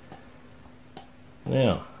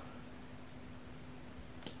 Now,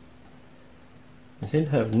 We seem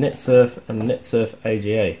to have NetSurf and NetSurf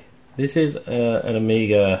AGA. This is an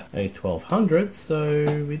Amiga A1200,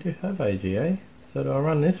 so we do have AGA. So do I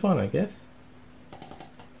run this one, I guess?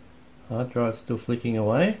 Hard drive still flicking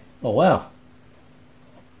away. Oh wow!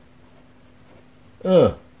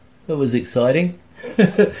 Oh, that was exciting.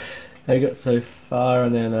 I got so far,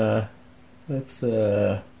 and then let's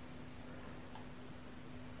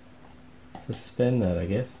suspend that, I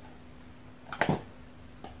guess.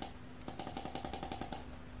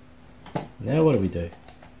 Now what do we do?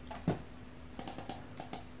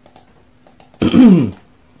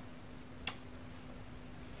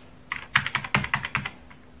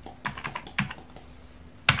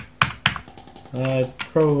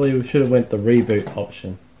 Probably should have went the reboot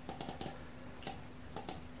option.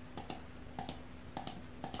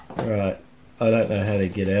 Right, I don't know how to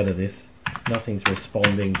get out of this. Nothing's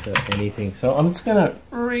responding to anything, so I'm just going to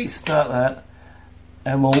restart that,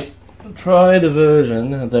 and we'll try the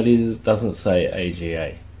version that doesn't say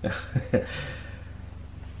AGA.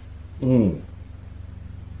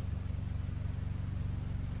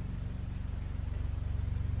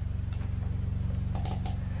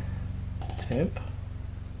 Temp.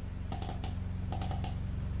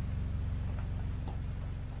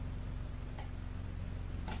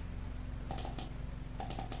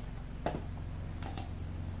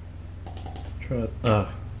 Try.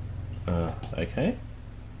 Okay.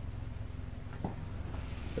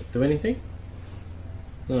 Do anything?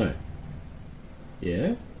 No.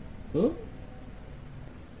 Yeah. Oh.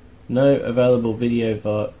 No available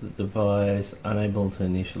video device. Unable to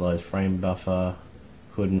initialize frame buffer.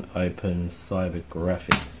 Couldn't open cyber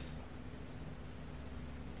graphics.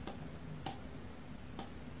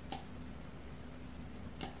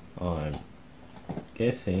 I'm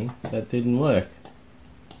guessing that didn't work.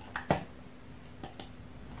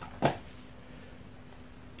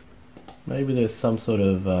 Maybe there's some sort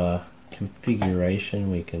of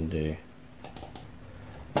configuration we can do.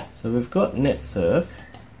 So we've got NetSurf,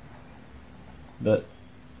 but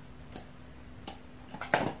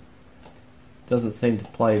doesn't seem to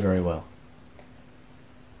play very well.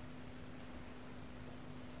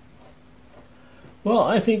 Well,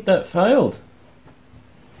 I think that failed.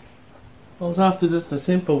 I was after just a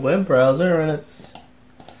simple web browser, and it's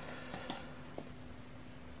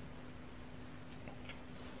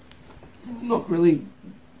not really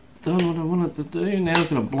done what I wanted to do. Now I've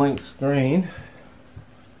got a blank screen.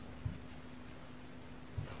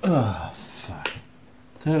 Oh, fuck.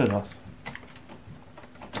 Turn it off.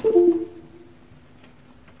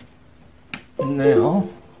 And now,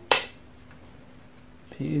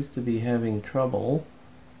 appears to be having trouble.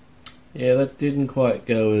 Yeah, that didn't quite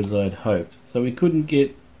go as I'd hoped. So we couldn't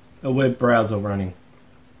get a web browser running.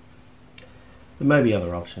 There may be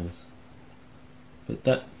other options. But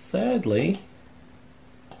that, sadly,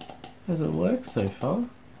 hasn't worked so far.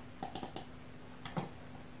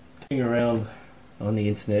 Looking around on the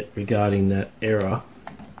internet regarding that error.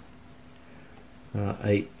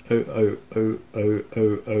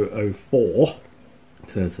 8000004.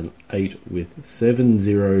 So that's an 8 with 7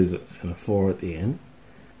 zeros and a 4 at the end.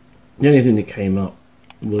 The only thing that came up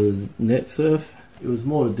was NetSurf. It was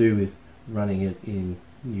more to do with running it in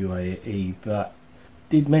UAE, but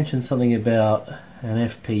did mention something about an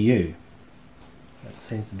FPU. That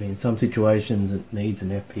seems to be in some situations it needs an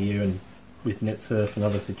FPU, and with NetSurf and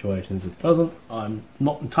other situations it doesn't. I'm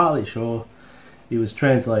not entirely sure. It was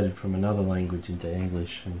translated from another language into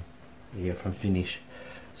English, and yeah, from Finnish.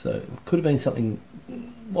 So it could have been something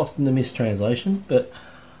lost in the mistranslation, but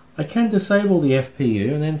I can disable the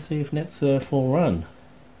FPU and then see if NetSurf will run.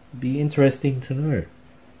 It'd be interesting to know.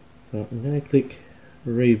 So I'm going to click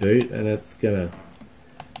reboot, and it's gonna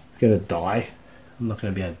die. I'm not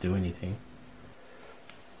going to be able to do anything.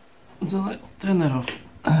 So let's turn that off.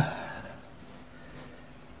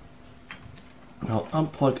 I'll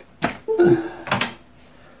unplug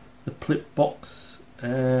the Plipbox,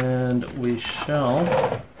 and we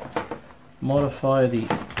shall modify the.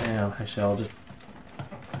 Actually, I'll just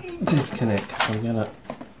disconnect. I'm gonna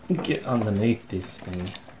get underneath this thing.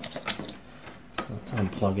 So let's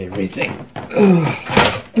unplug everything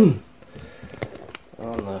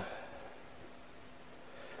on the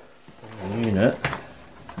unit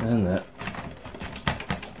and that.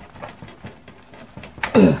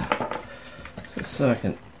 So I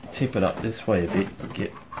can tip it up this way a bit to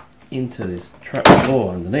get into this trap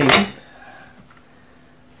door underneath,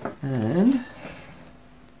 and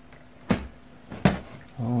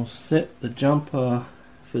I'll set the jumper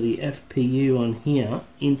for the FPU on here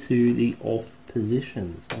into the off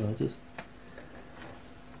position. So I just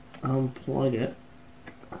unplug it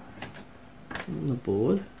from the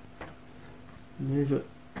board, move it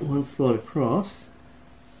one slot across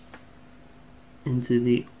into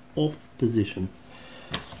the off position.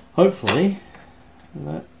 Hopefully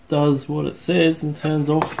that does what it says and turns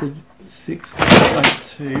off the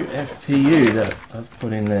 682 FPU that I've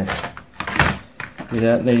put in there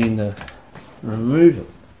without needing to remove it,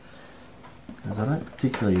 because I don't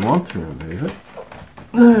particularly want to remove it.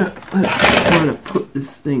 Let's try to put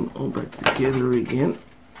this thing all back together again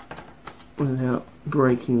without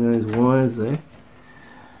breaking those wires there,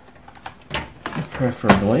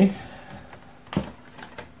 preferably.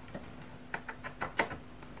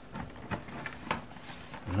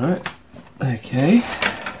 Right, okay,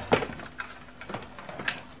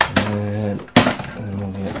 and then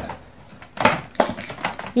we'll get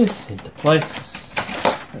this into place.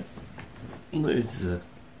 Let's lose the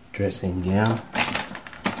dressing gown.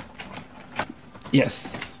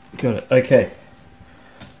 Yes, got it, okay.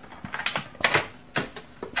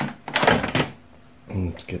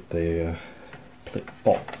 Let's get the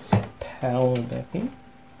Plipbox power back in.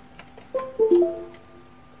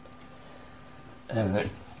 And then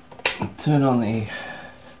turn on the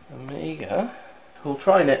Amiga. We'll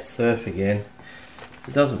try NetSurf again. If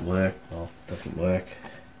it doesn't work, well, it doesn't work.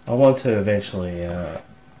 I want to eventually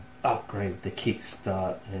upgrade the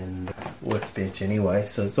Kickstart and Workbench anyway,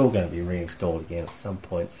 so it's all going to be reinstalled again at some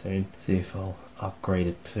point soon. See if I'll upgrade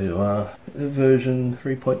it to version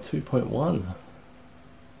 3.2.1.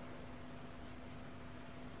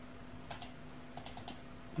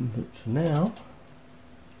 But for now,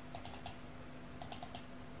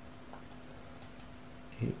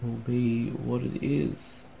 it will be what it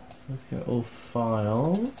is. So let's go all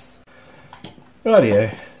files.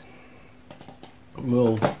 Rightio.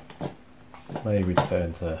 We'll may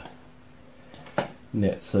return to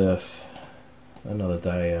NetSurf another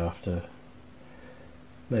day after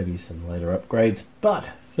maybe some later upgrades. But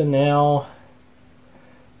for now,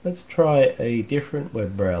 let's try a different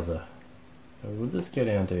web browser. So we'll just go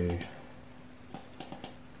down to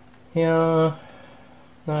here. No,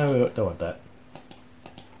 we don't want that.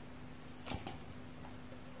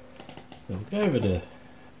 We'll go over to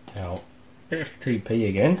our FTP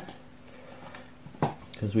again,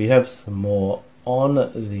 because we have some more on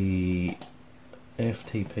the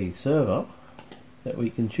FTP server that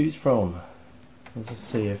we can choose from. Let's just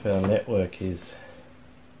see if our network is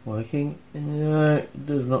working. No, it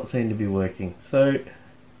does not seem to be working. So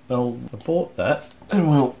I'll abort that and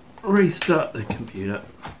we'll restart the computer.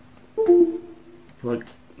 Plug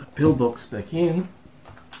the pillbox back in.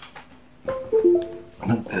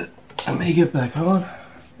 Amiga back on,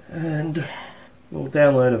 and we'll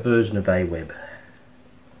download a version of AWeb.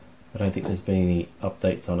 I don't think there's been any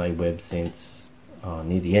updates on AWeb since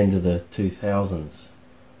near the end of the 2000s,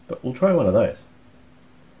 but we'll try one of those.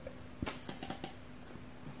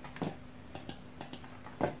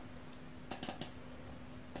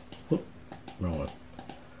 Whoop, wrong one.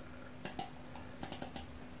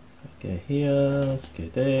 So go here, let's go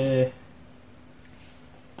there.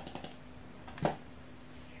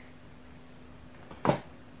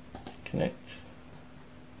 Connect.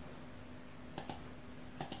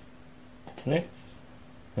 Connect.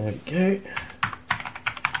 There we go.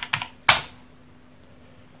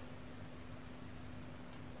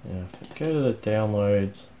 Now if I go to the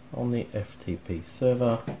downloads on the FTP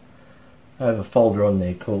server, I have a folder on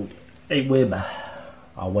there called AWeb.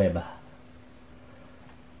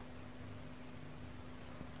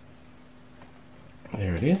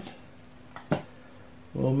 There it is.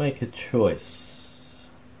 We'll make a choice.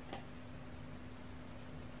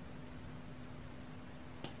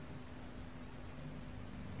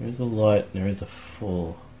 There is a light and there is a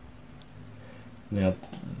full. Now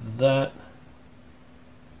that,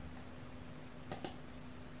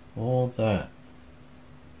 or that,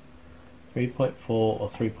 3.4 or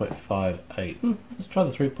 3.58. Let's try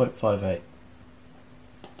the 3.58.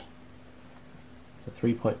 It's a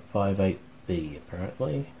 3.58B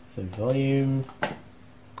apparently. So volume,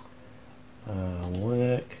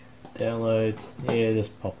 work, downloads, yeah,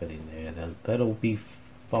 just pop it in there. That'll be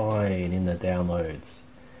fine in the downloads.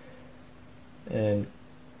 And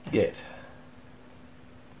get.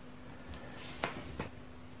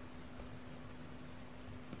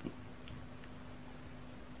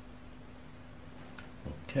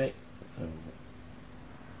 Okay, so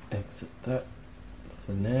exit that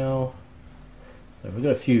for now. So we've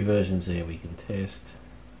got a few versions there we can test.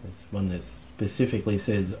 There's one that specifically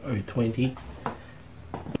says 020.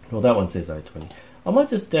 Well, that one says 020. I might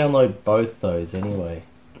just download both those anyway,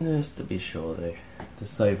 just to be sure there, to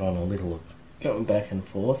save on a little of going back and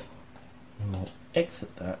forth. And we'll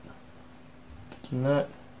exit that, and that,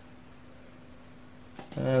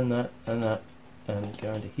 and that, and that, and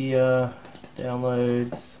go into here,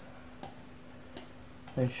 downloads.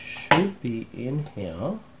 They should be in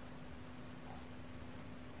here.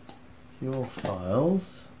 Your files,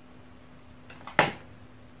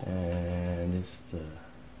 and just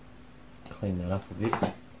clean that up a bit.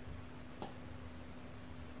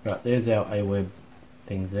 Right, there's our AWeb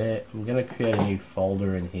things there. I'm going to create a new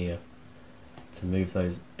folder in here to move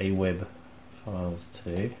those AWeb files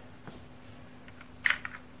to.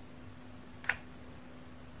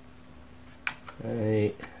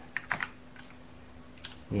 AWeb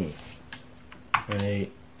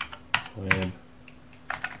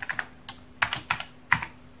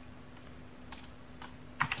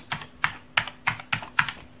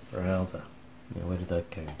browser. Now where did that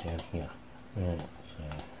go? Down here. Right, so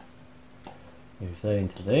move that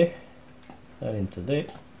into there, that into there.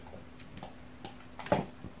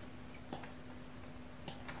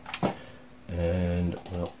 And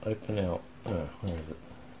we'll open our, where is it?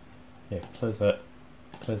 Yeah, close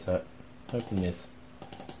that, open this.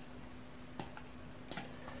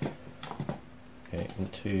 Okay,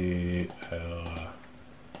 into our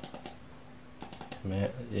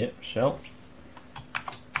command, yep, shell.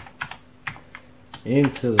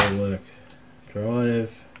 Into the work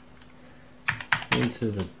drive,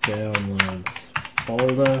 into the downloads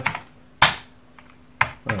folder.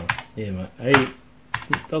 Oh, yeah, my it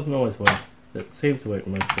doesn't always work. It seems to work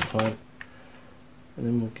most of the time. And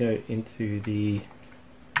then we'll go into the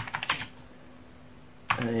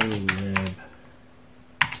AWeb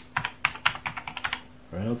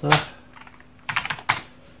browser,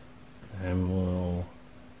 and we'll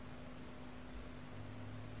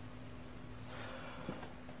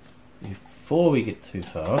before we get too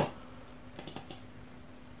far,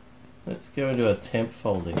 let's go into a temp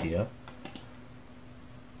folder here.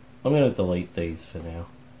 I'm going to delete these for now.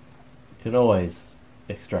 You can always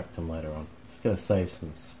extract them later on. It's going to save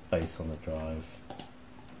some space on the drive.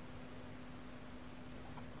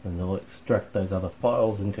 And they'll extract those other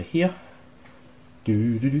files into here.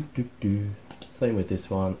 Same with this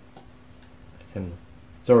one.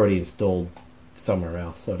 It's already installed somewhere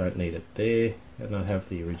else, so I don't need it there. And I have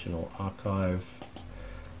the original archive,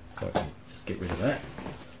 so I can just get rid of that.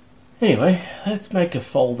 Anyway, let's make a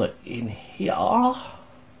folder in here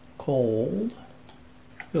called,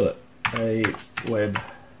 look, AWeb.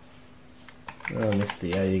 Oh, I missed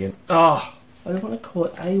the A again. Oh, I want to call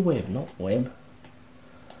it AWeb, not web.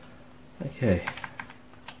 Okay.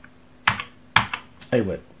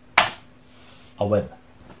 AWeb. AWeb.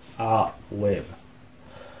 AWeb.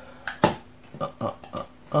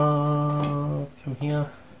 Come here.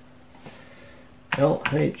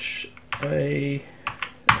 LHA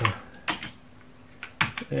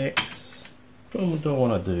X. What do I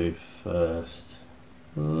want to do first?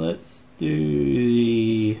 Let's do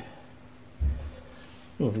the.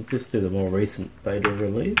 We'll just do the more recent beta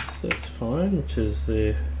release. That's fine, which is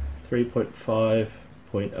the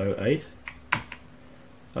 3.5.08.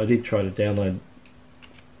 I did try to download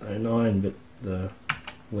 09, but the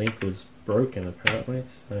link was broken apparently,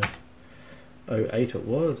 so 08 it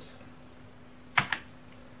was.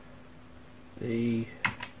 The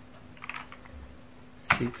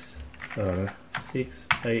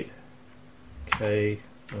 68K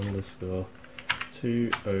underscore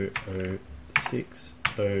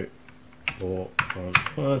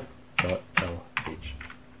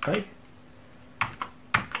 2006041.LHA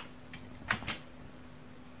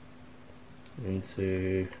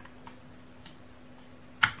into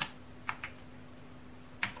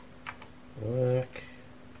work.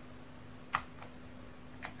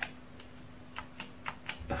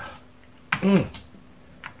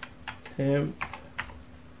 Temp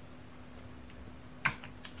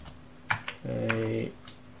AWeb.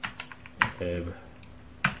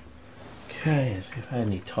 Okay, if I had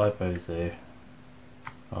any typos there,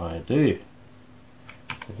 I do.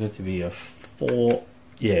 There's going to be a 4.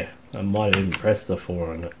 Yeah, I might have even pressed the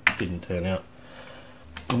 4 and it didn't turn out.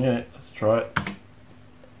 Okay, let's try it.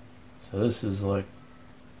 So this is like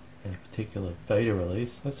a particular beta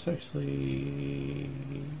release. Let's actually,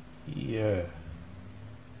 yeah.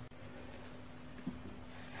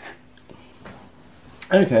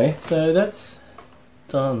 Okay, so that's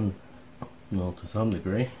done, well, to some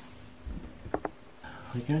degree.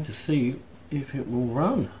 We're going to see if it will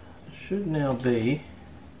run. It should now be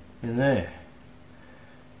in there.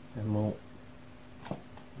 And we'll, I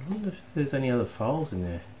wonder if there's any other files in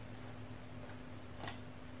there.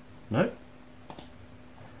 Nope.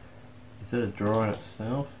 Is that a drawer in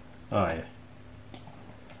itself? Oh yeah.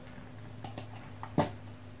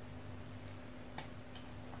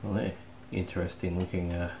 Well, they're interesting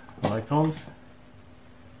looking icons.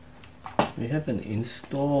 we have an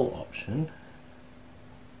install option.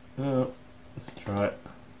 Oh, let's try it.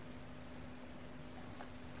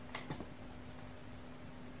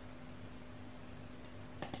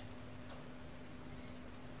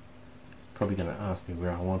 Probably going to ask me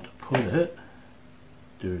where I want to put it.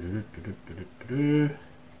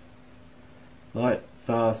 Light,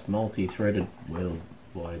 fast, multi-threaded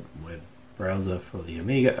worldwide web browser for the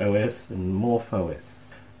Amiga OS and Morph OS.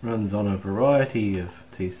 Runs on a variety of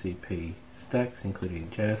TCP stacks, including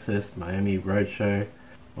Genesis, Miami, Roadshow.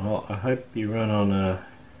 Well, I hope you run on a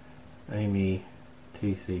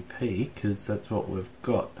AmiTCP, because that's what we've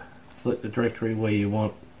got. Select the directory where you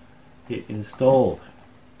want it installed.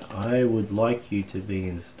 I would like you to be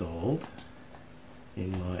installed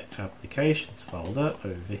in my applications folder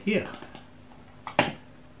over here. So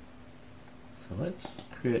let's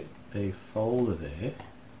create a folder there.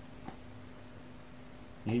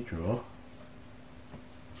 New drawer.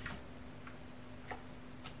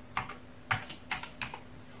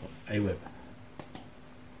 AWeb.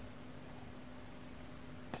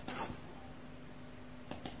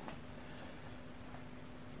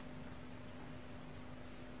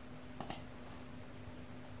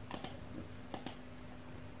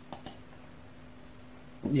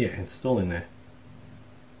 Yeah, install in there.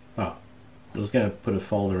 Oh, I was going to put a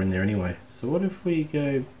folder in there anyway. So what if we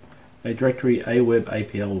go, a directory AWeb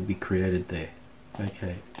APL will be created there.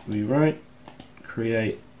 Okay, we won't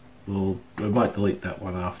create, we might delete that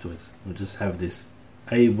one afterwards. We'll just have this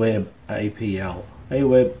AWeb APL,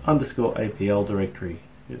 AWeb underscore APL directory,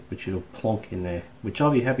 which it'll plonk in there, which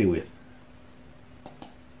I'll be happy with.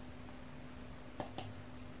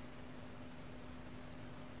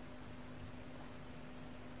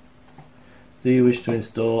 Do you wish to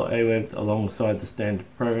install AWeb alongside the standard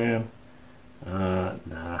program?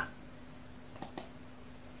 Nah.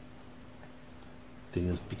 Thing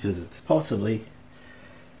is, because it's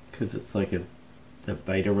like a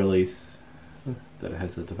beta release that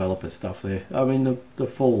has the developer stuff there. I mean, the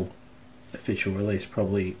full official release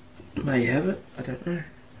probably may have it. I don't know.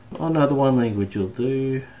 Another one language will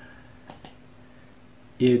do.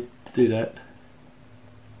 Yeah, do that.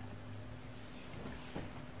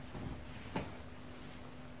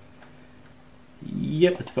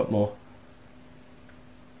 Yep, it's got more.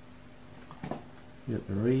 You got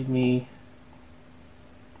the README.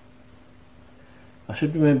 I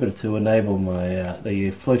should remember to enable my the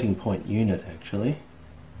floating point unit actually,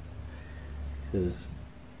 because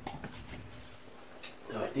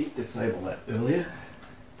I did disable that earlier,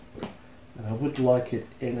 and I would like it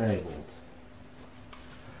enabled.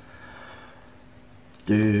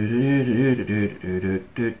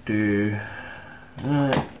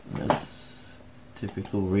 Alright, that's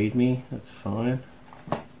typical README, that's fine.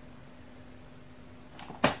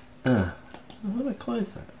 I'm going to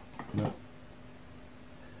close that. No.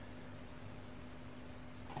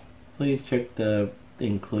 Please check the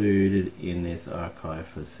included in this archive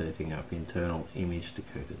for setting up internal image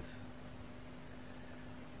decoders.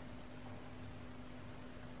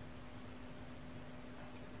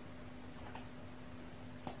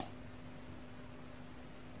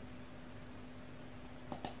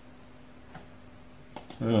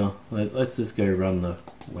 Oh, let's just go run the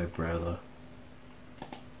web browser.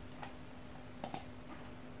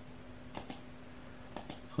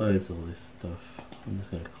 Close all this stuff. I'm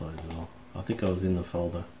just going to close it all. I think I was in the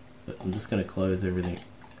folder, but I'm just going to close everything.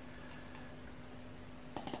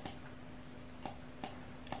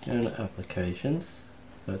 Go to applications.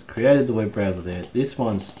 So it's created the web browser there. This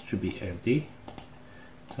one should be empty.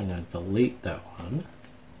 So I'm going to delete that one.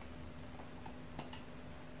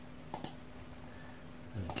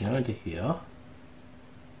 Go into here,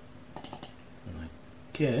 and I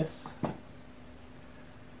guess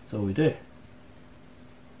that's all we do.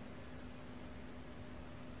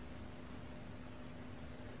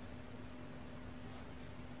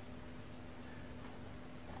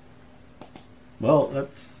 Well,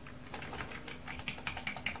 that's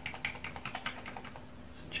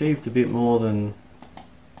achieved a bit more than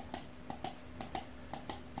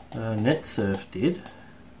NetSurf did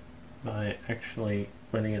by actually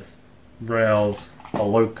letting us browse a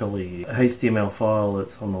locally HTML file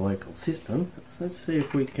that's on the local system. So let's see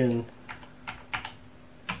if we can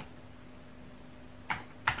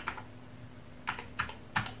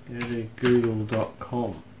go to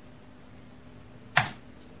google.com.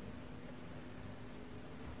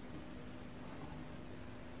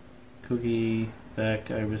 Cookie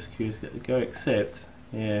back over SKUs, go accept.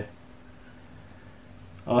 Yeah,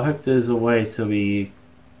 I hope there's a way to be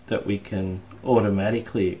that we can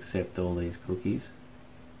automatically accept all these cookies.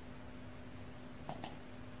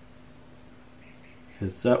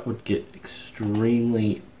 because that would get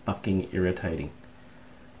extremely fucking irritating.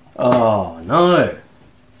 Oh no!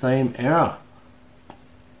 Same error.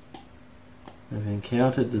 I've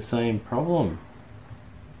encountered the same problem.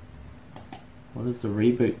 What does the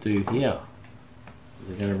reboot do here?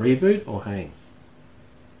 Is it going to reboot or hang?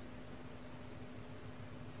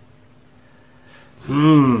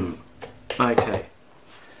 Okay.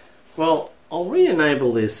 Well, I'll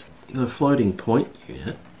re-enable the floating point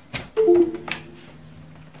unit.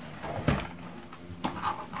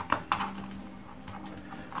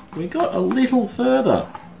 We got a little further.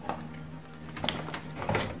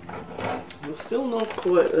 We're still not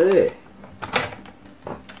quite there.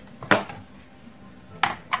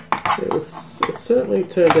 It certainly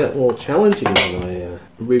turned out more challenging than I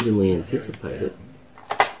originally anticipated.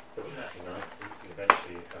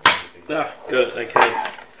 Ah, good, okay.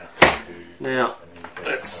 Now,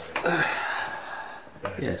 let's...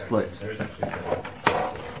 yes, let's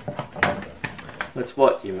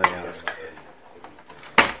what, you may ask?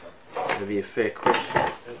 That'd be a fair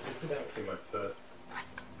question. This is actually my first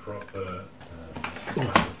proper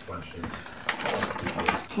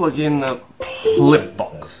plug in the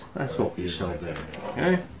Plipbox. That's what we shall do.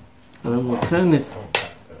 Okay? And then we'll turn this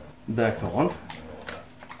back on.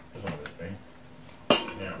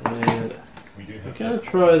 And we're going to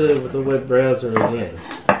try the web browser again.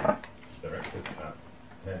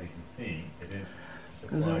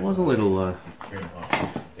 Because it was a little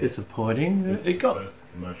disappointing. We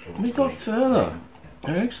got further.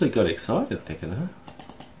 I actually got excited thinking, I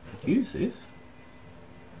could use this.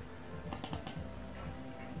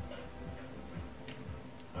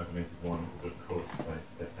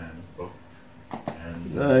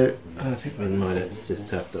 No, I think we might just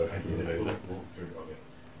have to remove it.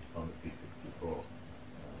 On the C64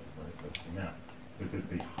 when it first came out. This is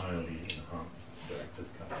the highly enhanced director's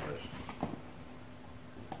cut version.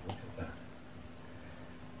 Look at that.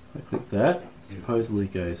 I click that, supposedly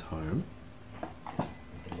goes home. With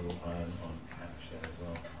a little iron-on catch there as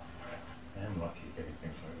well. I'm lucky getting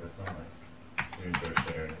things like this, aren't I? You enjoy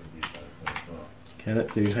sharing it with you guys as well. Can it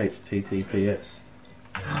do HTTPS?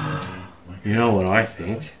 You know what I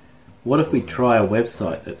think? What if we try a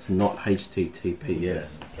website that's not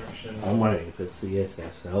HTTPS? I'm wondering if it's the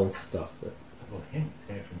SSL stuff that...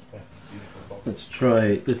 Let's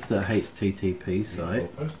try this the HTTP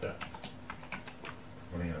site.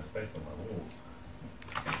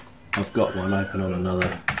 I've got one open on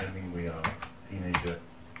another.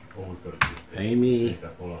 Ami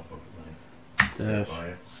dash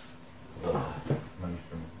money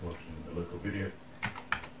from watching the local video.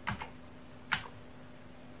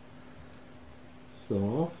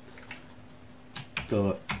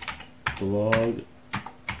 soft.blog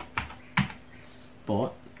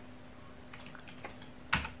spot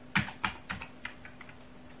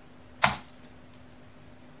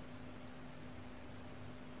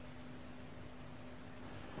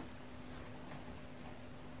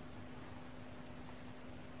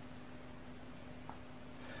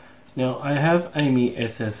Now I have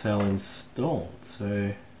AmiSSL installed,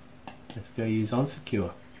 so let's go use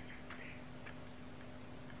unsecure.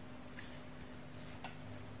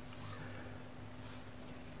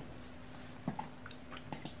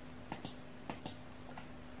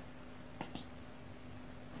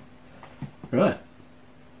 Right,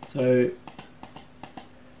 so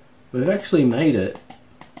we've actually made it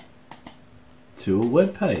to a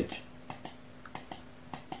web page.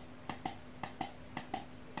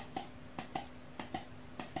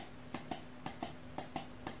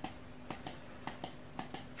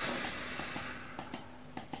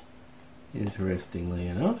 Interestingly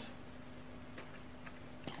enough.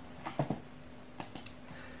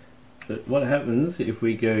 But what happens if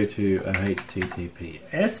we go to a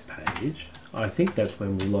HTTPS page? I think that's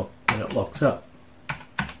when it locks up.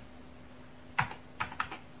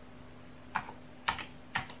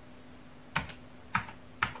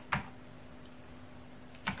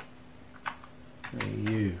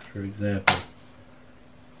 You, for example.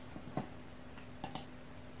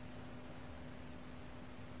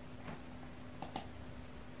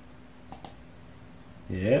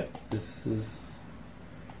 Yeah, this is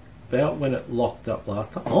about when it locked up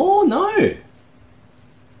last time. Oh no!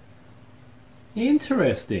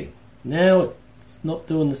 Interesting. Now it's not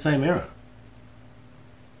doing the same error.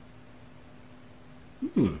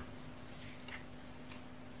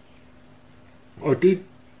 I did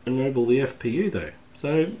enable the FPU though,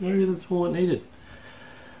 so maybe that's all it needed.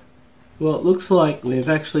 Well, it looks like we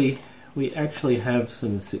actually have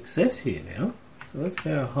some success here now. So let's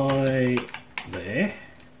go hi there.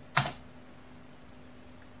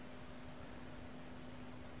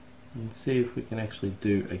 and see if we can actually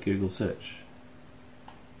do a Google search.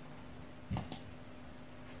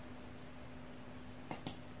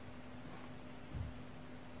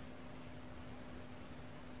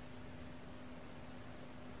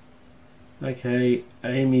 Okay,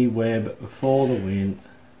 Amy Web for the win.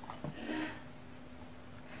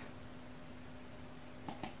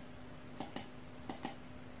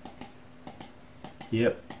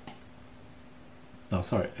 Yep. Oh,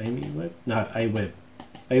 sorry, Amy Web? No, A Web.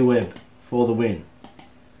 A Web for the win.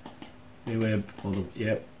 A Web for the,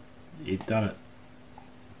 yep, you've done it.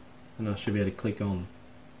 And I should be able to click on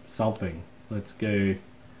something. Let's go.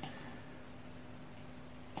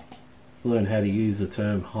 Let's learn how to use the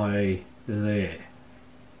term hi there.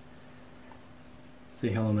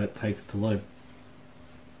 See how long that takes to load.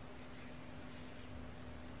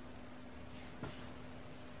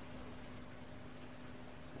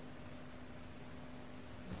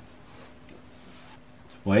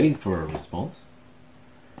 Waiting for a response.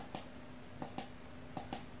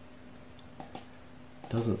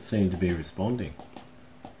 Doesn't seem to be responding.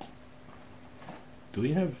 Do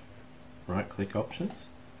we have right click options?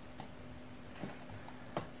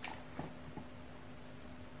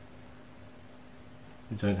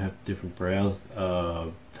 We don't have different browse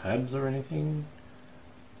tabs or anything,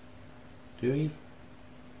 do we?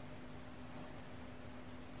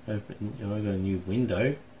 Open, I got a new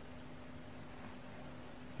window.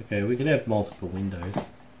 Okay, we could have multiple windows.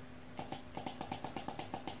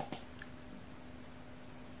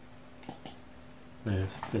 Now,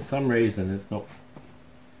 for some reason it's not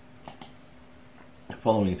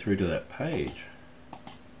following through to that page.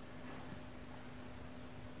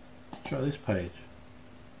 Let's try this page.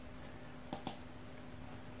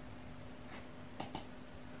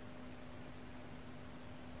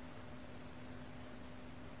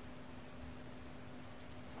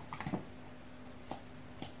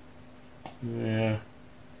 Yeah.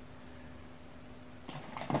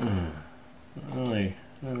 Really,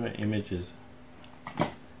 what about images?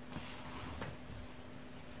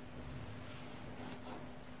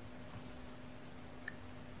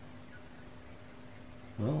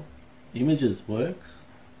 Well, images works.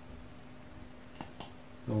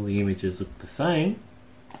 All the images look the same.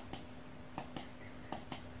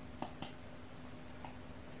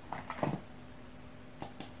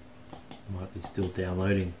 Might be still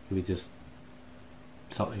downloading. Could be just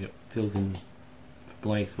something that fills in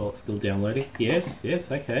blanks while it's still downloading. Yes,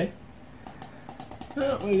 yes, okay.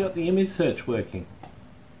 Oh, we got the image search working.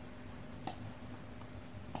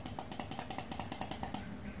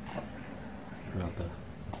 Rather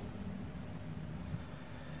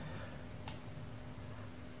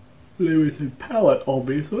limited palette,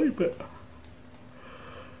 obviously, but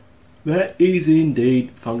that is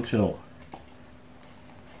indeed functional.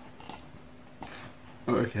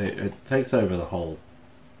 Okay, it takes over the whole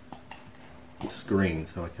screen,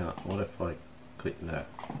 so I can't. What if I click that?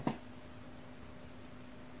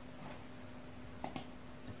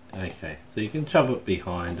 Okay, so you can shove it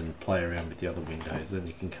behind and play around with the other windows, then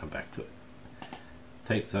you can come back to it.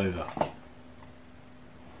 Takes over.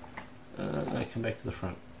 No, come back to the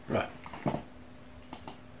front. Right.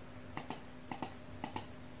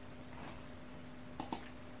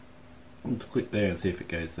 Let's click there and see if it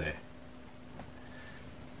goes there.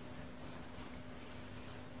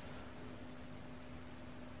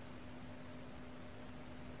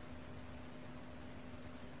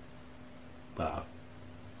 Wow.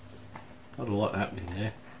 Not a lot happening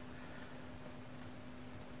there.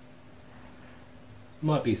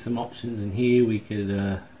 Might be some options in here. We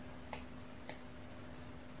could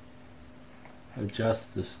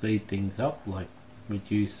adjust to speed things up, like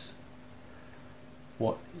reduce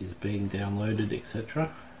what is being downloaded,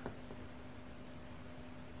 etc.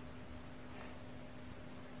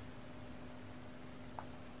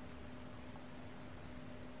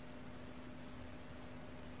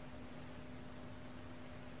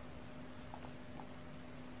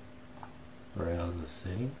 Browser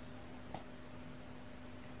settings.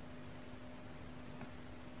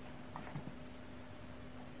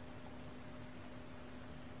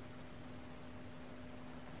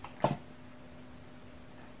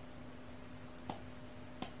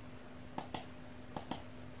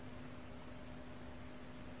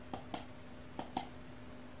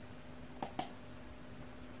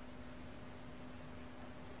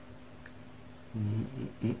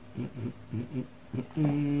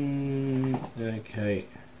 Okay.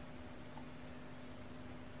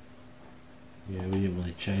 Yeah, we didn't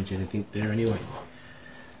really change anything there anyway.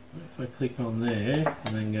 If I click on there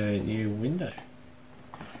and then go new window.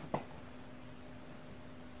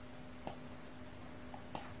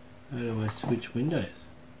 How do I switch windows?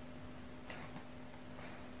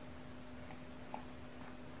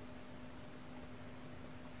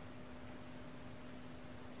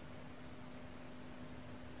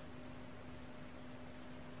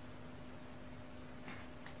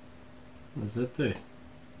 What does that do?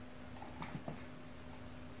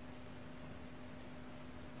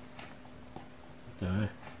 Don't know.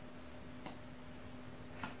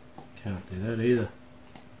 Can't do that either.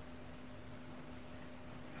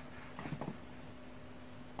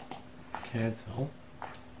 Let's cancel.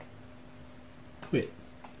 Quit.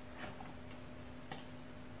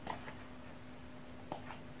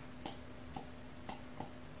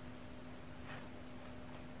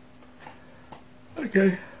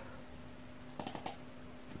 Okay.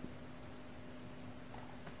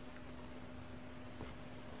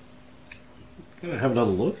 Gonna have another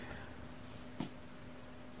look.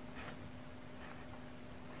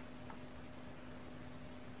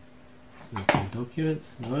 Some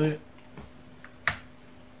documents, no.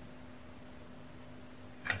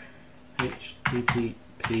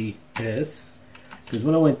 HTTPS, because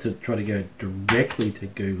when I went to try to go directly to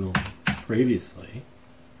Google previously,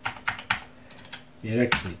 it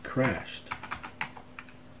actually crashed.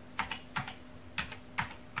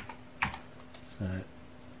 So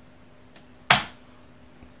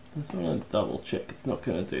I just want to double check it's not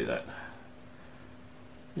going to do that.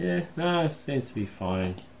 Yeah, no, it seems to be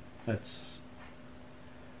fine. That's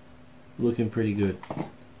looking pretty good.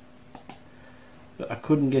 But I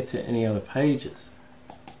couldn't get to any other pages.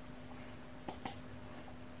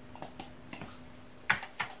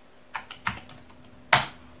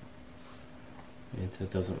 And so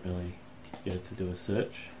it doesn't really get to do a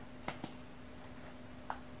search.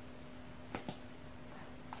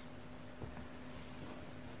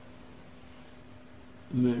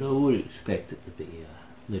 I mean, I would expect it to be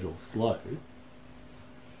a little slow,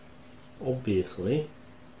 obviously.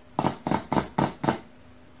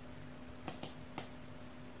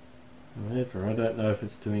 However, I don't know if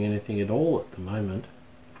it's doing anything at all at the moment.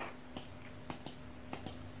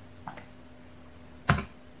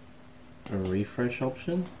 A refresh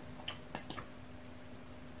option.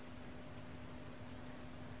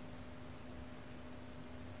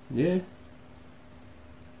 Yeah.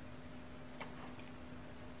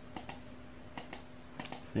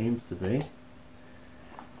 Seems to be.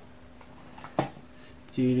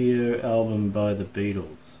 Studio album by the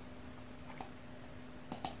Beatles.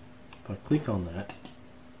 If I click on that,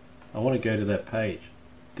 I want to go to that page.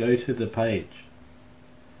 Go to the page.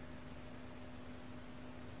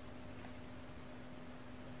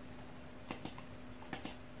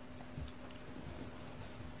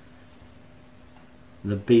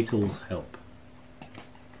 The Beatles help.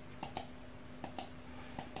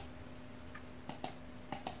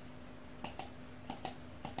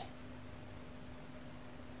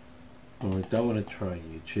 Well, I don't want to try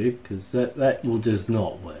YouTube because that will just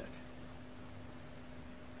not work.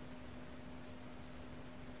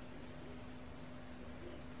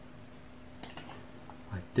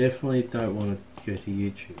 I definitely don't want to go to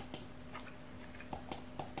YouTube.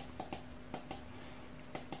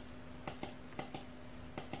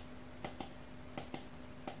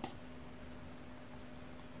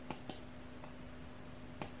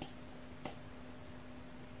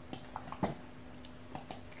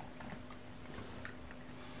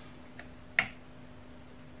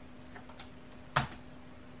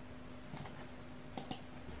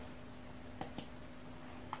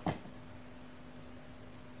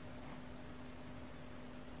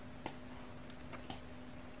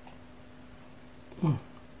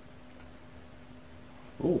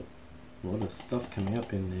 Oh, a lot of stuff coming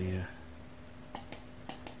up in the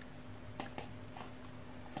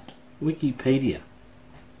Wikipedia.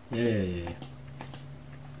 Yeah.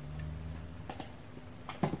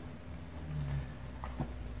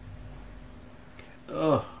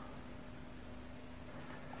 Oh.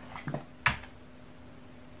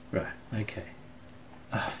 Right, okay.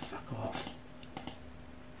 Ah, fuck off.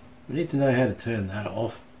 We need to know how to turn that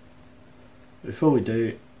off. Before we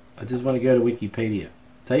do, I just want to go to Wikipedia.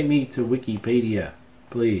 Take me to Wikipedia,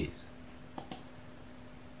 please.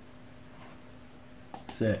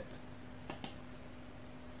 Accept.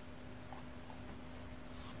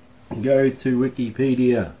 Go to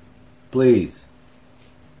Wikipedia, please.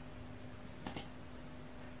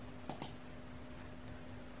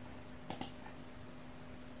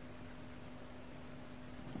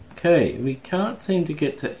 Okay, we can't seem to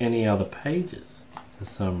get to any other pages for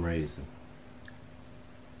some reason.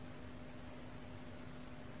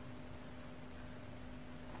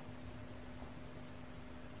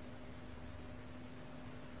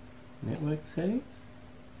 Network settings?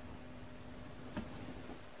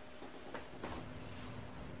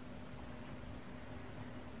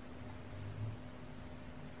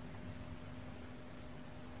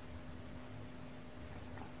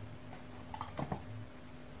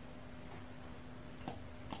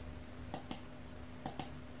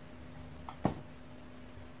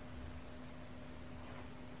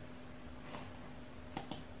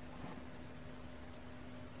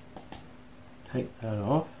 take that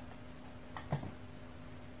off.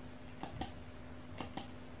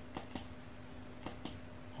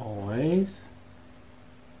 Always.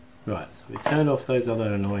 Right, so we turned off those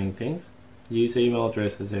other annoying things. Use email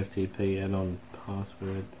address as FTP and on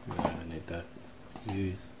password. No, I don't need that.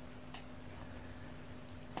 Use.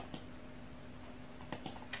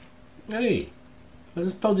 Hey, I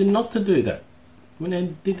just told you not to do that. When I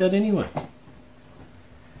did that anyway.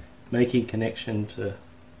 Making connection to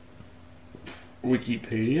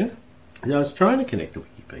Wikipedia. I was trying to connect to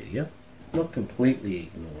Wikipedia, not completely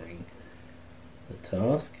ignoring the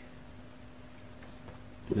task.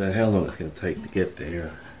 Now, how long it's going to take to get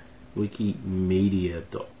there? Wikimedia.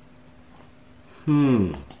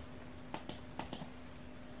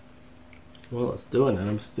 Well, it's doing it.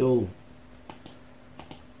 I'm still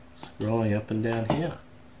scrolling up and down here.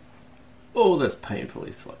 Oh, that's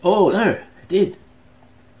painfully slow. Oh no, it did.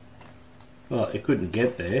 Well, it couldn't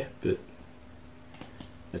get there, but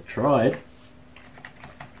I tried.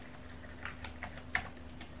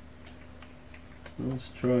 Let's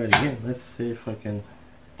try it again. Let's see if I can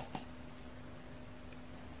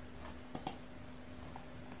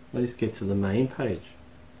at least get to the main page.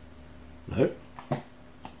 Nope.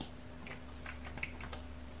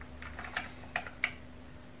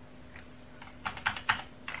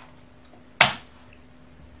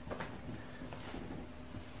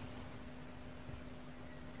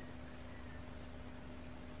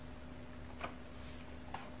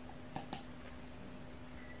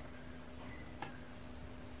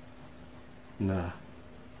 Nah.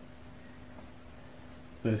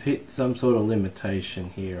 We've hit some sort of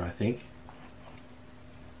limitation here, I think.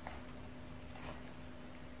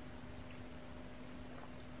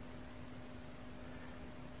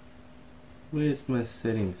 Where's my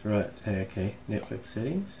settings? Right, okay, network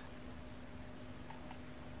settings.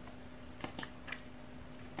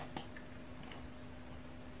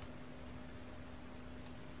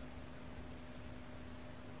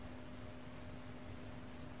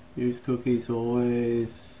 Use cookies always.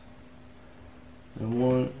 And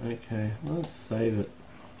one, okay, let's save it.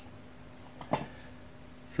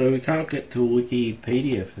 So we can't get to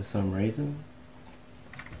Wikipedia for some reason.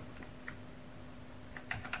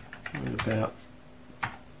 What about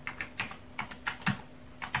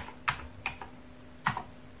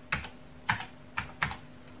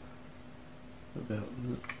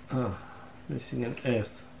missing an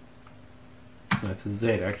S. No, it's a Z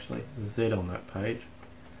actually. There's a Z on that page.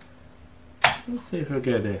 Let's see if I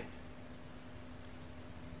go there.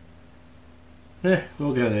 Yeah,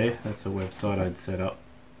 we'll go there. That's a website I'd set up.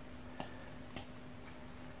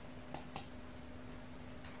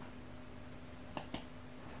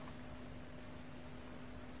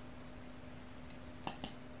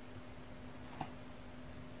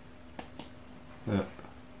 Yeah.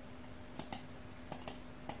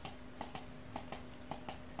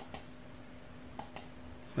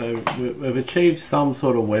 So we've achieved some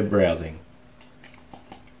sort of web browsing.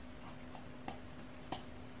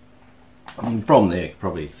 From there,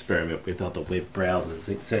 probably experiment with other web browsers,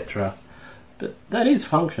 etc. But that is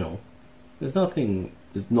functional. There's nothing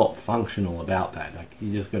that's not functional about that. Like,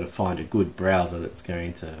 you just got to find a good browser that's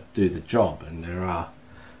going to do the job. And there are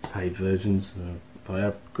paid versions. If I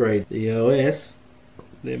upgrade the OS,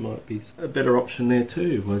 there might be a better option there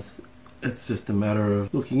too. It's just a matter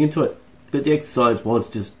of looking into it. But the exercise was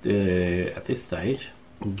just at this stage,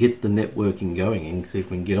 get the networking going and see if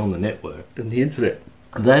we can get on the network and the internet.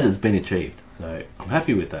 That has been achieved, so I'm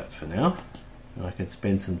happy with that for now. And I can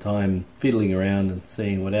spend some time fiddling around and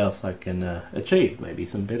seeing what else I can achieve, maybe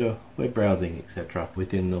some better web browsing, etc.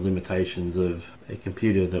 within the limitations of a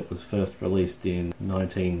computer that was first released in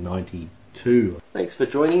 1992. Thanks for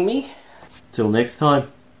joining me. Till next time,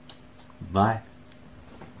 bye.